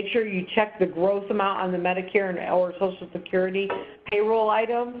make sure you check the gross amount on the Medicare or Social Security payroll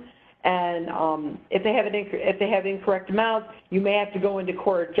item. And if they have incorrect amounts, you may have to go into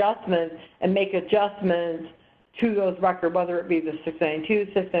core adjustments and make adjustments to those records, whether it be the 692,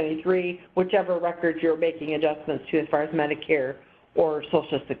 693, whichever records you're making adjustments to as far as Medicare or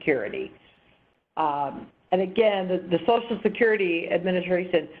Social Security. And again, the Social Security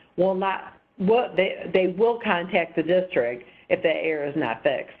Administration will not, they will contact the district if that error is not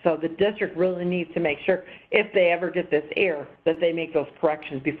fixed. So the district really needs to make sure, if they ever get this error, that they make those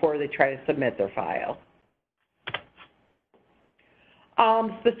corrections before they try to submit their file.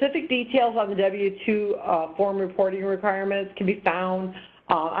 Specific details on the W-2 form reporting requirements can be found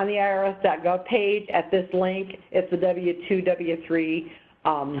on the IRS.gov page at this link. It's the W-2, W-3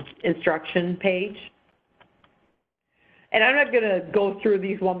 instruction page. And I'm not going to go through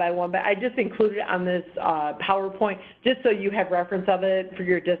these one by one, but I just included it on this PowerPoint just so you have reference of it for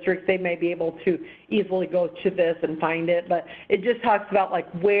your districts. They may be able to easily go to this and find it, but it just talks about like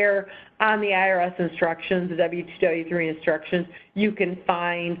where on the IRS instructions, the W-2, W-3 instructions, you can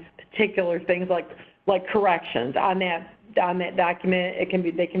find particular things like corrections on that document.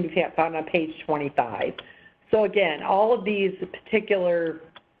 They can be found on page 25. So again, all of these particular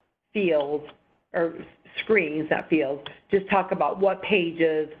fields or screens, not fields, just talk about what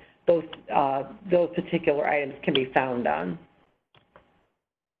pages those particular items can be found on.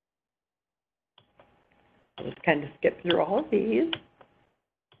 I'll just kind of skip through all of these,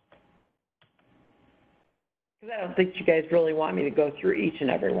 because I don't think you guys really want me to go through each and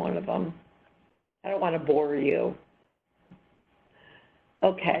every one of them. I don't want to bore you.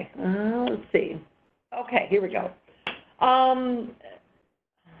 Okay, let's see. Okay, here we go. Hold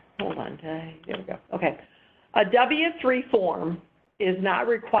on, here we go. Okay, a W-3 form is not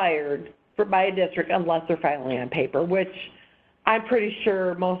required by a district unless they're filing on paper, which I'm pretty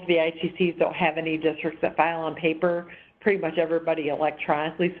sure most of the ITCs don't have any districts that file on paper. Pretty much everybody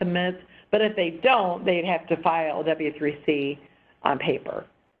electronically submits. But if they don't, they'd have to file a W-3C on paper.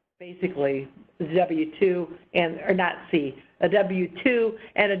 Basically, a W-2 and, or not C, a W-2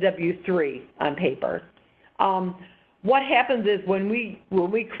 and a W-3 on paper. What happens is when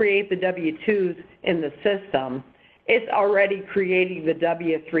we create the W-2s in the system, it's already creating the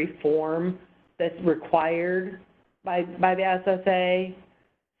W-3 form that's required by the SSA.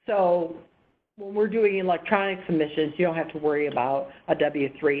 So when we're doing electronic submissions, you don't have to worry about a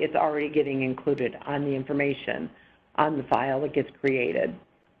W-3. It's already getting included on the information on the file that gets created.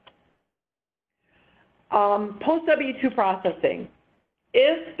 Post W-2 processing.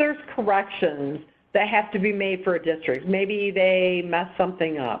 If there's corrections that have to be made for a district, maybe they mess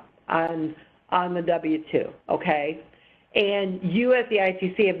something up on the W-2, okay? And you as the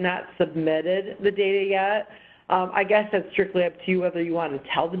ITC have not submitted the data yet. I guess that's strictly up to you whether you want to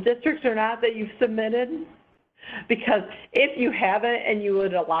tell the districts or not that you've submitted. Because if you haven't and you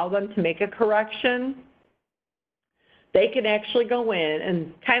would allow them to make a correction, they can actually go in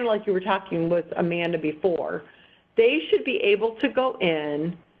and kind of like you were talking with Amanda before, they should be able to go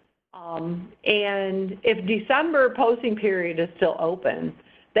in and if December posting period is still open,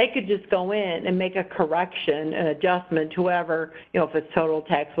 they could just go in and make a correction, an adjustment to whoever, you know, if it's total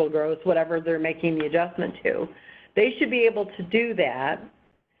taxable gross, whatever they're making the adjustment to. They should be able to do that,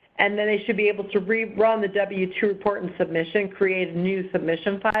 and then they should be able to rerun the W-2 report and submission, create a new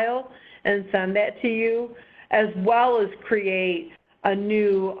submission file, and send that to you, as well as create a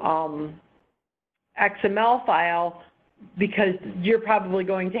new XML file, because you're probably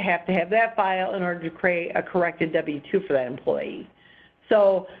going to have that file in order to create a corrected W-2 for that employee.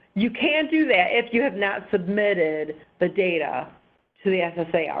 So you can do that if you have not submitted the data to the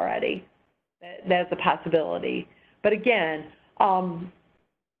SSA already. That's a possibility. But again, only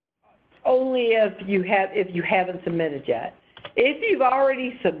if you haven't submitted yet. If you've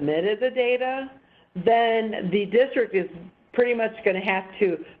already submitted the data, then the district is pretty much going to have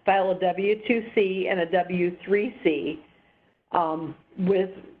to file a W-2C and a W-3C with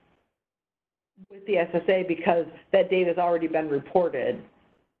the SSA because that data has already been reported.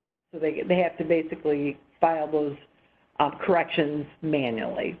 So they have to basically file those corrections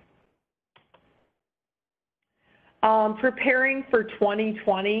manually. Preparing for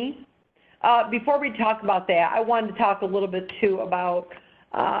 2020. Before we talk about that, I wanted to talk a little bit too about,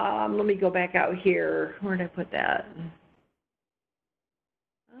 let me go back out here. Where did I put that?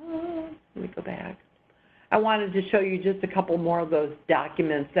 Let me go back. I wanted to show you just a couple more of those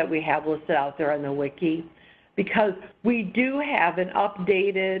documents that we have listed out there on the wiki, because we do have an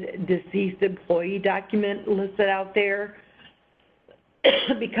updated deceased employee document listed out there.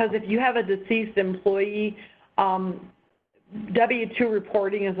 Because if you have a deceased employee, W-2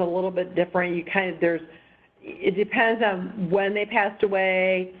 reporting is a little bit different. It depends on when they passed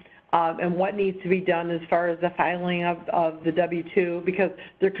away and what needs to be done as far as the filing of the W-2, because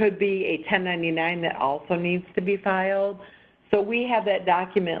there could be a 1099 that also needs to be filed. So we have that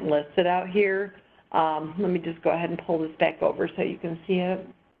document listed out here. Let me just go ahead and pull this back over so you can see it.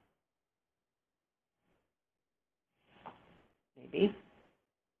 Maybe.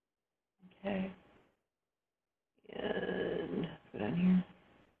 Okay. And put it on here.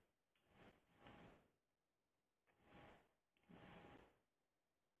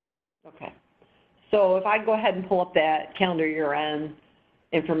 Okay. So if I go ahead and pull up that calendar year end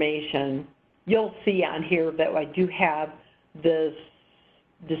information, you'll see on here that I do have this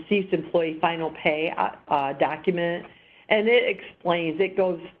deceased employee final pay document, and it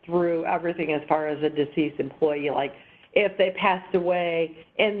goes through everything as far as a deceased employee, like if they passed away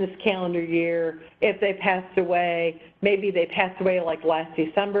in this calendar year, if they passed away, maybe they passed away like last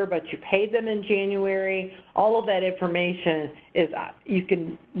December, but you paid them in January. All of that information is, you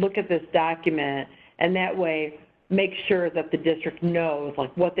can look at this document, and that way make sure that the district knows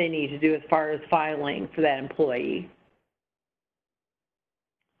like what they need to do as far as filing for that employee.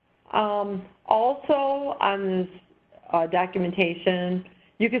 Also on this documentation,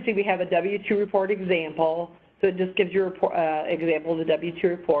 you can see we have a W-2 report example. So it just gives you an example of the W-2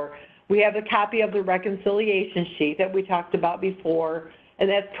 report. We have a copy of the reconciliation sheet that we talked about before, and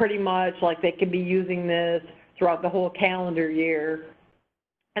that's pretty much like they can be using this throughout the whole calendar year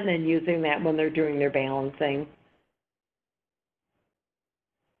and then using that when they're doing their balancing.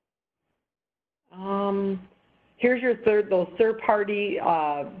 Here's your those third-party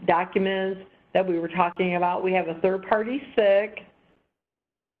documents that we were talking about. We have a third-party SIC,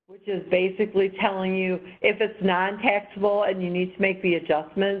 which is basically telling you if it's non-taxable and you need to make the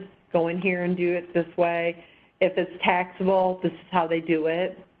adjustments, go in here and do it this way. If it's taxable, this is how they do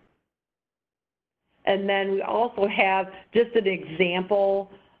it. And then we also have just an example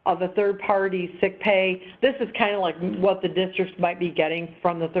of a third-party sick pay. This is kind of like what the districts might be getting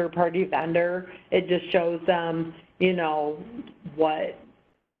from the third-party vendor. It just shows them, you know, what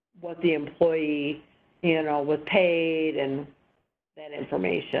the employee, you know, was paid and that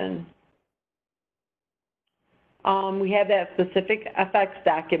information. We have that specific effects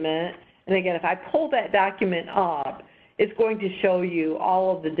document. And again, if I pull that document up, it's going to show you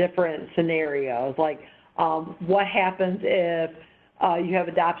all of the different scenarios, like what happens if you have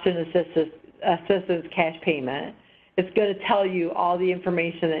adoption assistance cash payment. It's going to tell you all the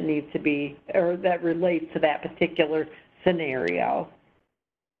information that needs to be, or that relates to that particular scenario.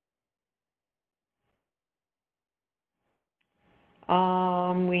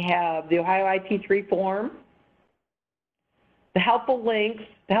 We have the Ohio IT3 form. The helpful links.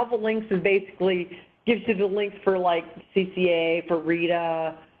 The helpful links is basically gives you the links for like CCA, for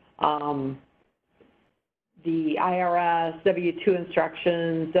RETA, the IRS, W-2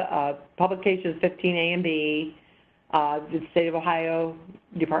 instructions, publications 15A and B, the State of Ohio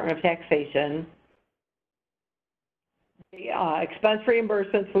Department of Taxation. The expense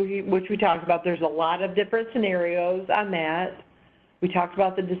reimbursements, which we talked about, there's a lot of different scenarios on that. We talked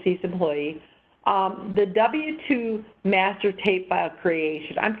about the deceased employee. The W-2 master tape file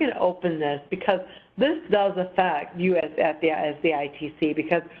creation, I'm going to open this because this does affect you as the ITC,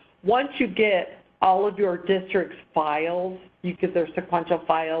 because once you get all of your district's files, you get their sequential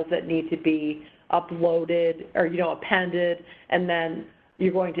files that need to be uploaded or, you know, appended, and then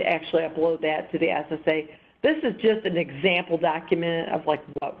you're going to actually upload that to the SSA. This is just an example document of like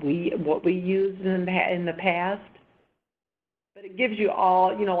what we used in the past. But it gives you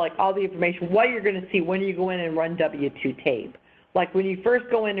all, you know, like all the information, what you're going to see when you go in and run W-2 tape. Like when you first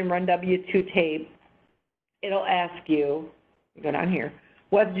go in and run W-2 tape, it'll ask you, go down here,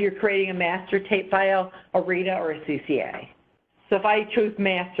 whether you're creating a master tape file, a RETA, or a CCA. So if I choose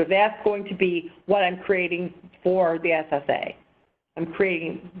master, that's going to be what I'm creating for the SSA. I'm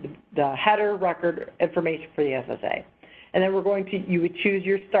creating the header record information for the SSA. And then we're going to, you would choose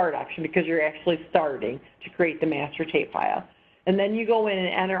your start option because you're actually starting to create the master tape file. And then you go in and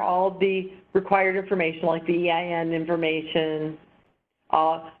enter all the required information, like the EIN information,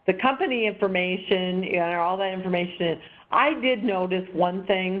 the company information, you enter all that information in. I did notice one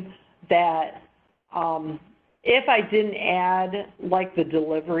thing that if I didn't add like the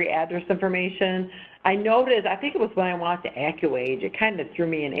delivery address information, I noticed, I think it was when I wanted to AccuAge, it kind of threw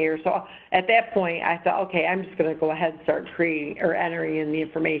me in error. So at that point, I thought, okay, I'm just going to go ahead and start creating or entering in the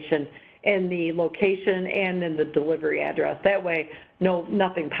information in the location and in the delivery address. That way,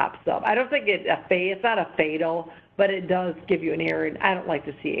 nothing pops up. I don't think it's not a fatal, but it does give you an error, and I don't like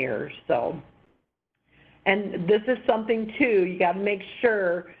to see errors. So, and this is something too, you got to make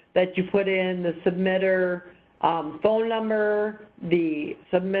sure that you put in the submitter phone number, the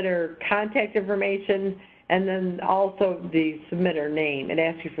submitter contact information, and then also the submitter name. It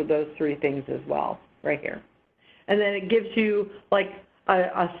asks you for those three things as well, right here. And then it gives you like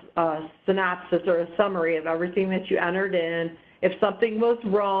a synopsis or a summary of everything that you entered in. If something was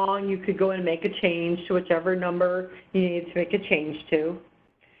wrong, you could go and make a change to whichever number you need to make a change to.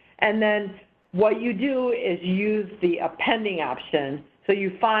 And then what you do is use the appending option. So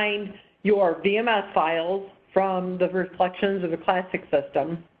you find your VMS files from the reflections of the classic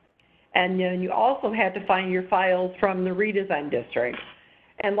system. And then you also had to find your files from the redesign district.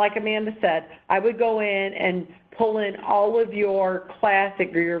 And like Amanda said, I would go in and pull in all of your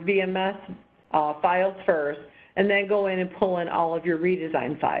classic or your VMS files first, and then go in and pull in all of your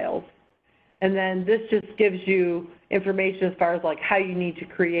redesign files. And then this just gives you information as far as like how you need to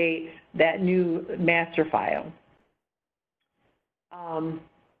create that new master file.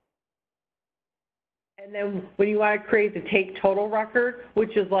 And then when you want to create the take total record,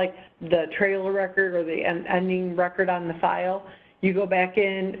 which is like the trailer record or the ending record on the file, you go back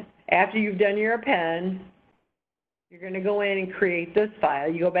in after you've done your append. You're going to go in and create this file.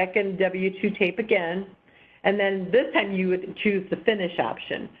 You go back in W-2 tape again, and then this time you would choose the finish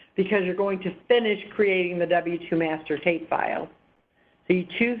option because you're going to finish creating the W-2 master tape file. So you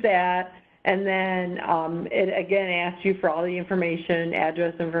choose that, and then it again asks you for all the information,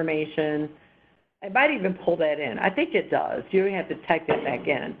 address information. It might even pull that in. I think it does. You don't have to type it back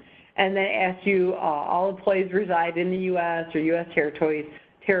in. And then it asks you all employees reside in the U.S. or U.S. territories.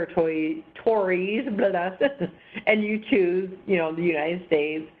 territories, blah, blah, and you choose, you know, the United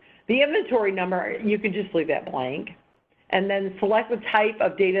States. The inventory number, you can just leave that blank. And then select the type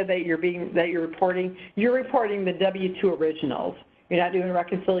of data that you're reporting. You're reporting the W-2 originals. You're not doing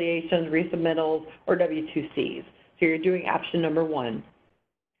reconciliations, resubmittals, or W-2Cs. So you're doing option number 1.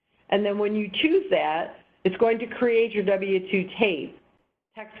 And then when you choose that, it's going to create your W-2 tape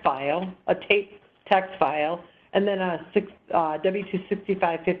text file, a tape text file, and then a W-2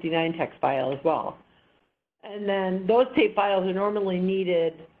 6559 text file as well. And then those tape files are normally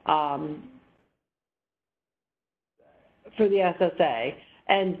needed for the SSA.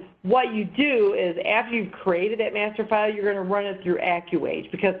 And what you do is after you've created that master file, you're going to run it through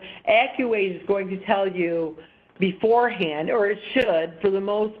AccuAge, because AccuAge is going to tell you beforehand, or it should for the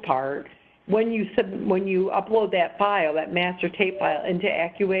most part, when you upload that file, that master tape file into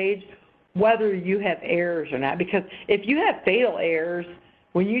AccuAge, whether you have errors or not. Because if you have fatal errors,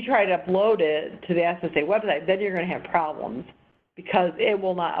 when you try to upload it to the SSA website, then you're going to have problems because it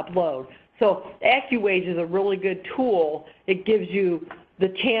will not upload. So AccuAge is a really good tool. It gives you the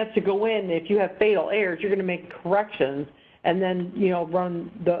chance to go in. If you have fatal errors, you're going to make corrections and then, you know, run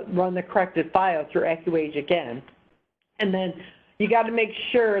the corrected file through AccuAge again. And then you got to make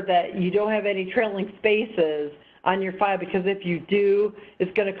sure that you don't have any trailing spaces on your file, because if you do,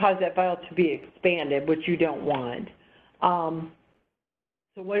 it's going to cause that file to be expanded, which you don't want.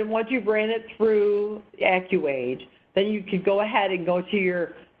 So once you've ran it through AccuAge, then you can go ahead and go to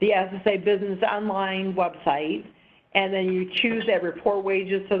the SSA Business Online website, and then you choose that report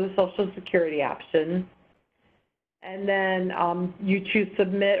wages to the Social Security option. And then you choose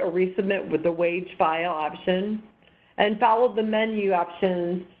submit or resubmit with the wage file option, and follow the menu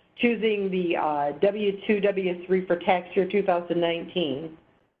options, choosing the W-2, W-3 for tax year 2019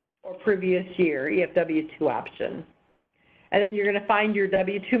 or previous year EFW-2 option. And then you're going to find your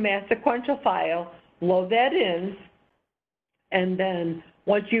W-2 mass sequential file, load that in, and then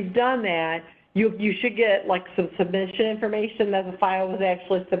once you've done that, you should get like some submission information that the file was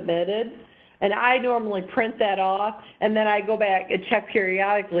actually submitted. And I normally print that off, and then I go back and check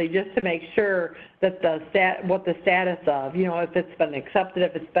periodically just to make sure that what the status of, you know, if it's been accepted,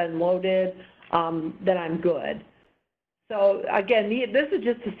 if it's been loaded, then I'm good. So again, this is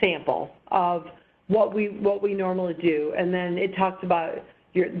just a sample of what we normally do, and then it talks about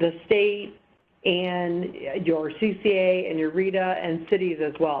the state and your CCA and your RETA and cities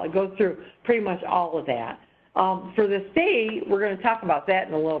as well. It goes through pretty much all of that. For the state, we're going to talk about that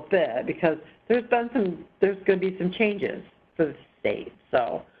in a little bit, because there's going to be some changes for the state.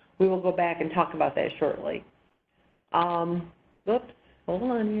 So we will go back and talk about that shortly. Whoops, hold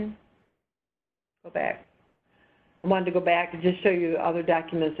on here. Go back. I wanted to go back and just show you other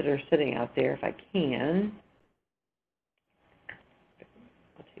documents that are sitting out there if I can.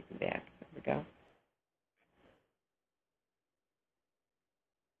 I'll take them back. There we go.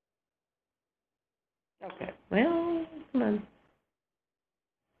 Okay, well, come on.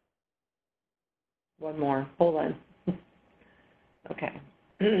 One more, hold on. Okay.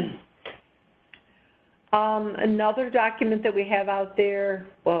 Another document that we have out there,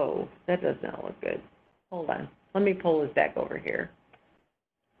 whoa, that does not look good. Hold on, let me pull this back over here.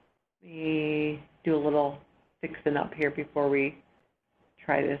 Let me do a little fixing up here before we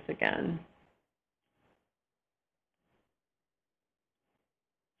try this again.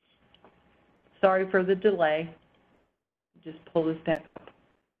 Sorry for the delay. Just pull this back up.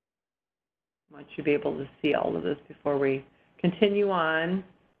 I want you to be able to see all of this before we continue on.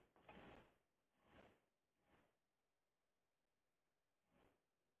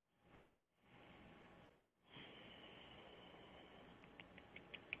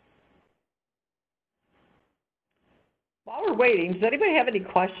 While we're waiting, does anybody have any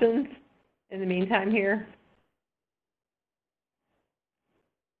questions in the meantime here?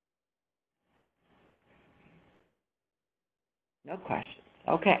 No questions.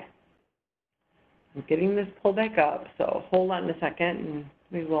 Okay. I'm getting this pulled back up, so hold on a second and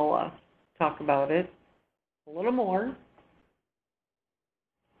we will talk about it a little more.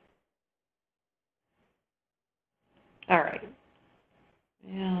 All right.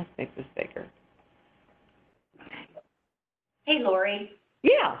 Yeah, let's make this bigger. Hey, Lori.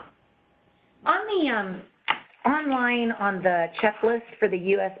 Yeah. On the online on the checklist for the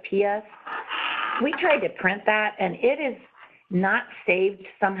USPS, we tried to print that and it is not saved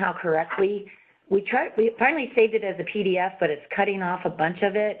somehow correctly. We finally saved it as a PDF, but it's cutting off a bunch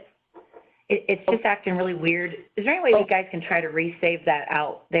of it. It's just acting really weird. Is there any way you guys can try to resave that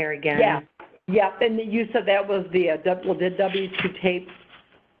out there again? Yeah. Yep, and you said that was the W2 tape.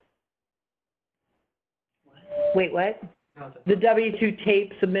 Wait, what? the W-2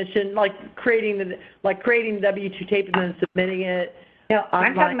 tape submission, like creating the W-2 tape and then submitting it. No,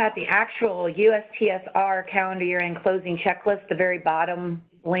 I'm talking about the actual USPS-R calendar year end closing checklist, the very bottom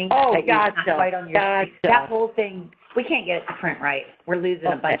link. Oh, that gotcha. Right on your Gotcha. That whole thing, we can't get it to print right. We're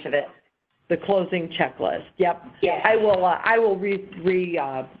losing a bunch of it. The closing checklist. Yep. Yes. I will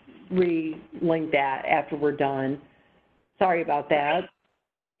re-link that after we're done. Sorry about that.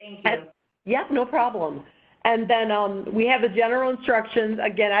 Thank you. Yep, no problem. And then we have the general instructions.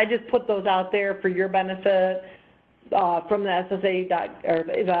 Again, I just put those out there for your benefit from the SSA or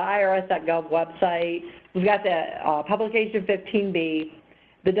the IRS.gov website. We've got the publication 15B.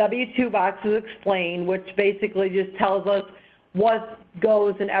 The W-2 box is explained, which basically just tells us what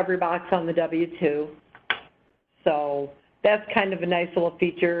goes in every box on the W-2. So that's kind of a nice little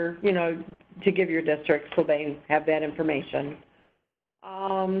feature, you know, to give your district so they have that information.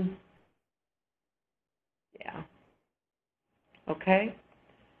 Yeah. Okay.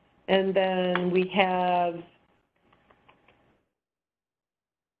 And then we have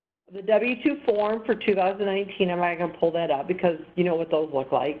the W-2 form for 2019. I'm not going to pull that up because you know what those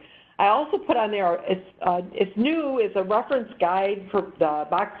look like. I also put on there, it's new, it's a reference guide for the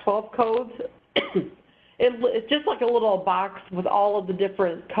box 12 codes. It's just like a little box with all of the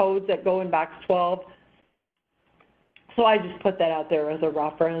different codes that go in box 12. So I just put that out there as a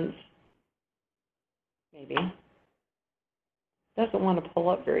reference. Maybe. Doesn't want to pull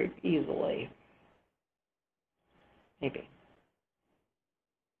up very easily. Maybe.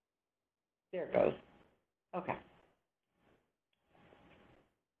 There it goes. Okay.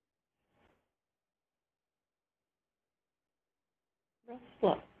 Real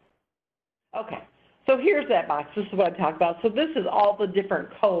slow. Okay. So here's that box. This is what I'm talking about. So this is all the different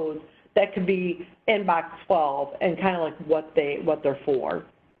codes that could be in box 12 and kind of like what they're for.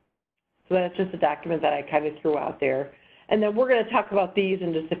 So that's just a document that I kind of threw out there. And then we're going to talk about these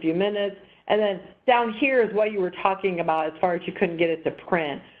in just a few minutes. And then down here is what you were talking about as far as you couldn't get it to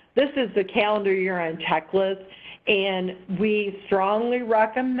print. This is the calendar year-end checklist, and we strongly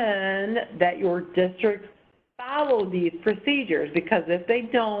recommend that your district follow these procedures, because if they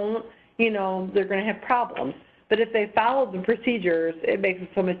don't, you know, they're going to have problems. But if they follow the procedures, it makes it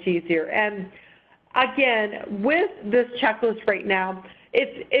so much easier. And again, with this checklist right now,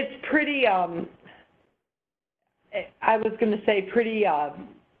 it's pretty, I was going to say pretty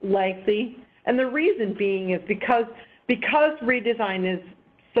lengthy. And the reason being is because redesign is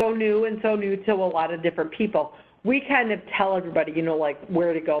so new to a lot of different people, we kind of tell everybody, you know, like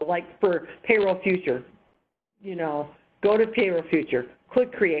where to go. Like for Payroll Future, you know, go to Payroll Future,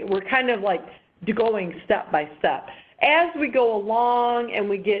 click Create. We're kind of like going step by step. As we go along and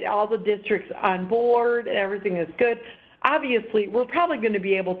we get all the districts on board and everything is good, obviously we're probably going to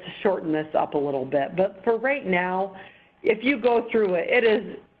be able to shorten this up a little bit. But for right now, if you go through it,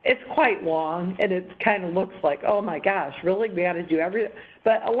 it's quite long, and it kind of looks like, oh my gosh, really? We got to do everything.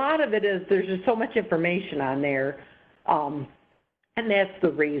 But a lot of it is there's just so much information on there, and that's the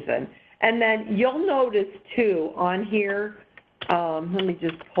reason. And then you'll notice too on here, let me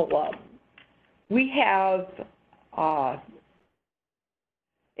just pull up. We have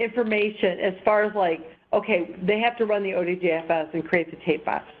information as far as like, okay, they have to run the ODJFS and create the tape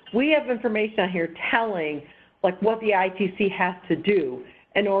file. We have information on here telling like what the ITC has to do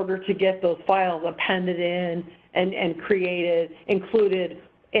in order to get those files appended in and created, included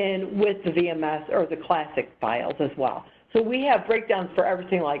in with the VMS or the classic files as well. So we have breakdowns for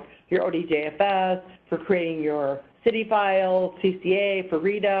everything like your ODJFS, for creating your city file, CCA, for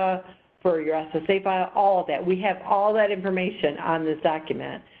RETA, for your SSA file, all of that. We have all that information on this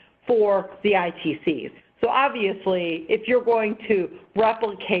document for the ITCs. So obviously, if you're going to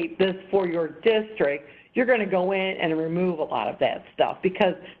replicate this for your district, you're going to go in and remove a lot of that stuff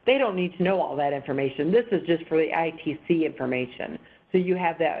because they don't need to know all that information. This is just for the ITC information. So you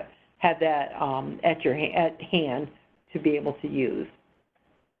have that at hand to be able to use.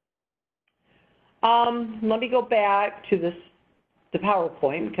 Let me go back to the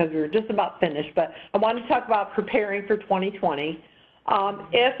PowerPoint because we were just about finished, but I want to talk about preparing for 2020.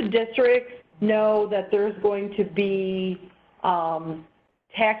 If districts know that there's going to be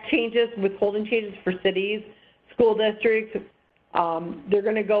tax changes, withholding changes for cities, school districts, they're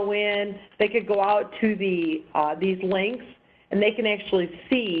going to go in, they could go out to these links and they can actually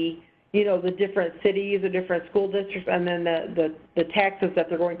see, you know, the different cities, the different school districts, and then the taxes that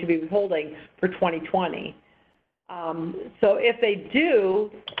they're going to be withholding for 2020. So if they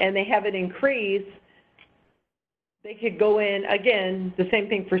do and they have an increase, they could go in, again, the same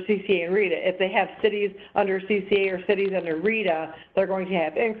thing for CCA and RETA. If they have cities under CCA or cities under RETA, they're going to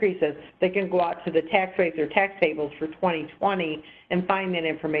have increases. They can go out to the tax rates or tax tables for 2020 and find that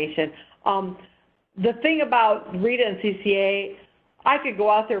information. The thing about RETA and CCA, I could go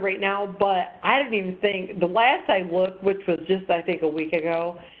out there right now, but I don't even think, the last I looked, which was just, I think, a week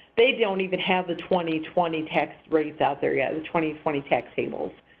ago, they don't even have the 2020 tax rates out there yet, the 2020 tax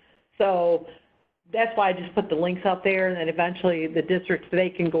tables. So that's why I just put the links out there, and then eventually the districts, they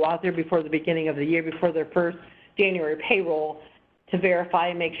can go out there before the beginning of the year, before their first January payroll, to verify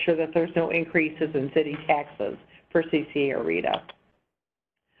and make sure that there's no increases in city taxes for CCA or RETA.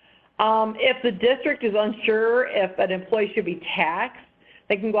 If the district is unsure if an employee should be taxed,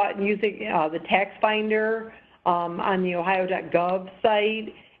 they can go out and use the tax finder on the ohio.gov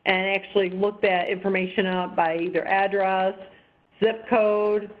site and actually look that information up by either address, zip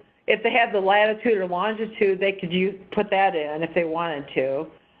code. If they have the latitude or longitude, they could put that in if they wanted to.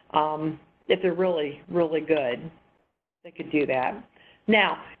 If they're really, really good, they could do that.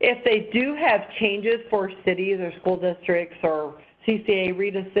 Now, if they do have changes for cities or school districts or CCA,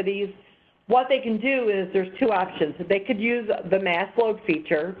 RETA cities, what they can do is there's two options. They could use the mass load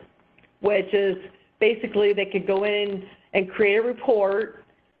feature, which is basically they could go in and create a report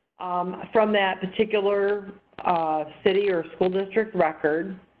from that particular city or school district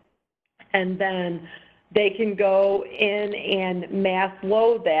record, and then they can go in and mass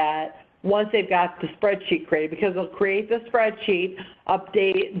load that once they've got the spreadsheet created, because they'll create the spreadsheet,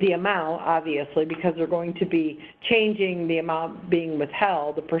 update the amount, obviously, because they're going to be changing the amount being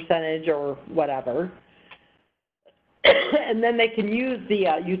withheld, the percentage or whatever. And then they can use the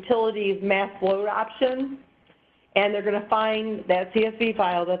utilities mass load option, and they're going to find that CSV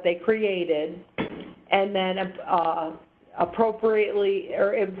file that they created and then appropriately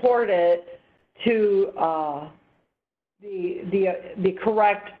or import it to the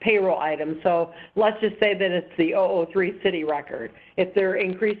correct payroll item. So let's just say that it's the 003 city record. If they're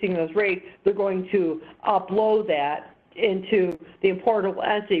increasing those rates, they're going to upload that into the importable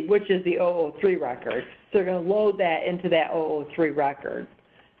entity, which is the 003 record. So they're going to load that into that 003 record.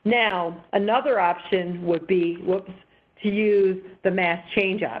 Now, another option would be, to use the mass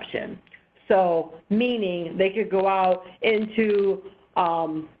change option. So meaning they could go out into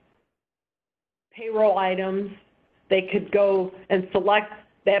payroll items. They could go and select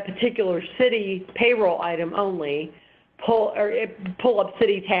that particular city payroll item only, pull up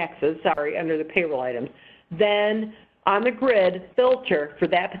city taxes, under the payroll items. Then on the grid, filter for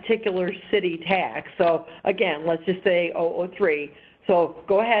that particular city tax. So again, let's just say 003. So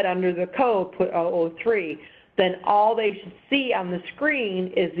go ahead under the code, put 003. Then all they should see on the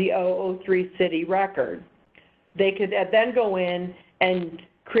screen is the 003 city record. They could then go in and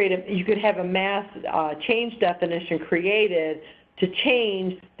you could have a mass change definition created to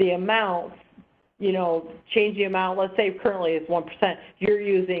change the amount, change the amount. Let's say currently it's 1%. You're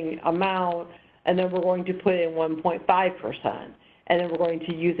using amount, and then we're going to put in 1.5%. And then we're going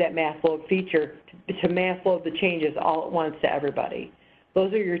to use that mass load feature to mass load the changes all at once to everybody.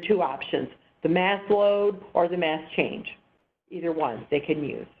 Those are your two options, the mass load or the mass change. Either one they can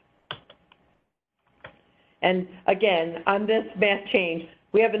use. And again, on this mass change,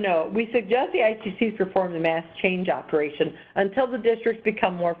 we have a note. We suggest the ITCs perform the mass change operation until the districts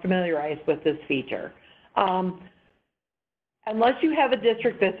become more familiarized with this feature. Unless you have a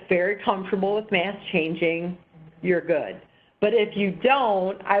district that's very comfortable with mass changing, you're good. But if you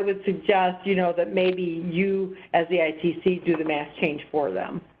don't, I would suggest, that maybe you as the ITC do the mass change for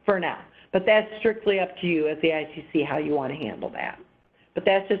them for now. But that's strictly up to you as the ITC how you want to handle that. But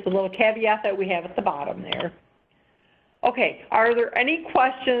that's just a little caveat that we have at the bottom there. Okay, are there any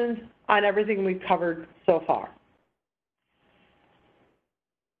questions on everything we've covered so far?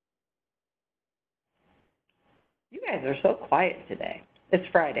 You guys are so quiet today. It's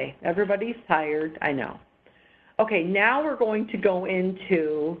Friday. Everybody's tired, I know. Okay, now we're going to go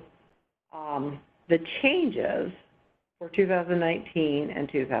into the changes for 2019 and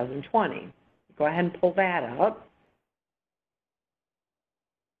 2020. Go ahead and pull that up.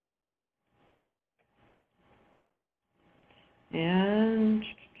 And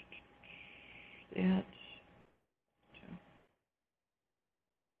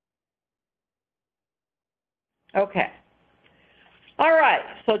okay. All right,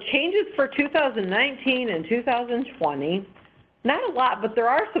 so changes for 2019 and 2020. Not a lot, but there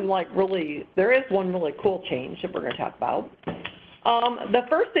are some there is one really cool change that we're going to talk about. The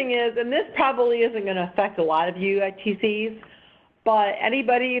first thing is, and this probably isn't going to affect a lot of you ITCs, but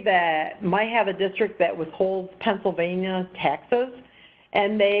anybody that might have a district that withholds Pennsylvania taxes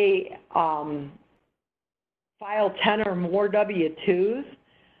and they file 10 or more W-2s,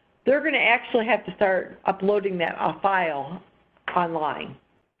 they're going to actually have to start uploading that file online.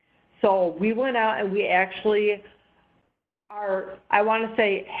 So we went out and we actually are, I want to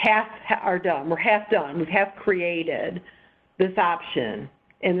say, half are done. We're half done. We have created this option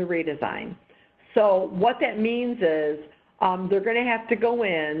in the redesign. So what that means is they're going to have to go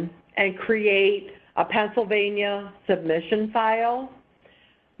in and create a Pennsylvania submission file,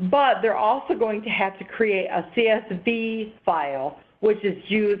 but they're also going to have to create a CSV file, which is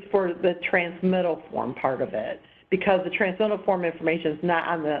used for the transmittal form part of it, because the transmittal form information is not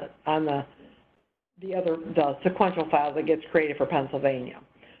on the sequential file that gets created for Pennsylvania.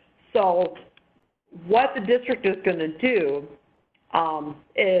 So what the district is going to do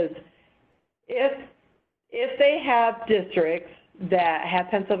is if they have districts that have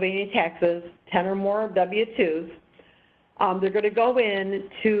Pennsylvania taxes, 10 or more W-2s, they're going to go in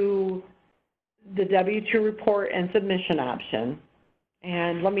to the W-2 report and submission option.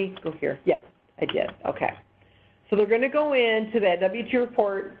 And let me go here. Yes, I did. Okay. So they're going to go into that W-2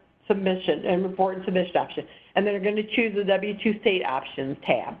 report submission and report and submission option, and then they're going to choose the W-2 state options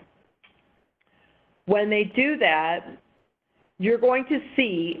tab. When they do that, you're going to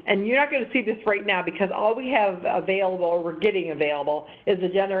see, and you're not going to see this right now because all we have available, or we're getting available, is the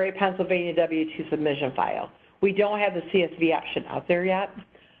Generate Pennsylvania W-2 submission file. We don't have the CSV option out there yet,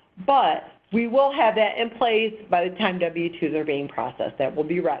 but we will have that in place by the time W-2s are being processed. That will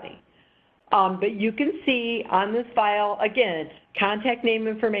be ready. But you can see on this file, again, contact name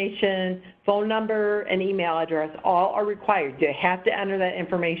information, phone number, and email address all are required. You have to enter that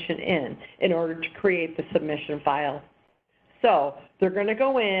information in order to create the submission file. So they're going to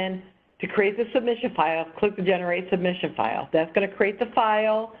go in to create the submission file, click the Generate Submission File. That's going to create the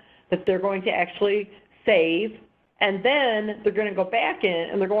file that they're going to actually save, and then they're going to go back in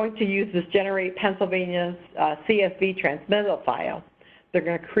and they're going to use this Generate Pennsylvania CSV transmittal file. They're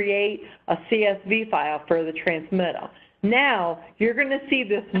going to create a CSV file for the transmittal. Now, you're going to see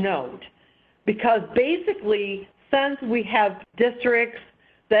this note, because basically, since we have districts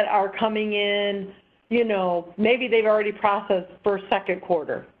that are coming in, you know, maybe they've already processed first, second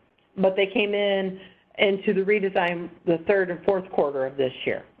quarter, but they came into the redesign the third and fourth quarter of this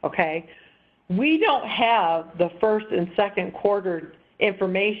year, okay? We don't have the first and second quarter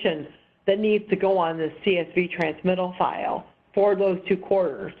information that needs to go on this CSV transmittal file for those 2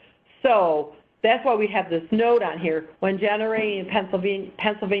 quarters. So that's why we have this note on here. When generating Pennsylvania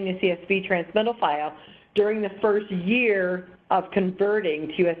CSV transmittal file during the first year of converting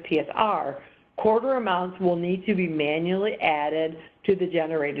to USPS-R, quarter amounts will need to be manually added to the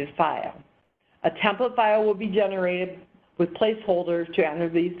generated file. A template file will be generated with placeholders to enter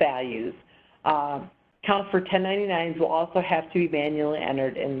these values. Count for 1099s will also have to be manually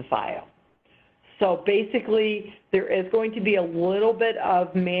entered in the file. So basically, there is going to be a little bit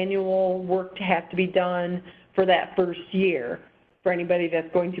of manual work to have to be done for that first year for anybody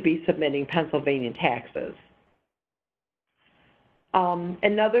that's going to be submitting Pennsylvania taxes.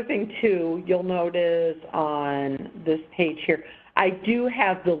 Another thing too, you'll notice on this page here, I do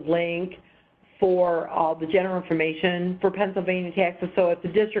have the link for all the general information for Pennsylvania taxes. So if the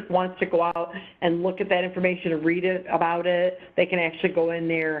district wants to go out and look at that information and read it about it, they can actually go in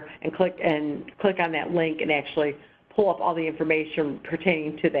there and click on that link and actually pull up all the information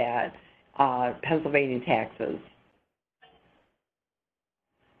pertaining to that Pennsylvania taxes.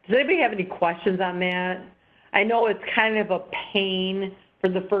 Does anybody have any questions on that? I know it's kind of a pain for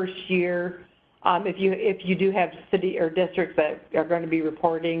the first year if you do have city or districts that are going to be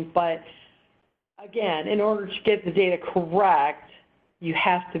reporting, but again, in order to get the data correct, you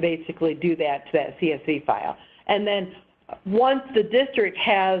have to basically do that to that CSV file. And then once the district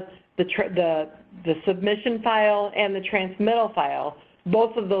has the submission file and the transmittal file,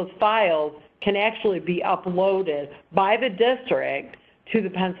 both of those files can actually be uploaded by the district to the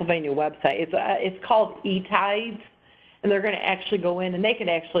Pennsylvania website. It's called eTides, and they're going to actually go in and they can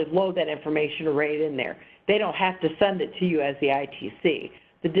actually load that information right in there. They don't have to send it to you as the ITC.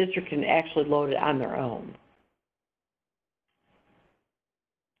 The district can actually load it on their own.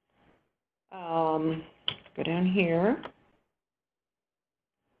 Go down here.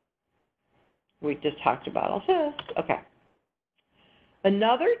 We just talked about all this. Okay.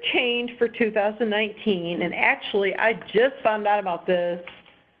 Another change for 2019, and actually I just found out about this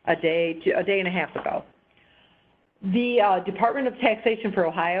a day and a half ago. The Department of Taxation for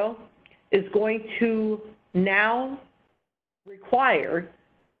Ohio is going to now require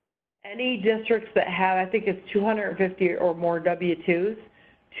any districts that have, I think it's 250 or more W-2s,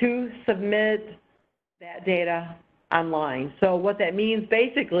 to submit that data online. So what that means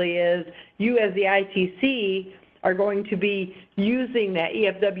basically is you as the ITC are going to be using that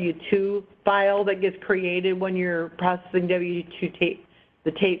EFW2 file that gets created when you're processing W2 tape,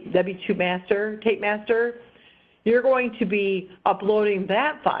 the W2 master, tape master. You're going to be uploading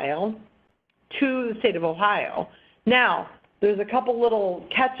that file to the state of Ohio. Now, there's a couple little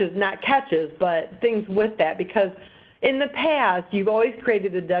catches, not catches, but things with that, because in the past, you've always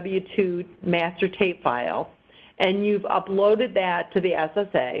created a W2 master tape file, and you've uploaded that to the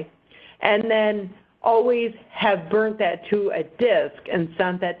SSA, and then always have burnt that to a disk and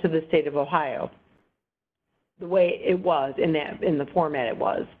sent that to the state of Ohio, the way it was, in the format it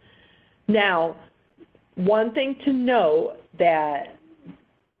was. Now, one thing to note that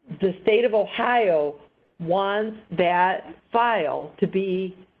the state of Ohio wants that file to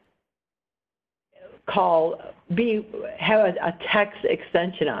be have a text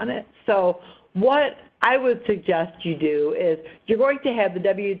extension on it. So what I would suggest you do is you're going to have the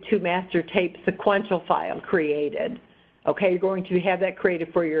W2 master tape sequential file created. Okay, you're going to have that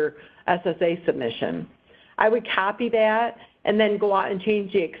created for your SSA submission. I would copy that and then go out and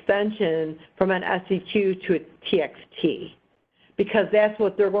change the extension from an SEQ to a TXT, because that's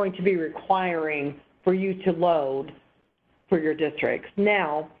what they're going to be requiring for you to load for your districts.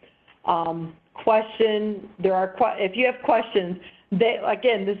 Now, if you have questions,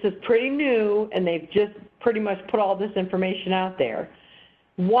 again, this is pretty new, and they've just pretty much put all this information out there.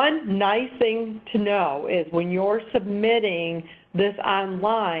 One nice thing to know is when you're submitting this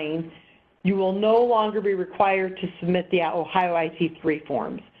online, you will no longer be required to submit the Ohio IT3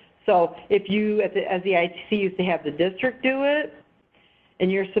 forms. So if you, as the ITC, used to have the district do it,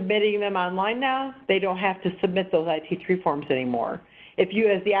 and you're submitting them online now, they don't have to submit those IT3 forms anymore. If you,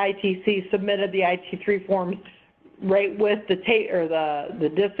 as the ITC, submitted the IT3 forms right with the tape or the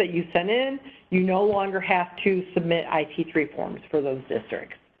disk that you sent in, you no longer have to submit IT3 forms for those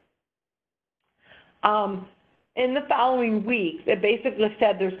districts. In the following weeks, it basically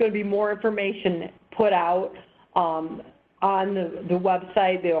said there's going to be more information put out on the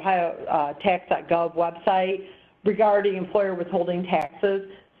website, the Ohio tax.gov website, regarding employer withholding taxes.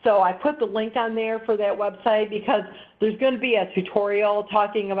 So I put the link on there for that website because there's going to be a tutorial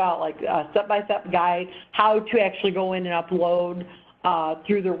talking about, like, a step-by-step guide how to actually go in and upload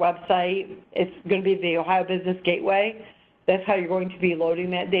through their website. It's going to be the Ohio Business Gateway. That's how you're going to be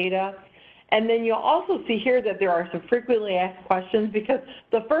loading that data. And then you'll also see here that there are some frequently asked questions, because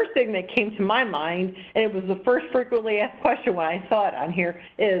the first thing that came to my mind, and it was the first frequently asked question when I saw it on here,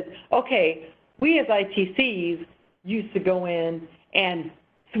 is, okay, we as ITCs used to go in and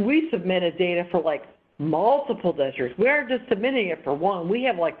we submitted data for like multiple districts. We aren't just submitting it for one. We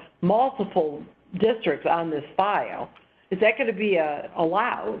have like multiple districts on this file. Is that going to be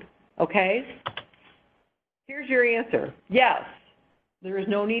allowed? Okay. Here's your answer. Yes. There is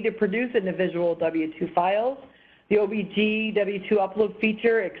no need to produce individual W-2 files. The OBG W-2 upload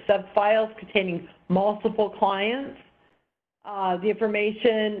feature accepts files containing multiple clients. The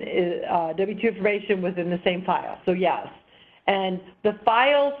information is W-2 information within the same file. So yes. And the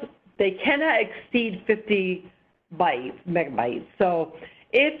files, they cannot exceed 50 megabytes. So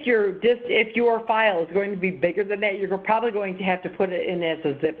if your file is going to be bigger than that, you're probably going to have to put it in as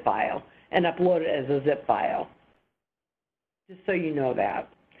a zip file and upload it as a zip file, just so you know that.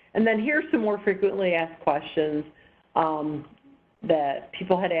 And then here's some more frequently asked questions that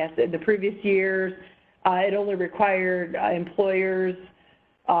people had asked in the previous years. It only required employers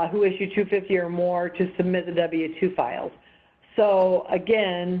who issue 250 or more to submit the W-2 files. So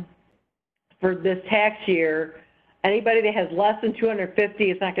again, for this tax year, anybody that has less than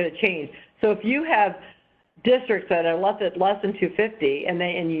 250, it's not going to change. So if you have districts that are less than 250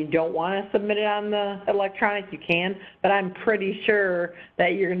 and you don't want to submit it on the electronic, you can, but I'm pretty sure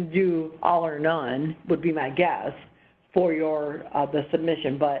that you're going to do all or none, would be my guess, for your the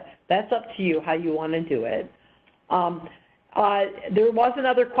submission. But that's up to you how you want to do it. There was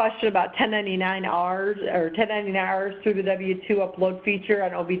another question about 1099Rs or 1099Rs through the W-2 upload feature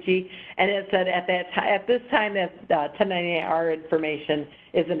on OBG, and it said at this time that 1099R information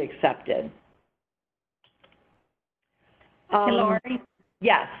isn't accepted. Hey, Lori?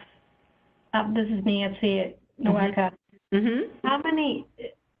 Yes. This is Nancy at NOACA. Mm-hmm.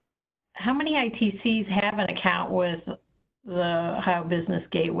 How many ITCs have an account with the Ohio Business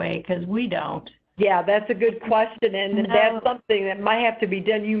Gateway? Because we don't. Yeah, that's a good question, and that's something that might have to be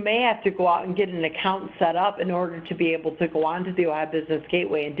done. You may have to go out and get an account set up in order to be able to go onto the Ohio Business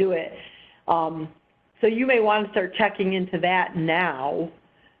Gateway and do it. So you may want to start checking into that now,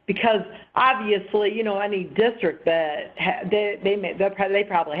 because obviously, you know, any district that they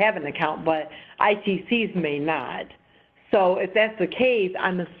probably have an account, but ITCs may not. So if that's the case,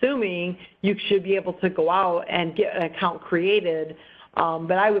 I'm assuming you should be able to go out and get an account created,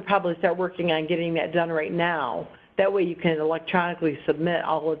 but I would probably start working on getting that done right now. That way you can electronically submit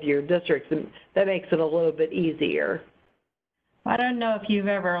all of your districts, and that makes it a little bit easier. I don't know if you've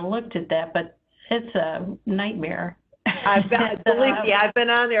ever looked at that, but it's a nightmare. Believe me, I've been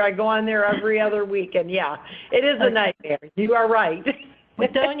on there. I go on there every other week, and yeah, it is a nightmare. You are right.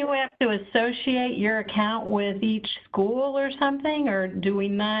 But don't you have to associate your account with each school or something, or do we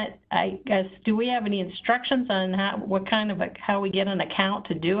not? I guess, do we have any instructions on how we get an account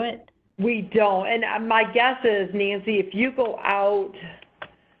to do it? We don't, and my guess is, Nancy, if you go out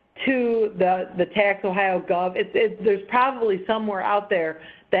to the Tax Ohio Gov, there's probably somewhere out there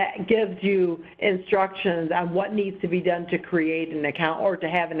that gives you instructions on what needs to be done to create an account or to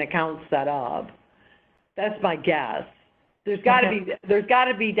have an account set up. That's my guess. There's got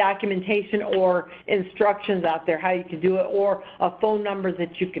to be documentation or instructions out there how you can do it, or a phone number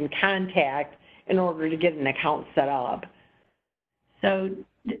that you can contact in order to get an account set up. So,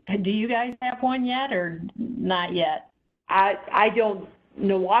 do you guys have one yet, or not yet? I don't.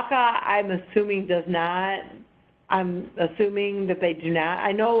 Nowaka, I'm assuming, does not. I'm assuming that they do not.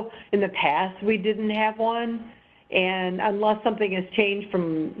 I know in the past we didn't have one, and unless something has changed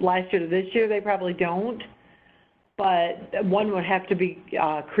from last year to this year, they probably don't. But one would have to be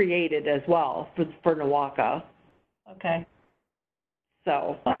created as well for Nowaka. Okay.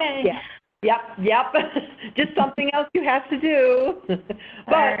 So, okay. Yeah. Yep. Just something else you have to do.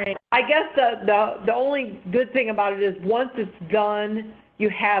 But right. I guess the only good thing about it is once it's done, you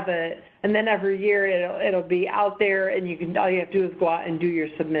have it, and then every year it'll be out there, and all you have to do is go out and do your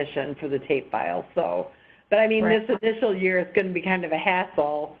submission for the tape file. So, but I mean, This initial year is going to be kind of a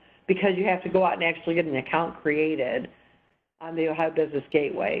hassle because you have to go out and actually get an account created on the Ohio Business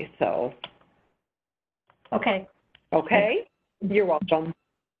Gateway. So. Okay. Okay. You're welcome.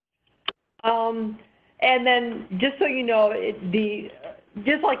 And then just so you know,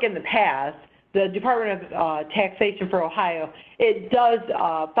 just like in the past, the Department of Taxation for Ohio, it does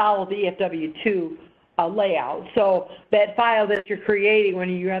follow the EFW2 layout. So that file that you're creating when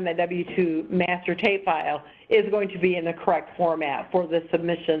you run that W2 master tape file is going to be in the correct format for the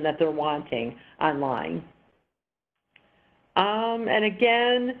submission that they're wanting online. And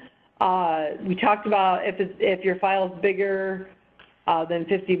again, we talked about if your file is bigger than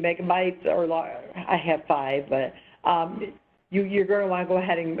 50 megabytes, or I have 5, but you're going to want to go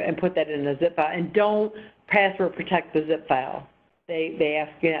ahead and put that in a zip file, and don't password protect the zip file. They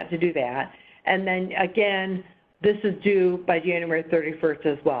ask you not to do that. And then again, this is due by January 31st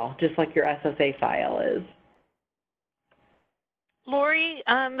as well, just like your SSA file is. Lori,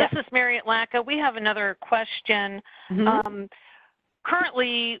 this is Mary Atlaka. We have another question.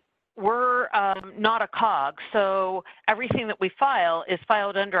 Currently, we're not a COG, so everything that we file is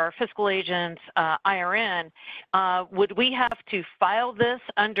filed under our fiscal agent's IRN. Would we have to file this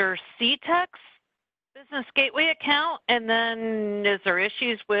under CTEC's Business Gateway account? And then is there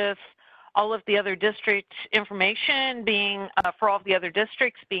issues with all of the other district information being, for all of the other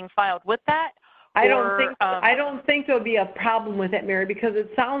districts being filed with that? I don't think there'll be a problem with it, Mary, because it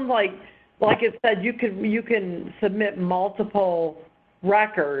sounds like it said, you can submit multiple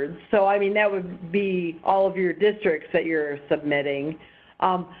records. So, I mean, that would be all of your districts that you're submitting.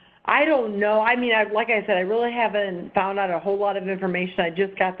 I don't know. I mean, like I said, I really haven't found out a whole lot of information. I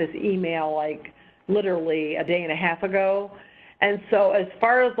just got this email, like, literally a day and a half ago. And so as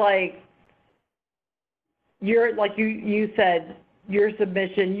far as, like you said, your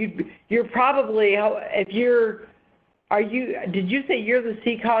submission, you're probably, if you're, did you say you're the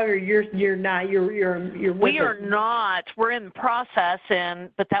CCOG, or you're not? You're we are not. We're in the process,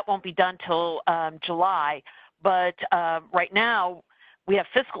 but that won't be done till July. But right now, we have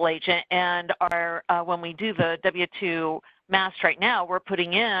fiscal agent, and our when we do the W-2 mass right now, we're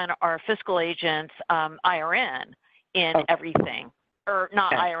putting in our fiscal agent's IRN in everything, or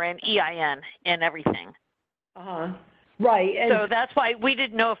not IRN, EIN in everything. Right. And so that's why we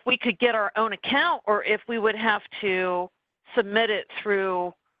didn't know if we could get our own account, or if we would have to submit it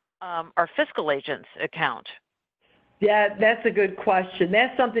through our fiscal agent's account. Yeah, that's a good question.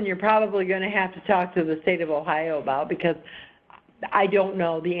 That's something you're probably going to have to talk to the state of Ohio about, because I don't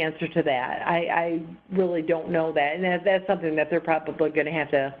know the answer to that. I really don't know that. And that's something that they're probably going to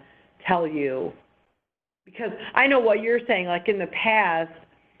have to tell you. Because I know what you're saying, like in the past,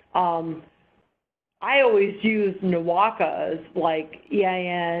 I always use Nowaka's, like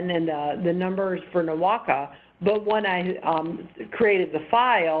EIN and the numbers for Nowaka, but when I created the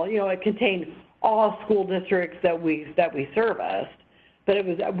file, you know, it contained all school districts that we serviced, but it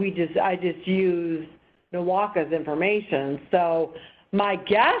was I just used NWACA's information. So my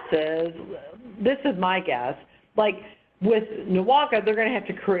guess is, this is my guess, like with NWACA, they're going to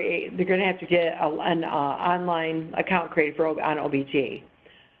have to get an online account created on OBG.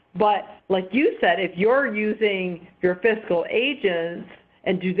 But like you said, if you're using your fiscal agents,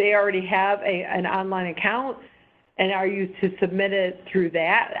 and do they already have an online account, and are you to submit it through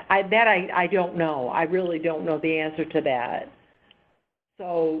that? I don't know. I really don't know the answer to that.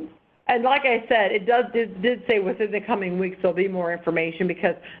 So, and like I said, it did say within the coming weeks there'll be more information,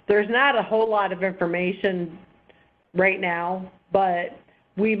 because there's not a whole lot of information right now, but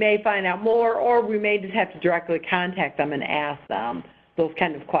we may find out more, or we may just have to directly contact them and ask them those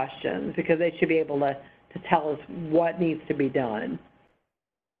kind of questions, because they should be able to tell us what needs to be done.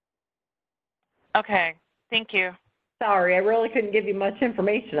 Okay, thank you. Sorry, I really couldn't give you much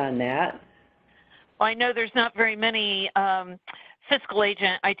information on that. Well, I know there's not very many fiscal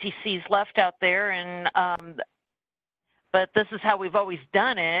agent ITCs left out there, and but this is how we've always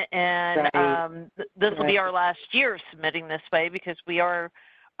done it, and right. This will be our last year submitting this way, because we are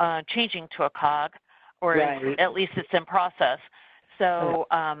changing to a COG, or right. at least it's in process. So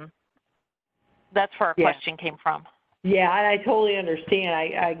that's where our question came from. Yeah, and I totally understand.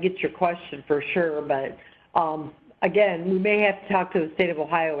 I get your question for sure, but again, we may have to talk to the state of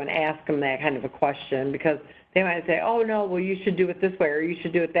Ohio and ask them that kind of a question, because they might say, oh, no, well, you should do it this way, or you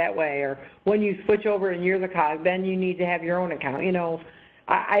should do it that way, or when you switch over and you're the COG, then you need to have your own account. You know,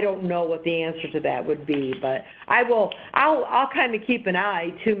 I don't know what the answer to that would be, but I'll kind of keep an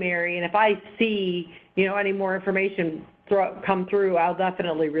eye too, Mary, and if I see, you know, any more information come through, I'll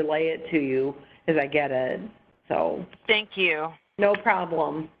definitely relay it to you as I get it. So thank you. No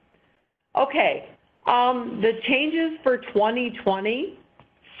problem. Okay, the changes for 2020,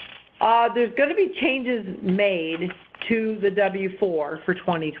 there's going to be changes made to the W-4 for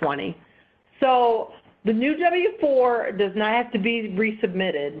 2020. So the new W-4 does not have to be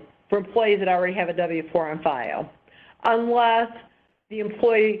resubmitted for employees that already have a W-4 on file, unless the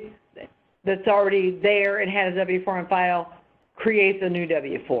employee that's already there and has a W-4 on file creates a new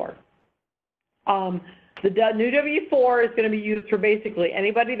W-4. The new W-4 is going to be used for basically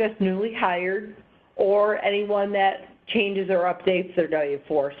anybody that's newly hired, or anyone that changes or updates their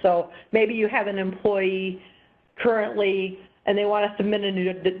W-4. So maybe you have an employee currently and they want to submit a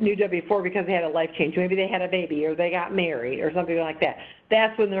new W-4 because they had a life change. Maybe they had a baby, or they got married, or something like that.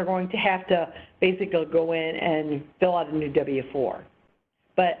 That's when they're going to have to basically go in and fill out a new W-4.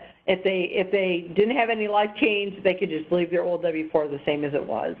 But if they didn't have any life change, they could just leave their old W-4 the same as it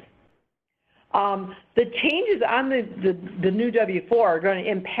was. The changes on the new W-4 are going to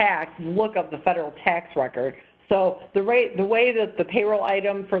impact the look of the federal tax record. So the way that the payroll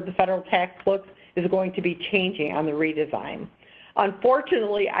item for the federal tax looks is going to be changing on the redesign.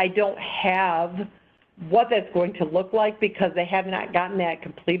 Unfortunately, I don't have what that's going to look like, because they have not gotten that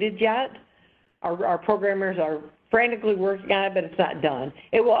completed yet. Our programmers are frantically working on it, but it's not done.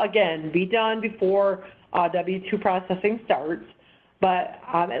 It will, again, be done before W-2 processing starts. But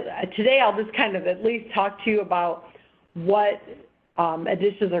today I'll just kind of at least talk to you about what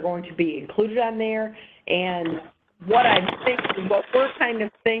additions are going to be included on there, and what I'm thinking, what we're kind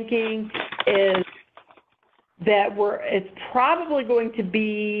of thinking is that it's probably going to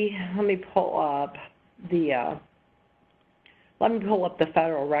be, let me pull up the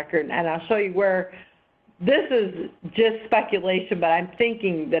federal record, and I'll show you where, this is just speculation, but I'm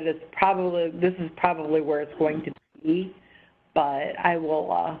thinking that this is probably where it's going to be. But I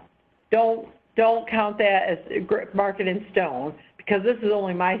will, don't count that as mark it in stone, because this is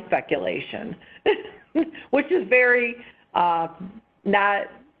only my speculation, which is very not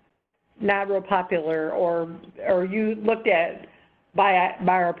real popular or you looked at by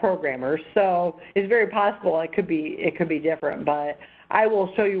our programmers. So it's very possible it could be different, but I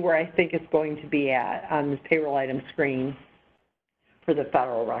will show you where I think it's going to be at on this payroll item screen for the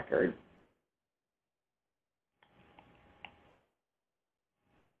federal record.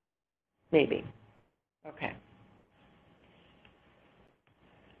 Maybe. Okay.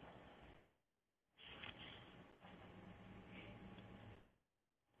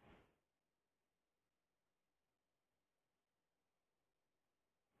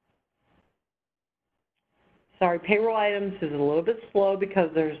 Sorry, payroll items is a little bit slow because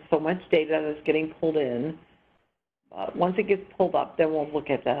there's so much data that's getting pulled in. Once it gets pulled up, then we'll look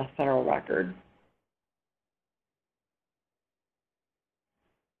at the federal record.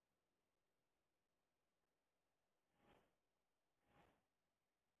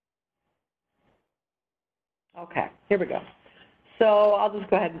 Okay, here we go. So I'll just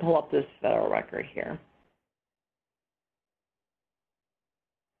go ahead and pull up this federal record here.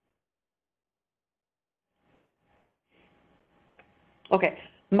 Okay,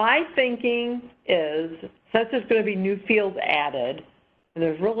 my thinking is, since there's going to be new fields added, and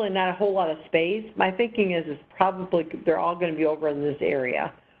there's really not a whole lot of space, my thinking is probably they're all going to be over in this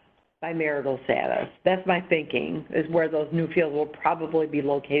area by marital status. That's my thinking, is where those new fields will probably be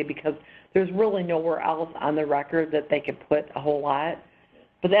located, because there's really nowhere else on the record that they could put a whole lot.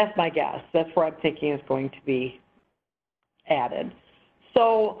 But that's my guess. That's where I'm thinking is going to be added.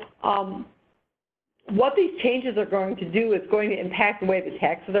 So what these changes are going to do is going to impact the way the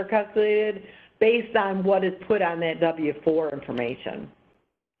taxes are calculated based on what is put on that W-4 information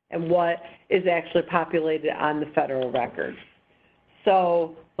and what is actually populated on the federal record.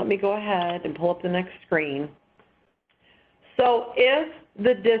 So let me go ahead and pull up the next screen. So if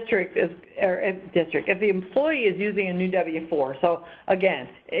the district is, if the employee is using a new W-4, so again,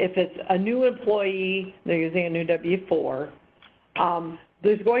 if it's a new employee, they're using a new W-4,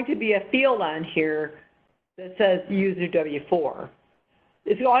 there's going to be a field on here that says use new W-4.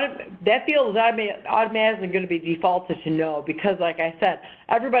 That field is automatically going to be defaulted to no, because like I said,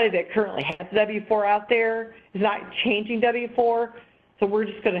 everybody that currently has W-4 out there is not changing W-4, so we're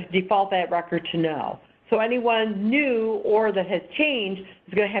just going to default that record to no. So anyone new or that has changed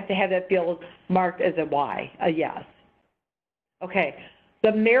is going to have that field marked as a Y, a yes. Okay,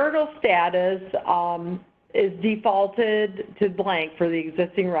 the marital status is defaulted to blank for the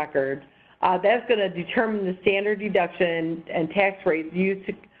existing record. That's going to determine the standard deduction and tax rates used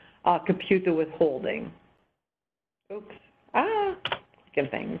to compute the withholding. Oops, clicking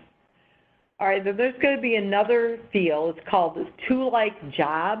things. All right, then there's going to be another field. It's called to like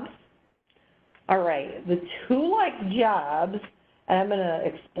jobs. All right, the to like jobs, and I'm going to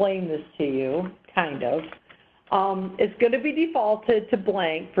explain this to you, kind of. It's going to be defaulted to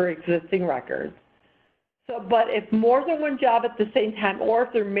blank for existing records. So, but if more than one job at the same time, or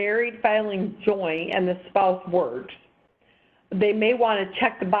if they're married filing joint and the spouse works, they may want to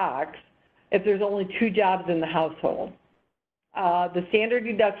check the box if there's only 2 jobs in the household. The standard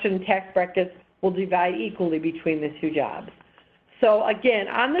deduction tax brackets will divide equally between the 2 jobs. So again,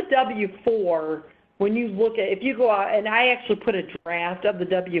 on the W-4, when you look at, if you go out, and I actually put a draft of the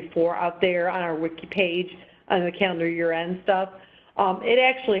W-4 out there on our wiki page on the calendar year-end stuff, it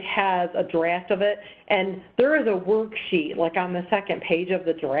actually has a draft of it, and there is a worksheet like on the second page of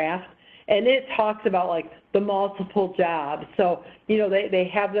the draft, and it talks about like the multiple jobs. So, you know, they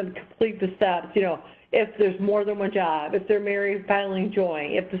have them complete the steps, you know, if there's more than one job, if they're married filing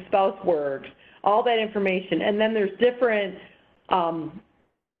joint, if the spouse works, all that information. And then there's different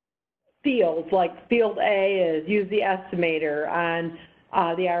fields, like field A is use the estimator on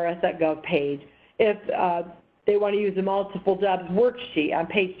the IRS.gov page. If they want to use the multiple jobs worksheet on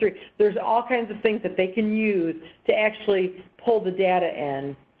page 3, there's all kinds of things that they can use to actually pull the data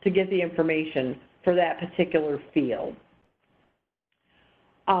in to get the information for that particular field.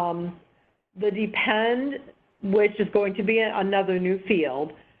 The depend, which is going to be another new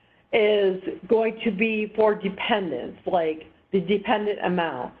field, is going to be for dependents, like the dependent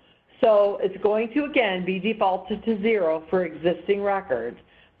amount. So it's going to, again, be defaulted to 0 for existing records,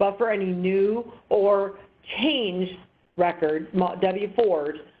 but for any new or changed record,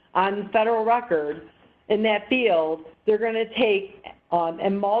 W-4s, on the federal record, in that field, they're going to take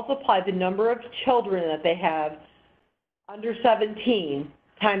and multiply the number of children that they have under 17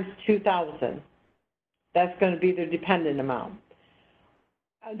 times 2,000. That's going to be their dependent amount.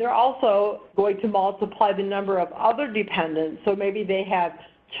 They're also going to multiply the number of other dependents, so maybe they have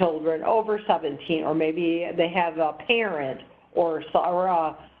children over 17, or maybe they have a parent or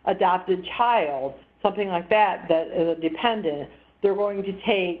a adopted child, something like that, that is a dependent. They're going to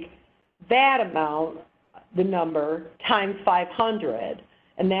take that amount, the number, times 500,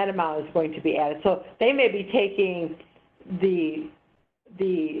 and that amount is going to be added. So they may be taking the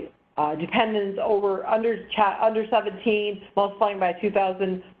dependents over under 17, multiplying by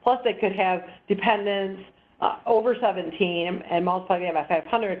 2,000, plus they could have dependents over 17 and multiplying that by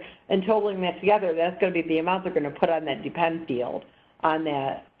 500, and totaling that together, that's going to be the amount they're going to put on that depend field on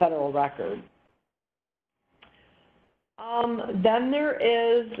that federal record. Then there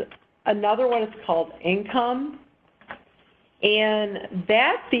is another one, it's called income, and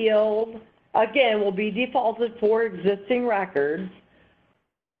that field, again, will be defaulted for existing records,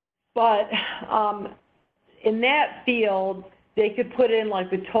 but in that field, they could put in like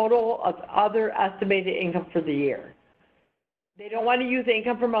the total of other estimated income for the year. They don't want to use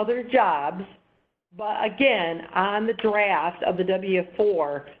income from other jobs, but again, on the draft of the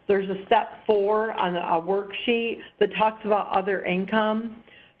W-4, there's a step 4 on a worksheet that talks about other income.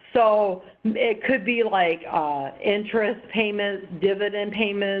 So it could be like interest payments, dividend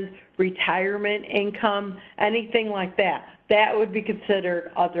payments, retirement income, anything like that. That would be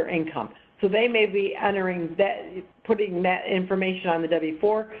considered other income. So they may be entering that, putting that information on the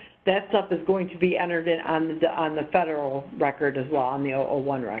W-4. That stuff is going to be entered in on the federal record as well, on the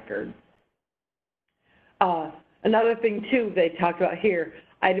 001 record. Another thing too they talked about here,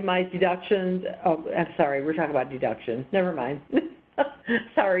 itemized deductions. Oh, I'm sorry, we're talking about deductions. Never mind.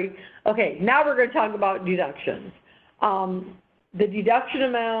 Sorry. Okay, now we're going to talk about deductions. The deduction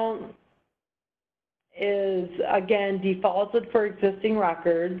amount is, again, defaulted for existing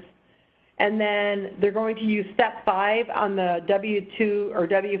records. And then they're going to use step 5 on the W-2 or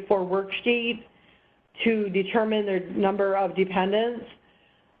W-4 worksheet to determine their number of dependents.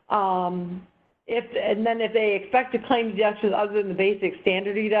 And then if they expect to claim deductions other than the basic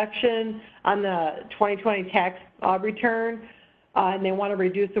standard deduction on the 2020 tax return, and they want to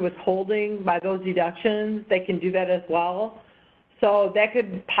reduce the withholding by those deductions, they can do that as well. So that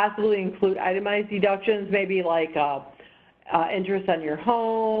could possibly include itemized deductions, maybe like interest on your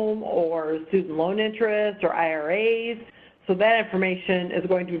home or student loan interest or IRAs. So that information is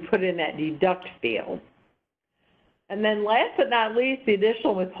going to be put in that deduct field. And then last but not least, the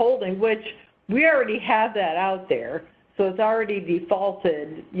additional withholding, which we already have that out there. So it's already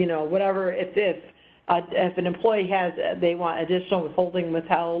defaulted, you know, whatever, if an employee has, they want additional withholding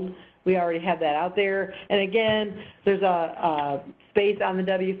withheld, we already have that out there. And again, there's a space on the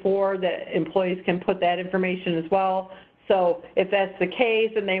W-4 that employees can put that information as well. So if that's the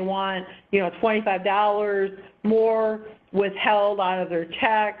case and they want, you know, $25 more withheld out of their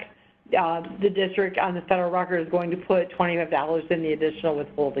check, the district on the federal record is going to put $25 in the additional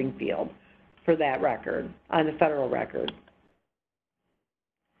withholding field for that record on the federal record.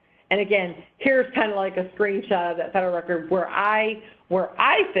 And again, here's kind of like a screenshot of that federal record where I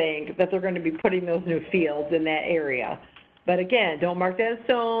think that they're going to be putting those new fields in that area. But again, don't mark that in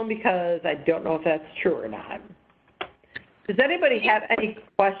stone because I don't know if that's true or not. Does anybody have any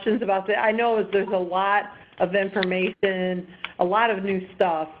questions about that? I know there's a lot of information, a lot of new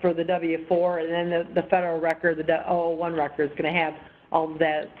stuff for the W-4, and then the federal record, the 001 record, is going to have all of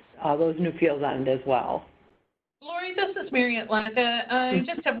that, those new fields on it as well. Lori, this is Mary Atlanta. I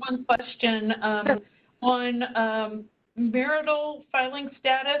just have one question on marital filing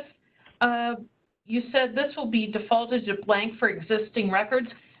status. You said this will be defaulted to blank for existing records.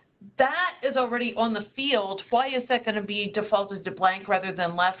 That is already on the field. Why is that going to be defaulted to blank rather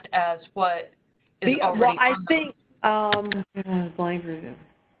than left as what is already well, I on think blank review.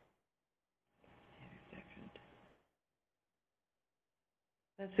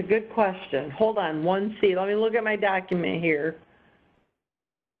 That's a good question. Hold on, 1C. Let me look at my document here.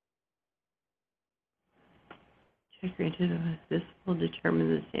 Check granted. This will determine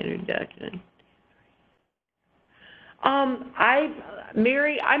the standard deduction.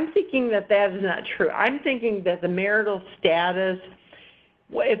 Mary, I'm thinking that that is not true. I'm thinking that the marital status,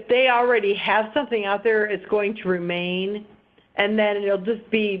 if they already have something out there, it's going to remain, and then it'll just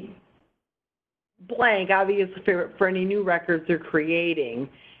be blank, obviously, for any new records they're creating,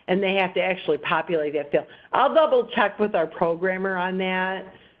 and they have to actually populate that field. I'll double check with our programmer on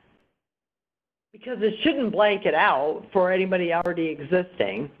that, because it shouldn't blank it out for anybody already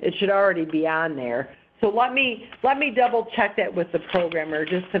existing. It should already be on there. So let me double check that with the programmer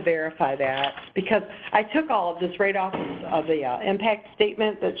just to verify that, because I took all of this right off of the impact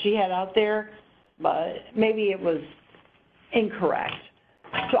statement that she had out there, but maybe it was incorrect.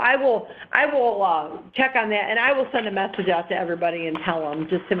 So I will check on that, and I will send a message out to everybody and tell them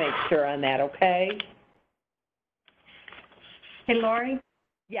just to make sure on that, okay? Hey, Lori?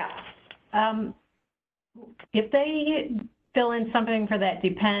 Yeah. If they fill in something for that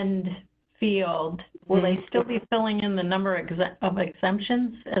depend field, will they still be filling in the number of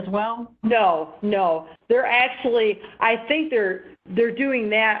exemptions as well? No, no. They're actually, I think they're doing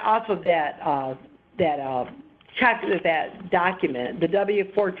that off of that check with that document, the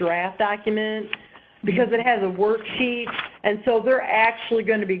W-4 draft document, because it has a worksheet, and so they're actually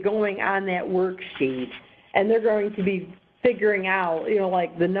going to be going on that worksheet, and they're going to be figuring out, you know,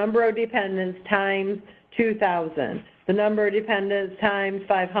 like the number of dependents times 2,000. The number of dependents times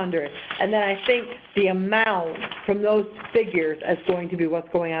 500. And then I think the amount from those figures is going to be what's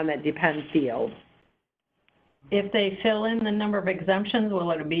going on that depend field. If they fill in the number of exemptions,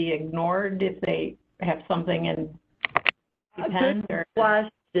 will it be ignored if they have something in depend? Good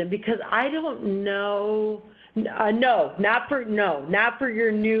question, because I don't know. No, not for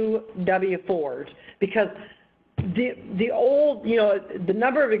your new W-4s, because the old, you know, the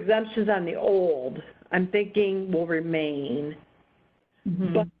number of exemptions on the old, I'm thinking will remain.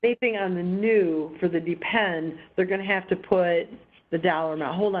 But anything on the new for the depend, they're going to have to put the dollar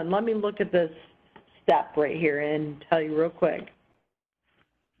amount. Hold on, let me look at this step right here and tell you real quick.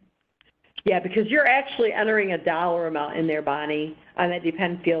 Yeah, because you're actually entering a dollar amount in there, Bonnie, on that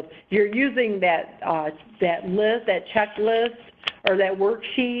depend field. You're using that list, that checklist, or that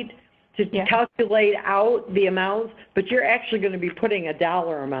worksheet to calculate out the amounts, but you're actually going to be putting a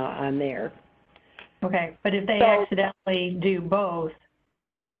dollar amount on there. Okay, but if they accidentally do both,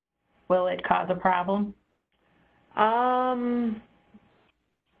 will it cause a problem?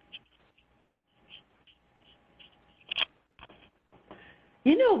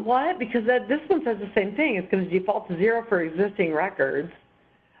 You know what? Because this one says the same thing. It's going to default to 0 for existing records.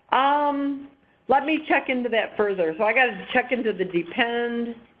 Let me check into that further. So I got to check into the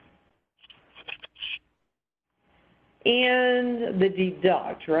depend and the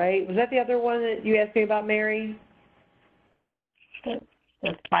deduct, right? Was that the other one that you asked me about, Mary?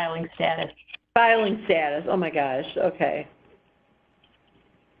 The filing status. Filing status. Oh my gosh. Okay.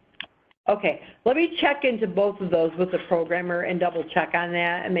 Okay, let me check into both of those with the programmer and double check on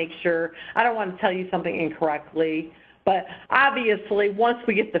that and make sure. I don't want to tell you something incorrectly, but obviously once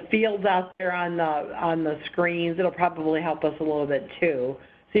we get the fields out there on the screens, it'll probably help us a little bit too,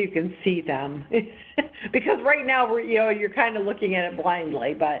 so you can see them. Because right now you're kind of looking at it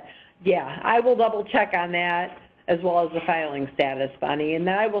blindly, but yeah, I will double check on that as well as the filing status, Bonnie, and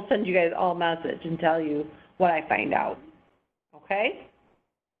then I will send you guys all a message and tell you what I find out. Okay?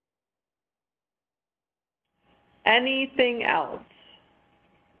 Anything else?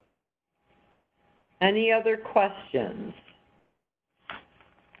 Any other questions?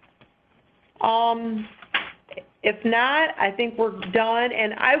 If not, I think we're done.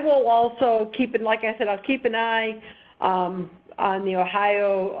 And I will also keep it, like I said, I'll keep an eye on the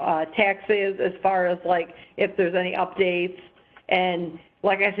Ohio taxes as far as like if there's any updates. And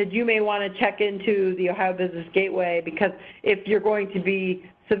like I said, you may want to check into the Ohio Business Gateway, because if you're going to be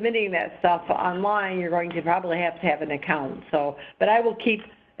submitting that stuff online, you're going to probably have to have an account. So, but I will keep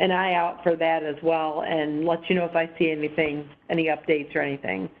an eye out for that as well and let you know if I see anything, any updates or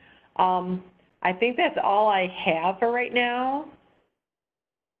anything. I think that's all I have for right now.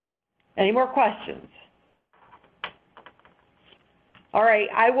 Any more questions? All right,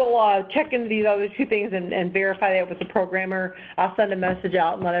 I will check into these other two things and verify that with the programmer. I'll send a message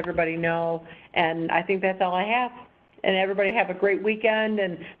out and let everybody know. And I think that's all I have. And everybody have a great weekend,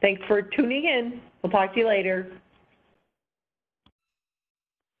 and thanks for tuning in. We'll talk to you later.